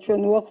ჩამონათვალს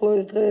ჩვენ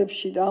უახლოეს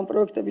დღეებში და ამ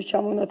პროექტების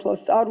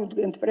ჩამონათვალს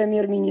წარუდგენთ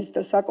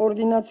პრემიერ-მინისტრს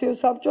საკოორდინაციო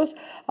საბჭოს,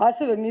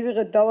 ასევე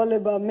მივიღეთ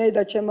დავალება მე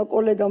და ჩემმა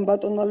კოლეგამ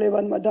ბატონმა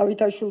ლევანმა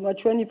დავითაშვილმა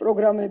ჩვენი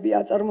პროგრამები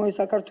აწარმოეს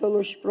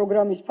საქართველოში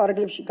პროგრამის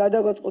ფარგლებში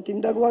გადავაწყოთ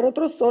იმდაგვარად,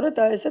 რომ სწორედ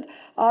აი ესეთ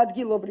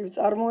ადგილობრივ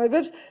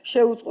წარმოებებს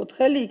შეუწყოთ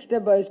ხელი,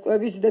 იქნება ეს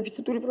კვების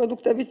დეფიციტური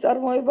პროდუქტების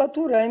წარმოება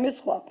თუ რაიმე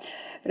სხვა.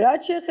 რაც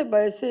შეეხება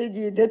ესე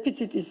იგი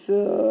დეფიციტის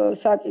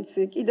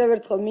საკითხი, კიდევ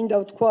ერთხელ მინდა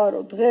ვთქვა,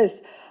 რომ დღეს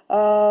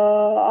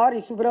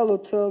არის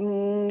უბრალოდ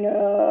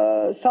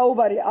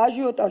საუბარი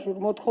აჟიოტაჟურ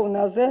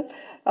მოთხოვნაზე.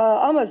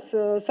 ამას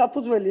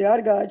საფუძველი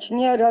არ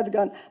გააჩნია,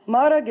 რადგან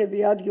მარაგები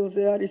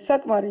ადგილზე არის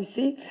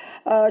საკმარისი.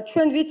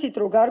 ჩვენ ვიცით,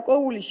 რომ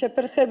გარკვეული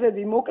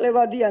შეფერხებები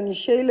მოკლევადიანი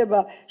შეიძლება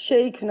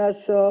შეიქმნას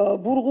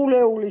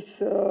ბურღულეულის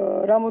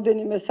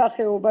რამოდენიმე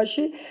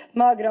სახეობაში,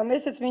 მაგრამ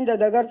ესეც მინდა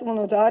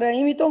დაგარწმუნოთ, არა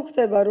იმიტომ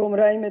ხდება, რომ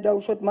რაიმე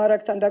დაუშვოთ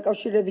მარაგთან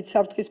დაკავშირებით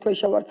საფრთხის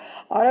ქვეშ ვართ,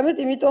 არამედ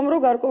იმიტომ, რომ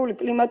გარკვეული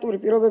კლიმატური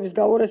პირობების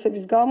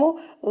გაუარესების გამო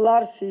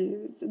ლარსი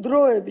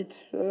დროებით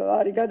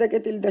არის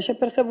გადაკეტილი და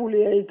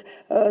შეფერხებულია იქ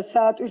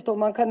საატვირთო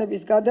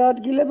მანქანების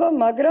გადაადგილება,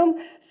 მაგრამ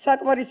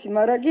საკმარისი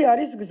მარაგი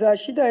არის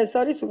გზაში და ეს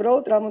არის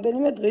უბრალოდ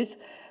რამოდენიმე დღის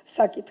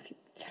საკითხი.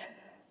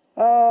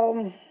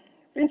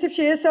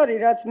 პრინციპში ეს არის,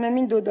 რაც მე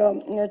მინდოდა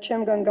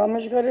ჩემგან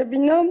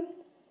გამეჟღერებინა.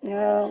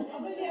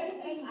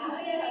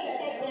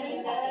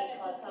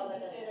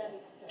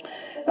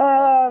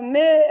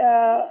 მე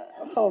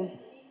ხო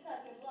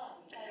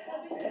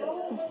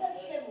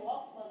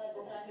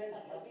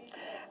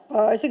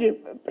ესე იგი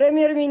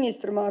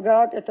პრემიერ-მინისტრმა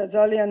გააკეთა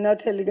ძალიან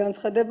ნათელი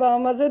განცხადება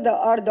ამაზე და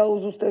არ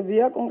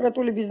დაუზუსტებია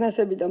კონკრეტული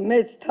ბიზნესები და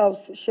მეც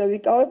თავს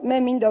შევიკავებ. მე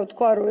მინდა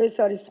ვთქვა, რომ ეს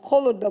არის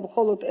მხოლოდ და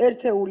მხოლოდ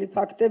ერთეული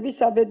ფაქტები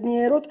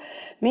საბედნიეროდ.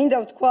 მინდა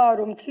ვთქვა,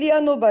 რომ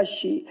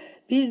მთლიანობაში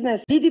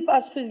ბიზნეს დიდი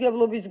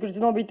პასუხისმგებლობის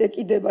გრძნობით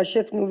ეკიდება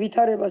შექმნილ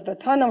ვითარებას და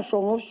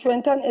თანამშრომლობს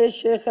ჩვენთან. ეს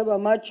შეეხება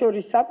მათ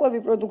შორის საკვები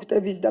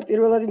პროდუქტების და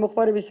პირველადი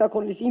მოხმარების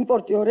საქონლის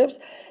იმპორტიორებს.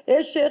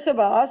 ეს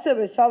შეეხება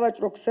ასევე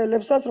სავაჭრო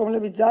ქსელებსაც,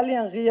 რომლებიც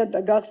ძალიან ღიად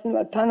და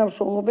გახსნილად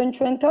თანამშრომლობენ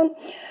ჩვენთან.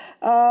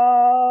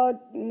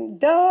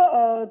 და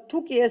თუ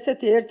კი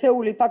ესეთი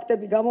ერთეული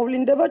ფაქტები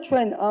გამოვლინდება,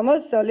 ჩვენ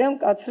ამას ძალიან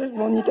მკაცრ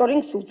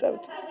მონიტორინგს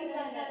ვუწევთ.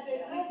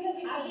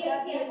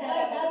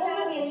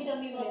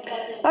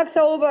 აქ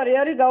საუბარი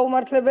არის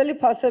გაუმართლებელი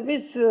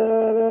ფასების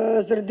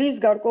ზრდის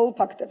გარკვეულ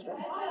ფაქტებზე.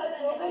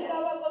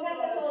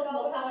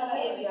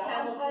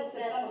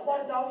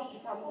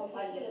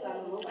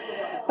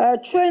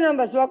 ჩვენ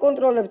ამას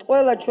ვაკონტროლებთ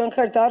ყველა ჩვენ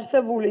ხერთ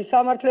არსებული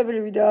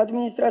სამართლებრივი და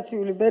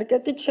ადმინისტრაციული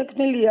ბერკეტით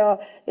შექმნილია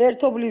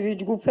ერთობლივი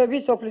ჯგუფები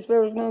სოფლის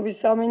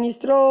მეურნეობის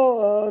სამინისტრო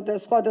და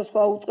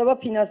სხვადასხვა უწყება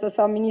ფინანსთა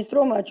სამინისტრო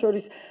მათ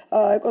შორის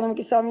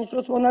ეკონომიკის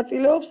სამინისტროს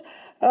მონაწილეობს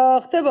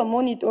ხდება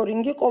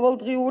მონიტორინგი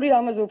ყოველდღიური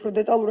ამაზე უფრო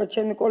დეტალურად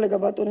ჩემი კოლეგა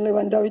ბატონი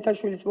ლევან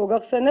დავითაშვილიც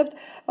მოგახსენებთ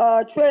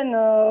ჩვენ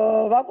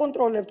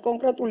ვაკონტროლებთ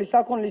კონკრეტული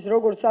საქონლის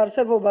როგორც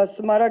არსებობას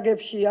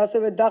მარაგებში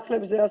ასევე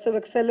დახლებზე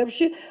ასევე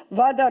ქსელებში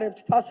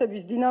ვადარებთ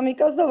ფასების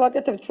დინამიკას და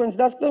ვაკეთებთ ჩვენს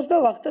დასკვნებს და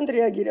ვახდენთ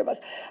რეაგირებას.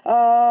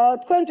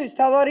 თქვენთვის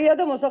თავარია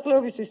და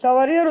მოსახლეობისთვის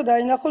თავარია რომ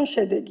დაინახონ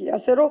შედეგი.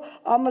 ასე რომ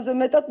ამაზე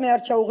მეტად მე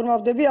არ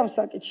ჩაუღრმავდები ამ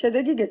საკითხს.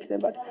 შედეგი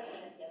გექნებათ.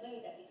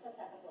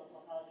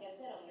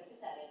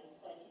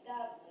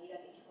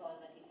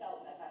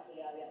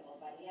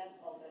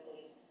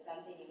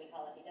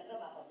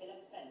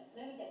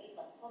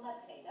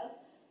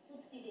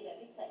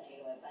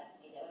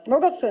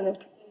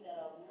 მოგახსენებთ.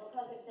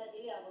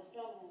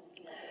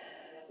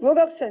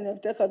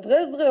 მოგახსენებთ, ეხლა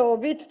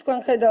დღესდღეობით თქვენ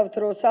ხედავთ,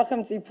 რომ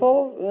სახელმწიფო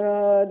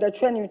და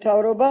ჩვენი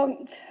მთავრობა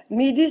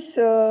მიდის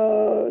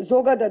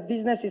ზოგადად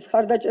ბიზნესის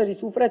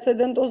ხარდაჭერის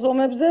უპრეცედენტო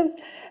ზომებზე,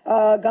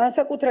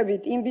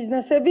 განსაკუთრებით იმ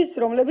ბიზნესების,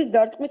 რომლებიც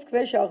დარტყმის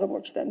ქვეშ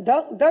აღმოჩნდნენ.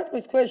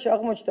 დარტყმის ქვეშ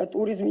აღმოჩნდა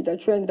ტურიზმი და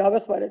ჩვენ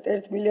დავეხმარეთ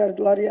 1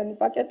 მილიარდლარიანი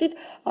პაკეტით,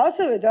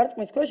 ასევე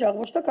დარტყმის ქვეშ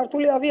აღმოჩნდა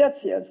ქართული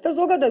ავიაციაც და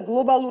ზოგადად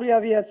გლობალური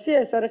ავიაცია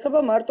ეს არ ეხება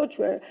მარტო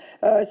ჩვენ,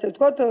 ესე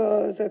ვთქვათ,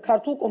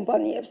 ქართულ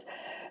კომპანიებს.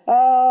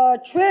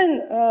 ჩვენ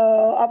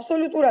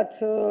აბსოლუტურად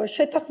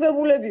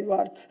შეთანხმებულები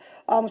ვართ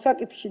ამ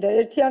საკითხში და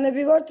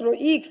ერთიანები ვართ, რომ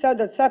იქ,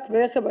 სადაც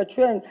საქმე ეხება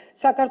ჩვენ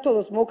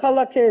საქართველოს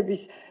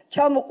მოქალაქეების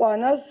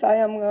ჩამოყვანას, აი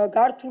ამ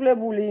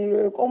გართულებული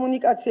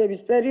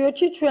კომუნიკაციების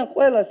პერიოდში ჩვენ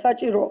ყველა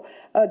საჭირო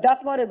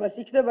დახმარებას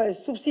იქნება ეს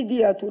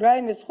სუბსიდია თუ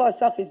რაიმე სხვა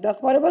სახის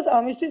დახმარებას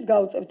ამისთვის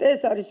გავწევთ.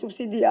 ეს არის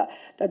სუბსიდია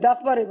და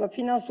დახმარება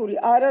ფინანსური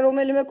არა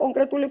რომელიმე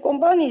კონკრეტული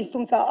კომპანიის,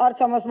 თუმცა არც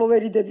ამას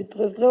მოვერიდებით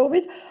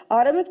დღესდღეობით,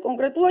 არამედ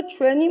კონკრეტულად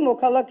ჩვენი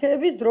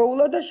მოქალაქეების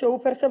დროულად და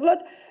შეუფერხებლად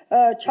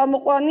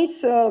ჩამოყვანის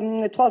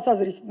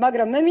თვალსაზრისით,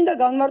 მაგრამ მე მინდა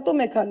განმარტო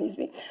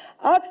მექანიზმი.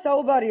 აქ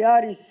საუბარი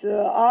არის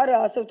არა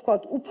ასე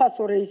ვთქვათ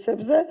უფასო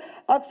რეისებზე,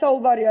 აქ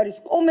საუბარი არის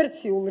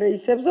კომერციულ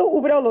რეისებზე,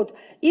 უბრალოდ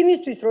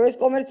იმისთვის, რომ ეს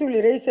კომერციული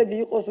რეისები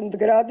იყოს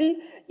მდგრადი,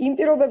 იმ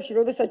პირობებში,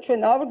 როდესაც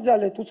ჩვენ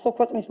ავგზავნეთ უცხო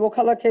ქვეყნის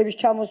მოქალაქეების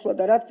ჩამოსვლა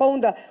და რა თქმა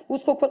უნდა,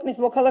 უცხო ქვეყნის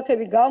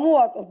მოქალაქეები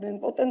გამოაკლდნენ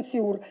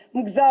პოტენციურ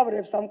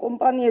მგზავრებს ამ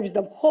კომპანიების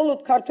და მხოლოდ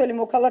ქართველი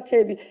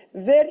მოქალაქეები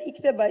ვერ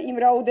იქნება იმ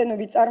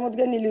რაოდენობით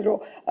წარმოდგენილი, რომ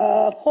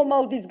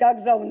ხომალდის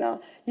გაგზავნა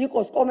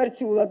იყოს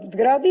კომერციულად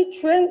მდგრადი,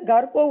 ჩვენ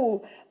გარკვეულ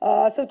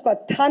ასე ვთქვათ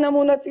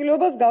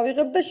თანამონაწილეობას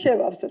გავიღებთ და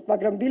შევავსებთ,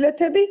 მაგრამ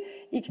ბილეთები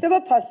იქნება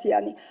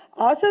ფასიანი.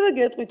 ასევე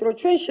გეტყვით, რომ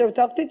ჩვენ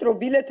შევთანხმდით, რომ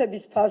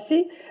ბილეთების ფასი,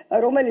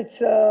 რომელიც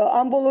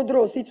ამ ბოლო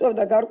დროს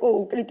იწვევდა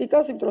გარკვეულ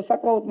კრიტიკას, იმიტომ რომ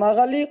საკმაოდ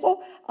მაღალი იყო,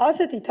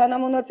 ასეთი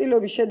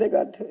თანამონაწილეობის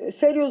შედეგად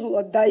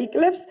სერიოზულად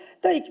დაიკლებს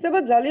და იქნება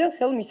ძალიან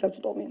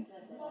ხელმისაწვდომი.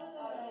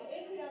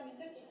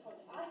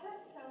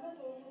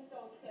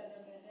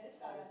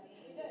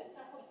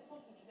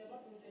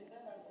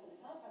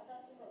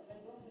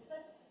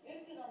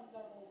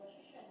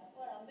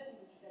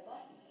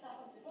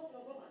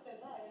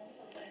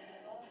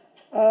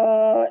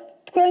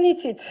 თქვენ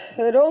იცით,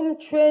 რომ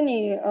ჩვენი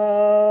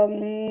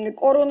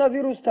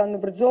კორონავირუსთან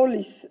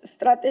ბრძოლის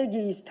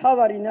სტრატეგიის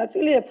მთავარი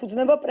ნაწილი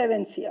ეფუძნება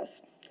პრევენციას.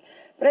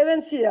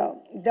 პრევენცია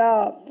და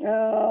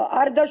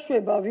არ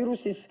დაშვება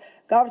ვირუსის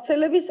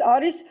გავრცელების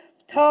არის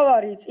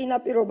მთავარი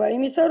წინაპირობა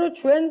იმისა, რომ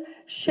ჩვენ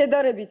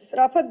შედარებით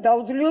სწრაფად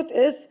დავძლიოთ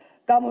ეს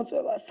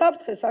გამოწვევა.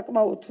 საფრთხე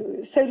საკმაოდ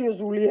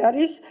სერიოზული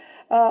არის.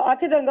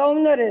 აქედან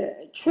გამომდინარე,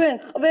 ჩვენ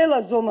ყველა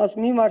ზომას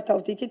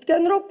მიმართავთ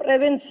იქითკენ, რომ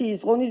პრევენციის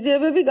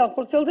ღონისძიებები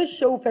განხორციელდეს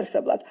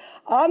შეუფერხებლად.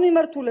 ამ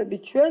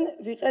მიმართულებით ჩვენ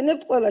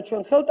ვიყენებთ ყველა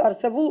ჩვენ ხელთ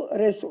არსებულ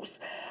რესურსს.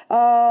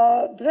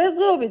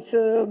 დღესდღეობით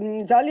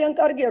ძალიან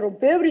კარგია, რომ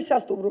ბევრი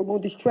სასტუმრო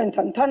მოდის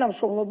ჩვენთან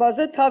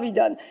თანამშრომლობაზე,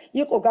 თავიდან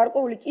იყო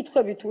გარკვეული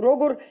კითხვები თუ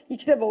როგორ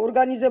იქნება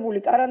ორგანიზებული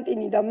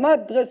კარანტინი და მათ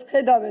დღეს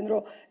ხედავენ,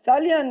 რომ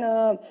ძალიან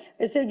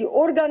ესე იგი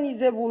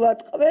ორგანიზებულად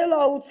ყველა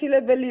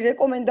აუცილებელი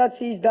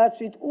რეკომენდაციის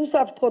დაცვით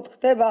უსაფრთხოდ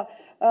ხდება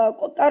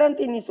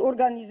კარანტინის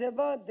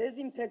ორგანიზება,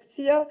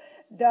 დეზინფექცია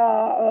და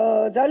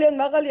ძალიან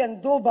მაღალია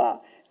ნდობა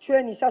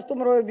ჩვენი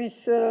სასტუმროების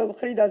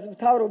მხრიდან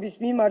მთავრობის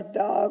მიმართ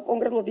და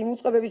კონკრეტულად იმ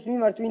უწყებების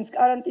მიმართ, ვინც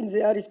კარანტინზე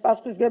არის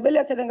პასუხისმგებელი,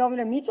 აქედან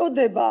გამომდინარე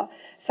მიწოდება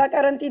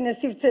საკარანტინე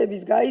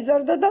სივრცეების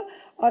გაიზარდა და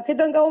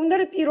აქედან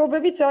გამომდინარე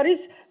პირობებიც არის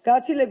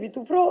გაცილებით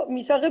უფრო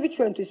მისაღები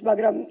ჩვენთვის,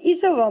 მაგრამ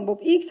ისევ ვამბობ,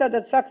 იქ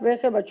სადაც საქმე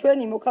ეხება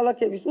ჩვენი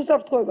მოქალაქეების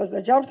უსაფრთხოებას და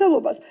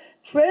ჯანმრთელობას,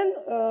 ჩვენ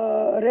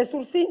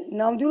რესურსი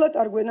ნამდვილად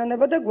არ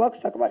გვენანება და გვაქვს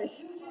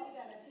საკმარისი.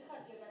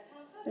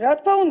 რა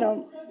თქმა უნდა,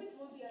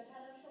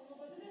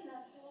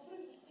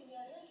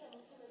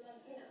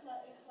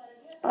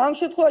 ამ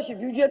შემთხვევაში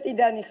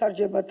ბიუჯეტიდან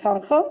იხარჯება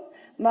თანხა,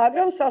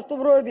 მაგრამ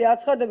სასტუმროები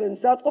აცხადებენ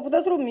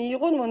მზადყოფობას, რომ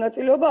მიიღონ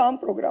მონაწილეობა ამ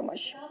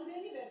პროგრამაში.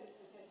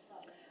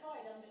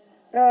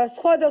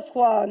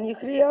 სხვადასხვა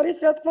ნიხრი არის,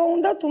 რა თქმა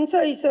უნდა, თუმცა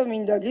ისევ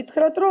მინდა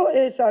გითხრათ, რომ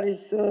ეს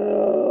არის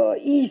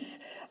ის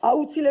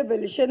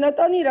აუცილებელი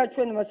შენატანი, რაც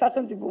ჩვენმა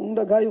სახელმწიფო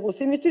უნდა გაიღოს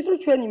იმისთვის, რომ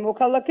ჩვენი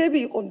მოქალაქეები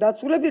იყვნენ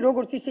დაცულები,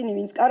 როგორც ისინი,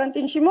 ვინც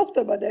каранტინში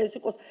მოხვდება და ეს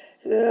იყოს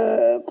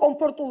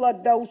კომფორტულად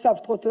და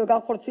უსაფრთხოდ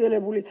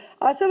განხორციელებული,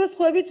 ასევე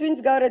სხვაებიც, ვინც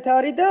გარეთ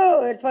არის და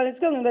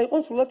ერთმანეთისგან უნდა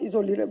იყვნენ სრულად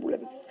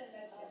იზოლირებულები.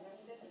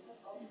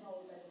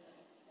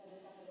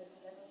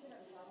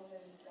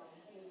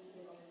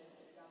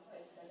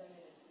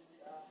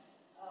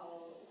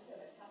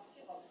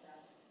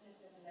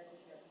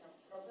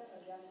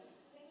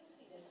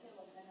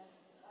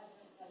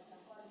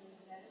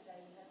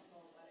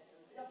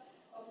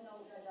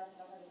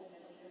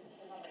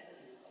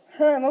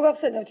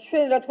 მოგახსენებთ,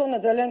 ჩვენ რა თქმა უნდა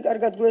ძალიან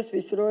კარგად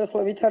გვესმის, რომ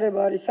ახლა ვითარება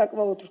არის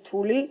საკმაოდ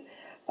რთული.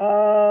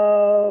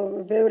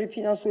 ბევრი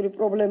ფინანსური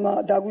პრობლემა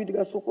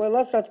დაგვიდგას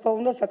უყველას, რა თქმა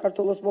უნდა,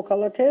 საქართველოს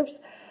მოქალაქეებს.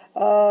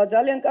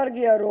 ძალიან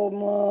კარგია, რომ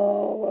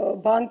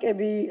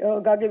ბანკები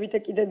გაგებით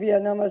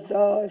ეკიდებიან ამას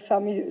და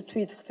სამი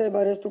თვით ხდება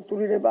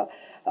რესტრუქტურირება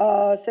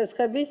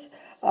სესხების.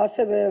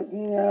 ასევე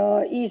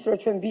ის, რომ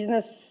ჩვენ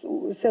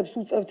ბიზნესებს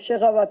უწევთ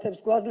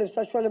შეღავათებს, გვაძლევს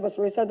საშუალებას,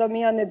 რომ ეს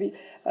ადამიანები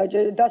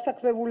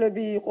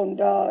დასაქმებულები იყვნენ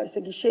და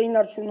ესე იგი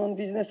შეინარჩუნონ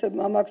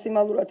ბიზნესებმა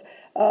მაქსიმალურად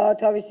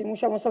თავისი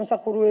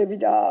მუშა-მოსამსახურეები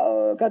და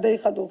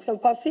გადაიხადონ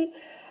ხელფასი.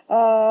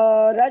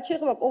 რაც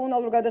შეეხება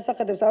კომუნალურ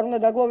გადასახადებს, არ უნდა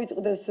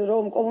დაგვავიწყდეს,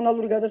 რომ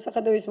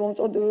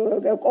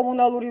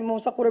კომუნალური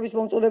მომსახურების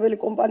მომწოდებელი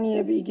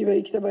კომპანიები, იგივე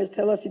იქნება ეს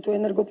თელასი თუ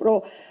ენერგოპრო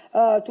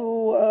თუ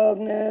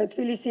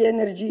თბილისი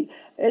ენერჯი,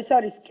 ეს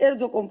არის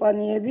კერძო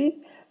კომპანიები,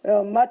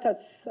 მათაც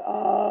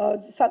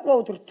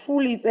საკმაოდ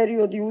რთული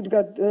პერიოდი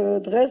უდგა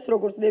დღეს,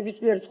 როგორც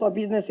ნებისმიერ სხვა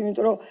ბიზნესი,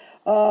 იმიტომ რომ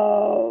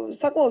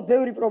საკმაოდ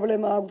ბევრი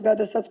პრობლემა აქვს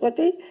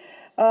გადასაწყვეტი.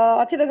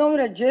 აქედან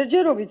გამომდინარე,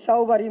 ჯერჯერობით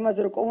საუბარი იმაზე,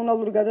 რომ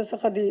კომუნალური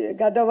გადასახადი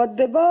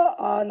გადავადდება,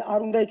 ან არ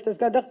უნდა იქნას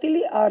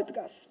გადახდილი, არ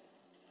დგას.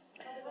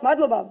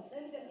 მადლობა.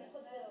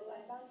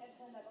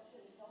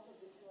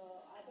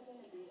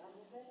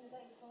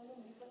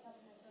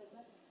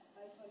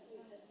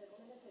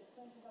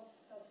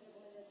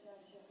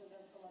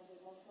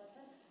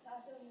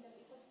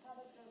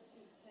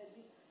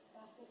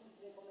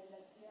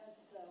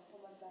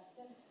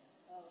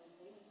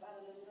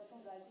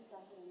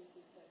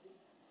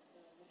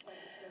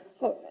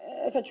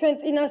 ჩვენ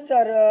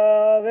წინასწარ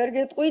ვერ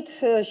გეტყვით,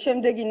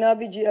 შემდეგი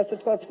ნაბიჯი, ასე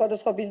ვთქვათ,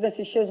 სხვადასხვა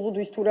ბიზნესის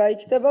შეზღუდვის თუ რა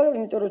იქნება,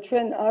 იმიტომ რომ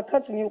ჩვენ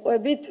აქაც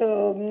მივყვებით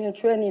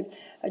ჩვენი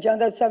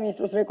ჯანდაცვის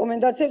სამინისტროს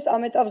რეკომენდაციებს.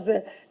 ამ ეტაპზე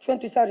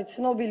ჩვენთვის არის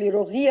ცნობილი,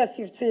 რომ ღია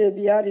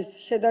სივრცეები არის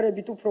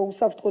შედარებით უფრო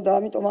უსაფრთხო და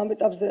ამიტომ ამ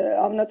ეტაპზე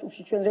ამ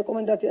ნაწილში ჩვენ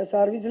რეკომენდაციას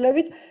არ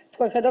ვიძლევით.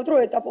 თქვენ ხედავთ, რომ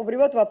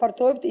ეტაპობრივად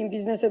ვაფართოვებთ იმ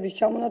ბიზნესების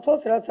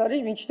ჩამონათვალს, რაც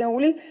არის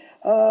მიჩნეული,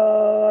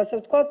 ასე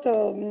ვთქვათ,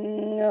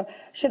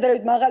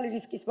 შედარებით მაღალი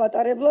რისკის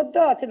მატარებლად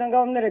და აქედან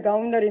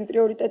გამომდინარე იმ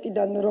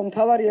პრიორიტეტიდან, რომ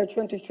მთავარია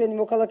ჩვენთვის ჩვენი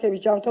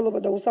მოქალაქეების ჯანმრთელობა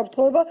და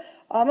უსაფრთხოება,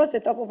 ამას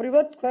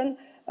ეტაპობრივად თქვენ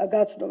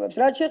გაცნობებს.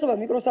 რაც შეეხება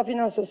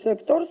მიკროსაფინანსო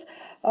სექტორს,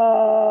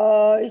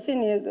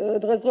 ისინი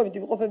დღესდღეობით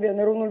იმყოფებიან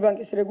ეროვნული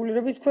ბანკის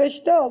რეგულირების ქვეშ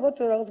და ალბათ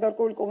რაღაც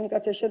გარკვეული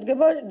კომუნიკაცია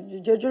შედგება,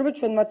 ჯერჯერობით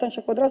ჩვენ მათთან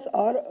შეხვედრას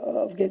არ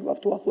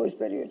ვგეგმავთ უახლოეს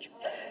პერიოდში.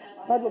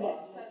 მადლობა.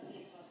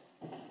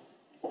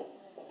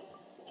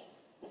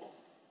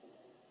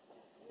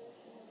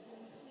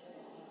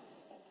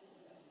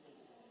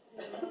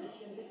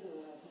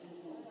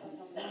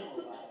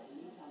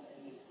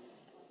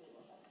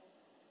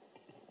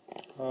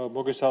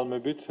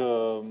 მოგესალმებით,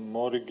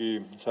 მორიგი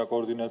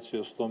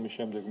საკოორდინაციო სტომის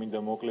შემდეგ მინდა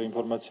მოკლე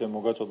ინფორმაცია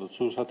მოგაწოდოთ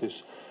სურსათის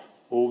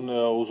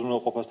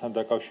უზრუნველყოფასთან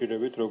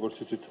დაკავშირებით, როგორც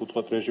იცით,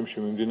 უწყლოდ რეჟიმში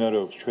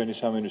მიმდინარეობს ჩვენი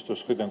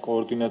სამინისტროს მხრიდან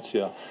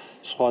კოორდინაცია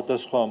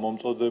სხვადასხვა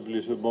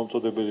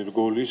მომწოდებელი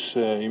რგოლის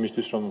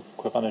იმისთვის, რომ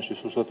ქვეყანაში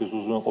სურსათის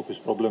უზრუნველყოფის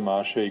პრობლემა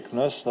არ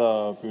შეიქმნას.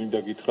 მინდა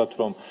გითხრათ,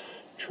 რომ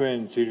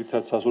ჩვენ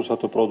ძირითად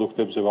სასურსათო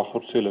პროდუქტებზე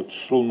ვახორციელებთ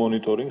სრულ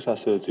მონიტორინგს,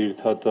 ასევე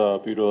ძირითად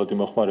პირველადი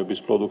მოხმარების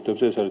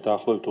პროდუქტებზე, ეს არის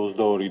დაახლოებით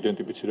 22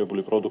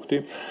 იდენტიფიცირებული პროდუქტი.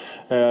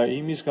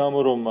 იმის გამო,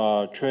 რომ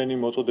ჩვენი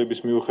მოწოდების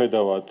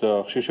მიუხედავად,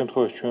 ხშირ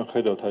შემთხვევაში ჩვენ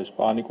ხედავთ ეს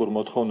პანიკურ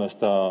მოთხოვნას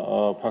და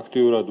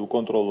ფაქტიურად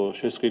უკონტროლო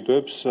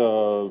შესყიდვებს,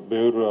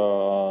 ბევრ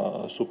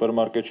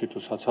სუპერმარკეტში თუ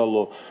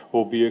საცალო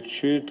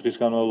ობიექტში დღის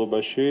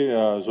განმავლობაში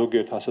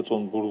ზოგიერთ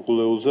ასაწონ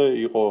ბურღულეულზე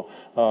იყო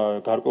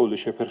გარკვეული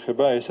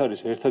შეფერხება. ეს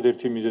არის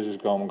ერთადერთი მიზეზის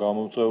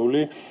გამო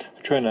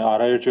ჩვენ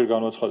არაერთჯერ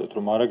განვაცხადეთ,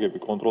 რომ მარაგები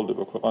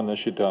კონტროლდება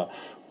ქვეყანაში და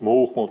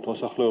მოუხმობთ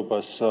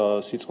მოსახლეობას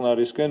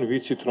სიწყნარისკენ.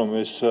 ვიცით, რომ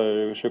ეს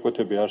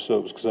შეკვეთები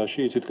არსებობს გზაში,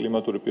 იცით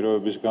კლიმატური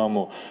პირობების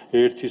გამო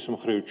ერთის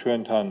მხრივ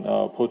ჩვენთან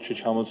ფოთში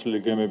ჩამოცლილი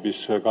გემების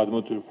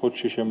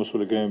ფოთში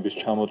შემოსული გემების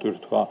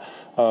ჩამოტვირთვა,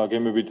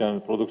 გემებიდან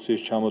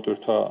პროდუქციის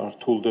ჩამოტვირთვა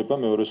რთულდება.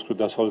 მეორე მხრივ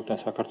დასავლეთიდან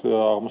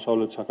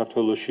აღმოსავლეთ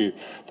საქართველოში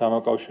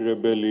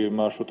დამაკავშირებელი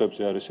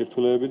მარშრუტებზე არის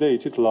სირთულეები და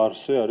იცით,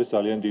 ლარსზე არის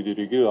ძალიან დიდი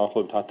რიგი,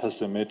 დაახლოებით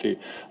 1000-ზე მეტი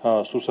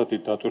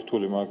სურსათით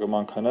დატვირთული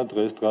მანქანა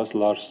დღეს დგას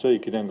ლარსზე,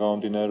 იქიდან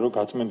გამომდინარე, რომ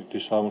გაწმენდითი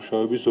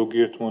სამუშაოები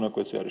ზოგიერთ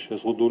მონაკვეთზე არის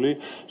შეზღუდული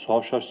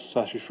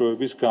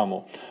საშიშროების გამო.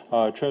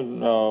 ჩვენ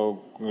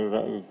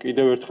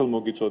კიდევ ერთხელ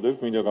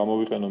მოგიწოდებთ, მინდა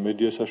გამოვიყენო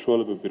მედია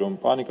საშუალებები, რომ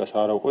პანიკას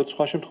არ ავყვეთ.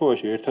 სხვა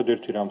შემთხვევაში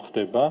ერთადერთი რამ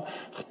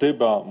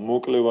ხდება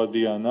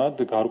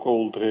მოკლევადიანად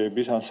გარკვეულ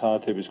დღეების ან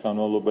საათების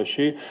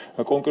განმავლობაში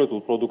კონკრეტულ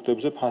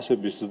პროდუქტებზე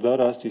ფასების ზრდა,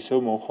 რაც ისევ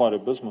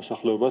მომხმარებელს,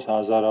 მოსახლეობას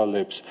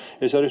აზარალებს.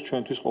 ეს არის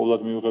ჩვენთვის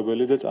ყოვლად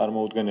მიუღებელი და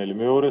წარმოუდგენელი.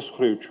 მეორე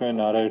მხრივ, ჩვენ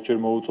არაერთჯერ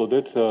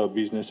მოუწოდეთ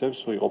ბიზნესებს,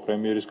 იყო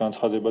პრემიერის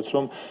განცხადებაც,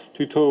 რომ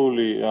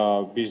თითოეული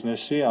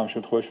ბიზნესი ამ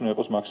შემთხვევაში უნდა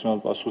იყოს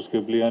მაქსიმალურად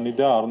პასუხისმგებლიანი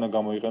და არ უნდა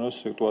გამოიყენოს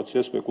სიტუაცია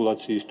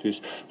სპეკულაციისთვის.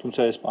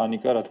 თუმცა ეს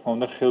პანიკა, რა თქმა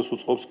უნდა, ხელს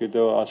უწყობს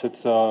კიდევ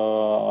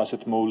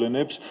ასეთ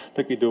მოვლენებს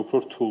და კიდევ უფრო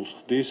რთულს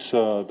ხდის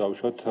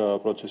დავუშვათ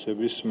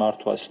პროცესების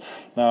მართვას.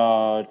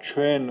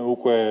 ჩვენ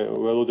უკვე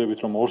ველოდებით,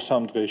 რომ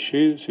 2-3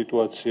 დღეში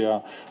სიტუაცია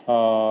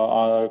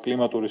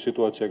კლიმატური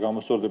სიტუაცია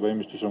გამოსწორდება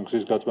იმისთვის, რომ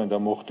გზის გაწმენდა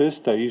მოხდეს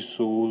და ის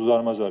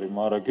უზარმაზარი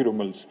მარაგი,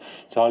 რომელიც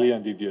ძალიან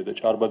დიდია და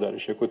ჭარბად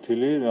არის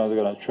შეკვეთილი,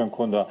 რადგან ჩვენ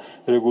მქონდა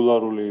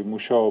რეგულარული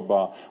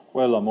მუშაობა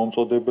ყველა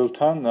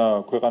მომწოდებელთან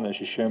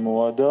ქვეყანაში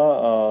შემოვა და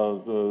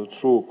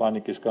ცრუ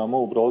პანიკის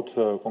გამო უბრალოდ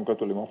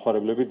კონკრეტული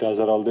მომხმარებლები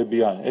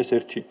დაზარალდებიან. ეს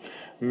ერთი.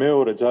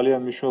 მეორე,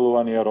 ძალიან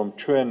მნიშვნელოვანია, რომ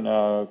ჩვენ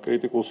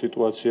კრიტიკულ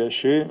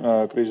სიტუაციაში,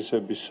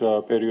 კრიზისების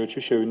პერიოდში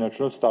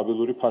შევინარჩუნოთ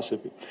სტაბილური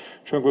ფასები.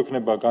 ჩვენ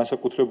გვექნება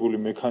განსაკუთრებული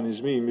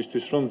მექანიზმი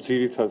იმისთვის, რომ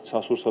ძირითად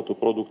სასურსათო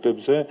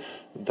პროდუქტებზე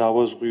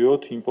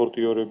დავაზღვიოთ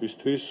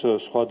იმპორტიორებისთვის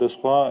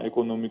სხვადასხვა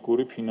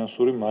ეკონომიკური,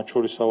 ფინანსური, მათ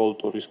შორის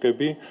სავალუტო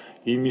რისკები,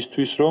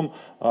 იმისთვის, რომ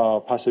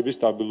ფასების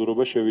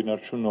სტაბილურობა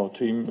შევინარჩუნოთ.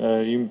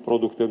 იმ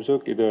პროდუქტებზე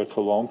კიდევ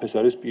ერთხელ ვამბობ, ეს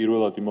არის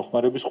პირველადი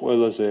მოხმარების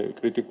ყველაზე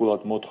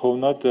კრიტიკულად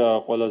მოთხოვნად,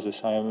 ყველაზე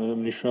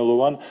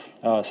მნიშვნელოვან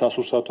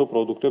სასურსათო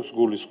პროდუქტებს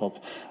გულისხმობ.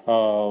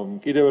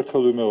 კიდევ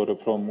ერთხელ ვიმეორებ,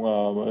 რომ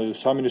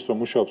სამინისტრო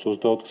მუშაობს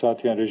 24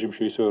 საათიან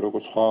რეჟიმში, ისევე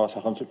როგორც სხვა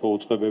სახელმწიფო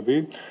უწყებები.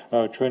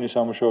 ჩვენი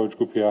სამუშაო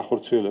ჯგუფი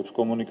ახორციელებს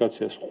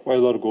კომუნიკაციას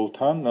ყველა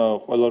რგოლთან,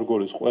 ყველა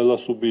რგოლის ყველა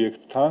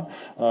სუბიექტთან,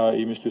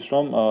 იმისთვის,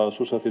 რომ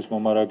სურსათის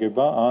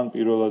მომარაგება ან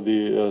პირველადი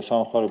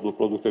სამხარებლო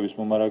პროდუქტების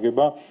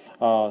მომარაგება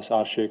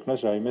არ შეექმნას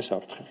რაიმე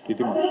საფრთხე.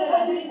 დიდი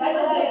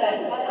მადლობა.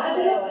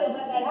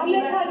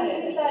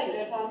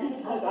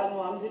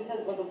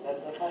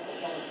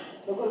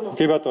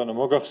 კი ბატონო,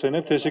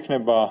 მოგახსენებთ, ეს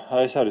იქნება,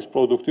 ეს არის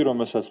პროდუქტი,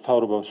 რომელსაც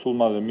მთავრობა სულ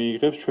მალე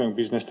მიიღებს, ჩვენ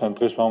ბიზნესთან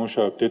დღეს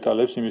ვამუშავებთ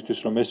დეტალებს იმისთვის,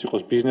 რომ ეს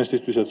იყოს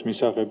ბიზნესისთვისაც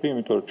მისაღები,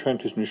 იმიტომ რომ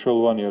ჩვენთვის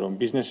მნიშვნელოვანია, რომ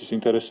ბიზნესის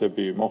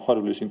ინტერესები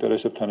მომხმარებლის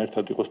ინტერესებთან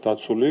ერთად იყოს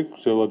დაცული,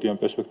 გრძელვადიან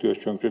პერსპექტივაში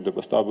ჩვენ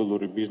გვჭირდება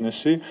სტაბილური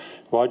ბიზნესი.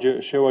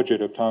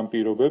 შევაჯერებთ ამ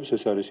პირობებს,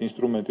 ეს არის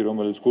ინსტრუმენტი,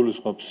 რომელიც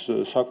გულისხმობს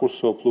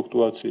საკურსო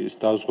ფლუქტუაციის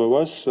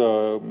დაზღვევას,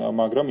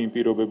 მაგრამ იმ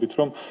პირობებით,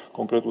 რომ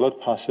კონკრეტულად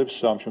ფასებს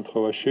ამ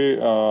შემთხვევაში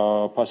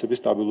ფასების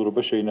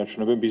სტაბილურობა შეინარჩუნებენ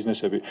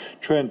ბიზნესები.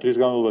 ჩვენ დღის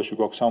განმავლობაში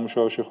გვაქვს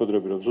სამუშაო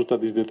შეხვედრები, რომ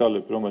ზუსტად ის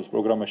დეტალები, რომელიც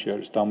პროგრამაში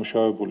არის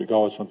დამუშავებული,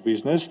 გავაცნოთ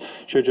ბიზნესს,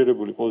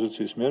 შეჯერებული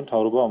პოზიციის მიერ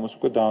მთავრობა ამას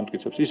უკვე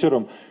დაამტკიცებს.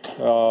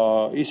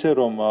 ისე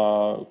რომ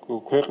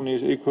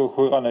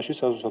ქვეყანაში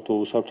სასურსათო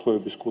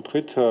უსაფრთხოების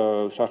კუთხით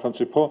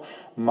სახელმწიფო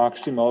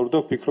მაქსიმალურ და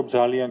ვფიქრობ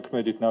ძალიან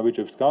ქმედით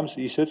ნაბიჯებს დგამს,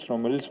 ისეც,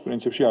 რომელიც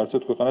პრინციპში არც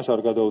ერთ ქვეყანას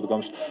არ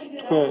გადაუდგამს.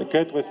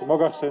 გეტყვით,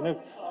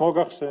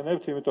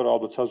 მოგახსენებთ, იმიტომ რომ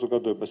ალბათ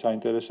საზოგადოებას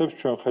აინტერესებს,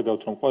 ჩვენ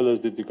ხედავთ, რომ ყველაზე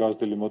დიდი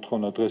გაზრდილი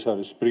მოთხოვნა დღეს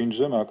არის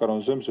ბრინჯზე,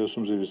 მაკარონზე,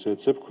 მზესუმზირის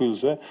ზეთზე,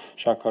 ფქვილზე,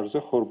 შაქარზე,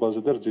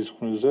 ხორბალზე და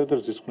რძისხვნილზე და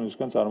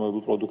რძისხვნილისგან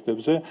წარმოებულ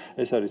პროდუქტებზე.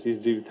 ეს არის ის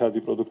ძირითადი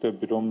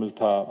პროდუქტები,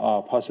 რომელთა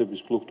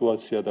ფასების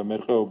ფლუქტუაცია და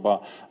მერყეობა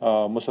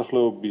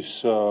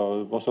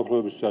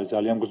მოსახლეობისთვის არის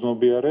ძალიან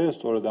გრძნობიარე,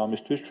 სწორედ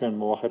ამისთვის ჩვენ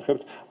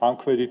მოვახერხებთ ამ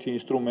ქმედითი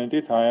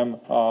ინსტრუმენტით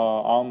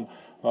ამ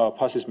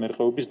ფასის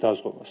მერყეობის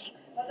დაზღვევას.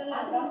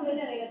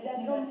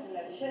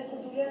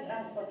 შეზღუდულია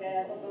ტრანსპორტი,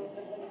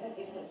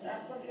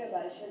 ტრანსპორტირება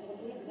არის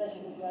შეზღუდული გზაში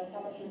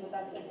სამარშრუტო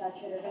ტაქსის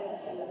აჩერება,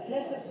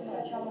 ლექებს უნდა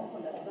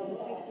ჩამოხონდეთ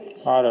პროდუქტი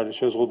თბილისში. არ არის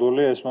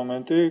შეზღუდული ეს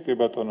მომენტი, კი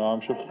ბატონო, ამ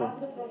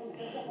შემთხვევაში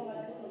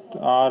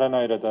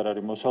არანაირად არ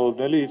არის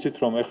მოსალოდნელი, იცით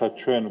რომ ეხლა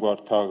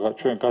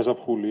ჩვენ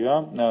გაზაფხულია,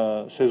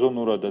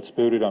 სეზონურადაც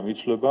ბევრი რამ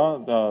იცვლება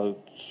და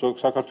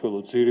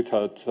საქართველოს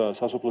ძირითადად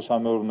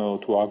სასოფლო-სამეურნეო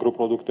თუ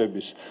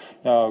აგროპროდუქტების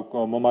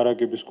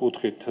მომარაგების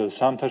კუთხით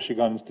ზამთარში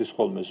განიცდის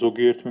ხოლმე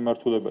ზოგიერთ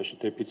მიმართულებაში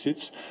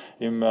დეფიციტს,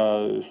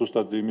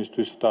 ზუსტად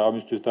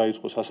ამისთვის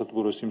დაიწყო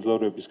სასათბურო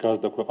სიმძლავრეების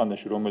გაზრდა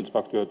ქვეყანაში, რომელიც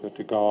ფაქტობრივად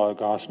ერთი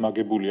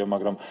გაასმაგებულია,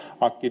 მაგრამ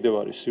აქ კიდევ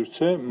არის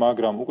სივრცე,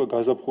 მაგრამ უკვე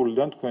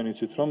გაზაფხულიდან თქვენ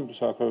იცით რომ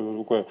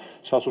უკვე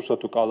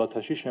სასურსათო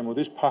კალათაში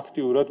შემოდის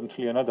ფაქტიურად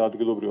მთლიანად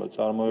ადგილობრივად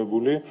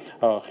წარმოებული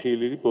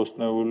ხილი,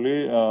 ბოსტნეული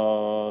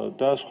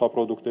და სხვა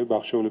პროდუქტები,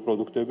 ბაღშეული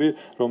პროდუქტები,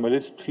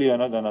 რომელიც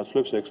მთლიანად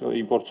ანაცვლებს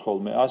იმპორტს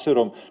ხოლმე. ასე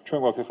რომ ჩვენ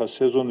გვაქვს ახლა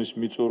სეზონის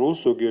მიწურულს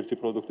ზოგიერთი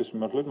პროდუქტის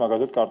მიმართულებით,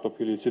 მაგალითად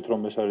კარტოფილი იცით რომ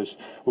ეს არის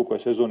უკვე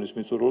სეზონის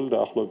მიწურული და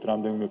ახლობთ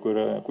რამდენიმე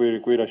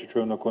კვირაში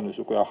ჩვენ უნდა გქონდეს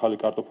უკვე ახალი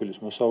კარტოფილის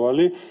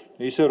მოსავალი,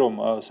 ისე რომ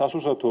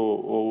სასურსათო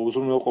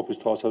უზრუნველყოფის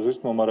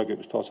თვალსაზრისით,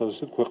 მომარაგების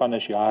თვალსაზრისით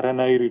ქვეყანაში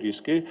არანაირი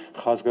რისკი,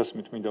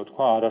 ხაზგასმით მინდა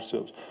ვთქვა, არ არ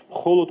არსებობს.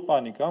 მხოლოდ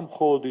პანიკა,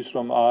 მხოლოდ ის,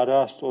 რომ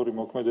არასწორი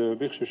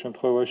მოქმედებები ხშირ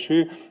შემთხვევაში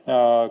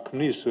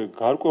ქმნის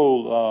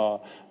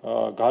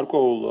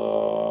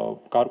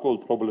გარკვეულ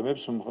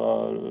პრობლემებს,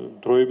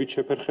 დროებით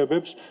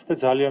შეფერხებებს და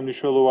ძალიან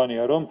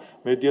მნიშვნელოვანია, რომ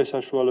მედია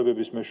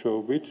საშუალებების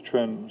მეშვეობით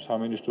ჩვენ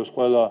სამინისტროს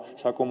ყველა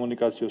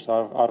საკომუნიკაციო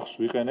არხს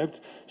ვიყენებთ,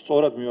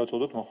 სწორად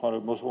მივაწოდოთ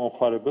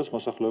მომხმარებელს,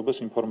 მოსახლეობას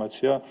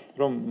ინფორმაცია,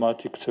 რომ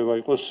მათი ქცევა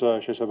იყოს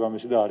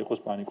შესაბამისი და არ იყოს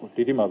პანიკური.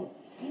 დიდი მადლობა.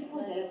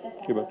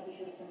 კი ბატონო.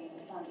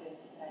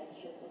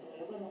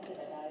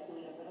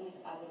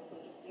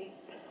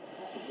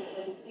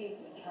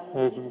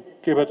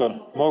 კი ბატონო,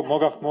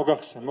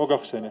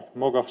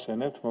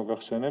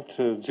 მოგახსენებთ,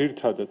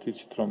 ძირითადად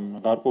იცით, რომ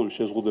გარკვეული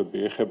შეზღუდვები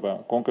ეხება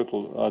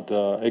კონკრეტულად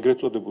ეგრეთ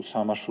წოდებულ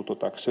სამარშრუტო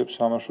ტაქსებს.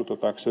 სამარშრუტო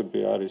ტაქსები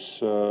არის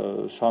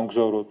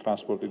სამგზავრო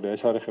ტრანსპორტი და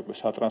ეს არ ეხება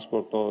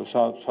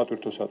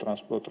სატვირთო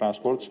სატრანსპორტო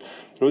ტრანსპორტს.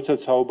 როდესაც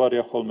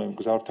საუბარია ხოლმე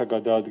მგზავრთა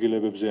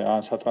გადაადგილებებზე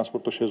ან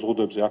სატრანსპორტო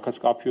შეზღუდვებზე, აქაც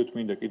კაფეოთ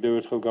მინდა კიდევ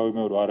ერთხელ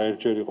გავიმეორო,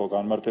 არაერთჯერ იყო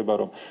განმარტება,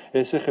 რომ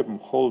ეს ეხება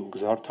მხოლოდ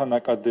მგზავრთა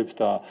ნაკადებს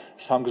და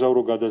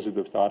სამგზავრო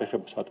გადაზიდვებს და არ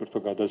ეხება სატვირთო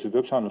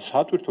გადაზიდვებს, ანუ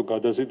სატვირთო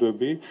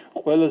გადაზიდვები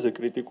ყველაზე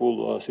კრიტიკულ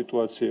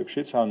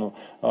სიტუაციებშიც, ანუ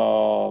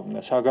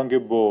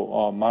საგანგებო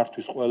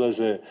მართვის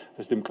ყველაზე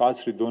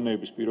მკაცრი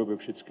დონეების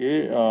პირობებშიც კი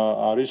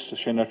არის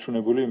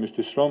შენარჩუნებული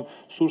იმისთვის, რომ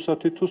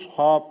სურსათი თუ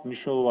სხვა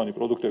მნიშვნელოვანი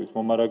პროდუქტებით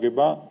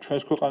მომარაგება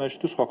ჩვენს ქვეყანაში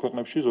თუ სხვა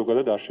ქვეყნებში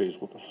ზოგადად არ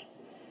შეიზღუდოს.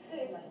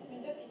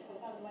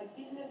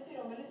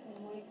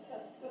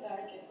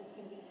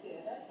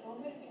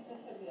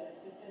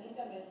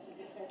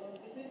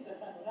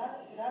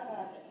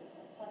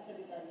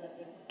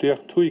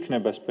 თუ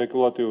იქნება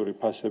სპეკულატიური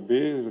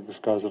ფასები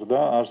გაზრდა,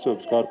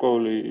 არსებობს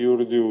გარკვეული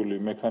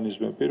იურიდიული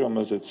მექანიზმები,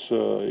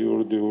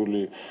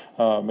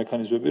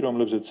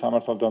 რომლებზეც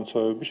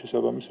სამართალდამცავები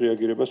შესაბამის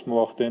რეაგირებას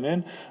მოახდენენ.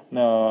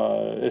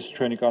 ეს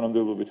ჩვენი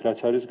კანონმდებლობით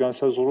რაც არის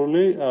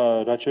განსაზღვრული,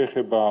 რაც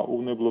შეეხება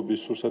უვნებლობის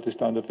სურსათის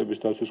სტანდარტების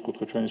დაცვის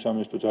კუთხე ჩვენი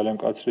სამინისტრო ძალიან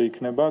მკაცრი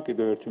იქნება.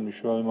 კიდევ ერთი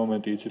მნიშვნელოვანი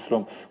მომენტი იცით,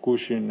 რომ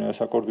გუშინ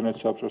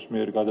საკოორდინაციო საბჭოს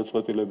მიერ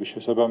გადაწყვეტილების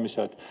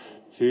შესაბამისად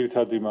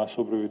ძირითადი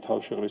მასობრივი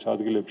თავშეყრის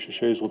ადგილებში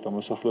შეიზღუდა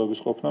მოსახლეობის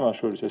ყოფნა, მათ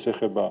შორის ეს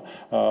ეხება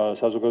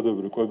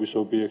საზოგადოებრივი კვების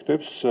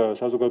ობიექტებს.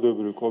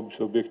 საზოგადოებრივი კვების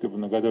ობიექტები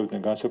უნდა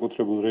გადავიდნენ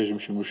განსაკუთრებულ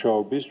რეჟიმში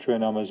მუშაობის.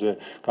 ჩვენ ამაზე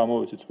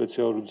გამოვეცით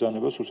სპეციალური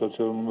ბრძანება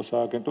სურსათმცემელმა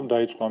სააგენტომ,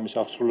 დაიწყო ამის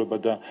აღსრულება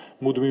და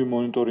მუდმივი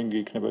მონიტორინგი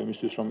იქნება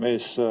იმისთვის, რომ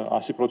ეს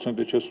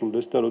 100%-ით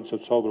შესრულდეს და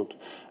როდესაც საუბრობთ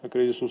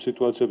კრიზისულ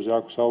სიტუაციებზე,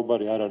 აქ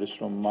საუბარი არ არის,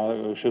 რომ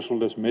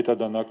შესრულდეს მეტად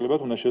და ნაკლებად,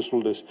 უნდა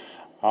შესრულდეს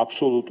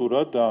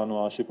აბსოლუტურად და ანუ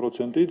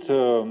 100%-ით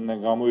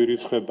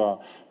გამოირიცხება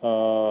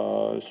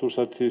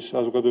სურსათის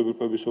საზოგადოებრივი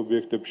კვების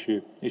ობიექტებში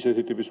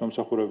ისეთი ტიპის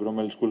მომსახურები,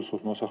 რომელიც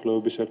გულისხმობს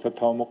მოსახლეობის ერთად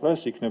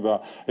თავმოყრას, იქნება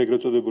ეგრეთ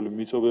წოდებული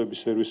მიწოდებების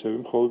სერვისები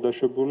მხოლოდ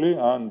დაშვებული,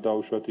 ან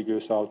დაუშვათ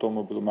იგივე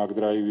საავტომობილო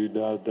მაგდრაივი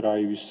და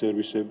დრაივის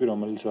სერვისები,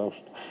 რომელიც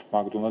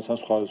მაგდონალდს ან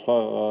სხვა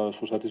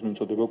სურსათის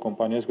მიმწოდებელ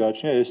კომპანიას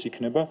გააჩნია, ეს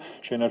იქნება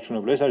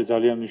შენარჩუნებული. ეს არის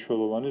ძალიან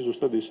მნიშვნელოვანი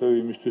ზუსტად ისევ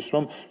იმისთვის,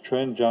 რომ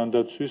ჩვენ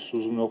ჯანდაცვის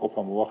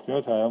უზრუნველყოფა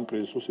მოვახდინოთ აი ამ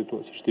კრიზისულ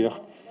სიტუაციაში. დიახ.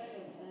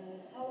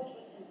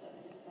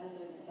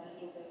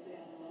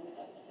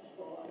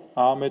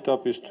 ამ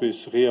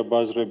ეტაპისთვის ღია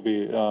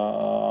ბაზრები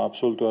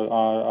აბსოლუტურად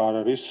არ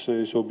არის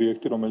ის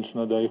ობიექტი, რომელიც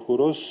უნდა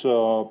დაიხუროს.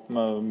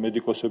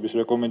 მედიკოსების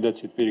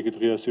რეკომენდაციით პირიქით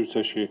ღია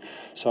სივრცეში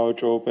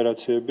სავაჭრო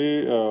ოპერაციები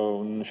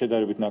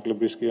შედარებით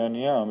ნაკლებ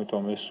რისკიანია,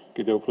 ამიტომ ეს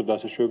კიდევ უფრო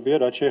დასაშვებია.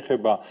 რაც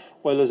შეეხება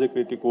ყველაზე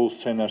კრიტიკულ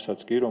სცენარსაც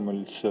კი,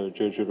 რომელიც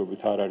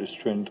ჯერჯერობით არ არის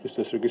ჩვენი დღის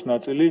წესრიგის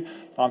ნაწილი,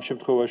 ამ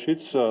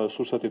შემთხვევაშიც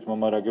სურსათით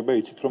მომარაგება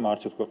იცით, რომ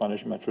არც ერთ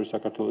ქვეყანაში, მათ შორის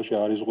საქართველოში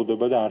არ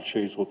იზღუდება და არ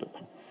შეიზღუდება.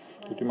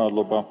 დიდი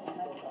მადლობა.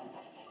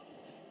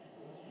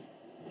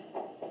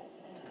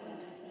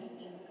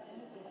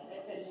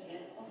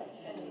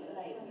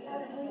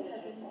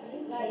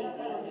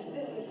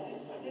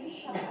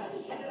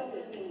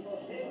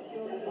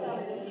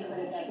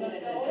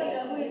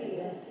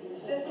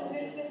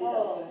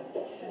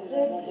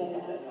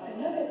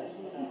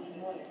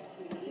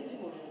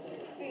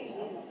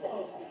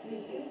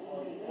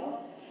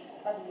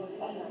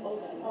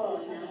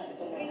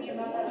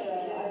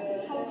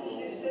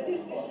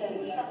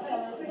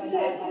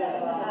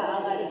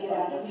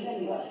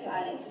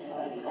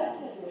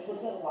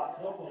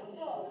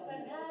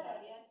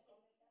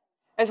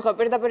 ეს ხო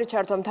პირდაპირ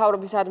ჩართვა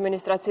მთავრობის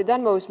ადმინისტრაციიდან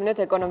მოვისმინეთ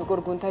ეკონომიკურ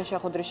გუნდთან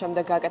შეხვედრის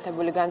შემდეგ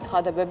გაკეთებული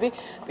განცხადებები.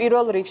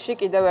 პირველ რიგში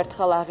კიდევ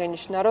ერთხელ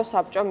აღინიშნა, რომ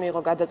საბჭომ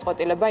მიიღო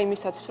გადაწყვეტილება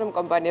იმისათვის, რომ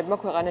კომპანიებმა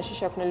ქვეყანაში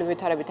შექმნილი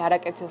ვითარებით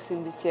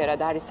არაკეთილსინდისიერად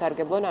არის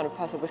სარგებლონ, ანუ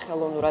ფასები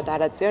ხელოვნურად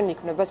არ აწიონ,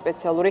 იქმნება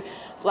სპეციალური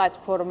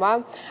პლატფორმა.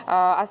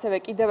 ასევე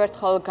კიდევ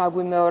ერთხელ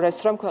გაგვიმეორეს,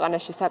 რომ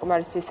ქვეყანაში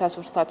საკმარისი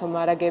სასურსათო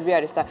მარაგები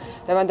არის და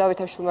ლევან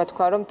დავითაშვილმა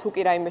თქვა, რომ თუ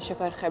კი რაიმე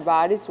შეფერხება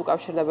არის,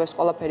 უკავშირდება ეს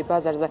ყველაფერი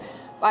ბაზარზე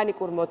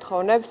პანიკურ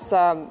მოთხოვნებს.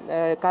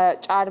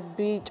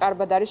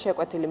 ჭარბად არის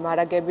შეკვეთილი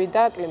მარაგები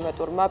და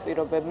კლიმატურმა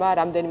პირობებმა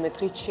რამდენიმე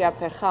დღით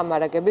შეაფერხა ამ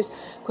მარაგების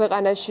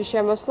ქვეყანაში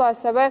შემოსვლა,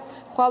 ასევე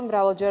ხვალ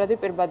მრავალჯერადი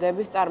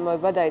პირბადეების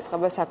წარმოება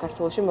დაიწყება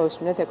საქართველოში,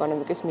 მოვისმინეთ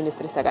ეკონომიკის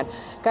მინისტრისაგან.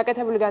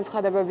 გაკეთებული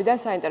განცხადებები და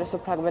საინტერესო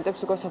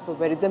ფრაგმენტებს უკვე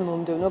საფუძვერიძე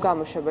მომდევნო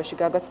გამოშვებაში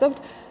გაგაცნობთ.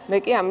 მე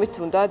კი ამით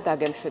უნდა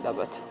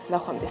დაგემშვიდობოთ.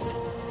 ნახვამდის.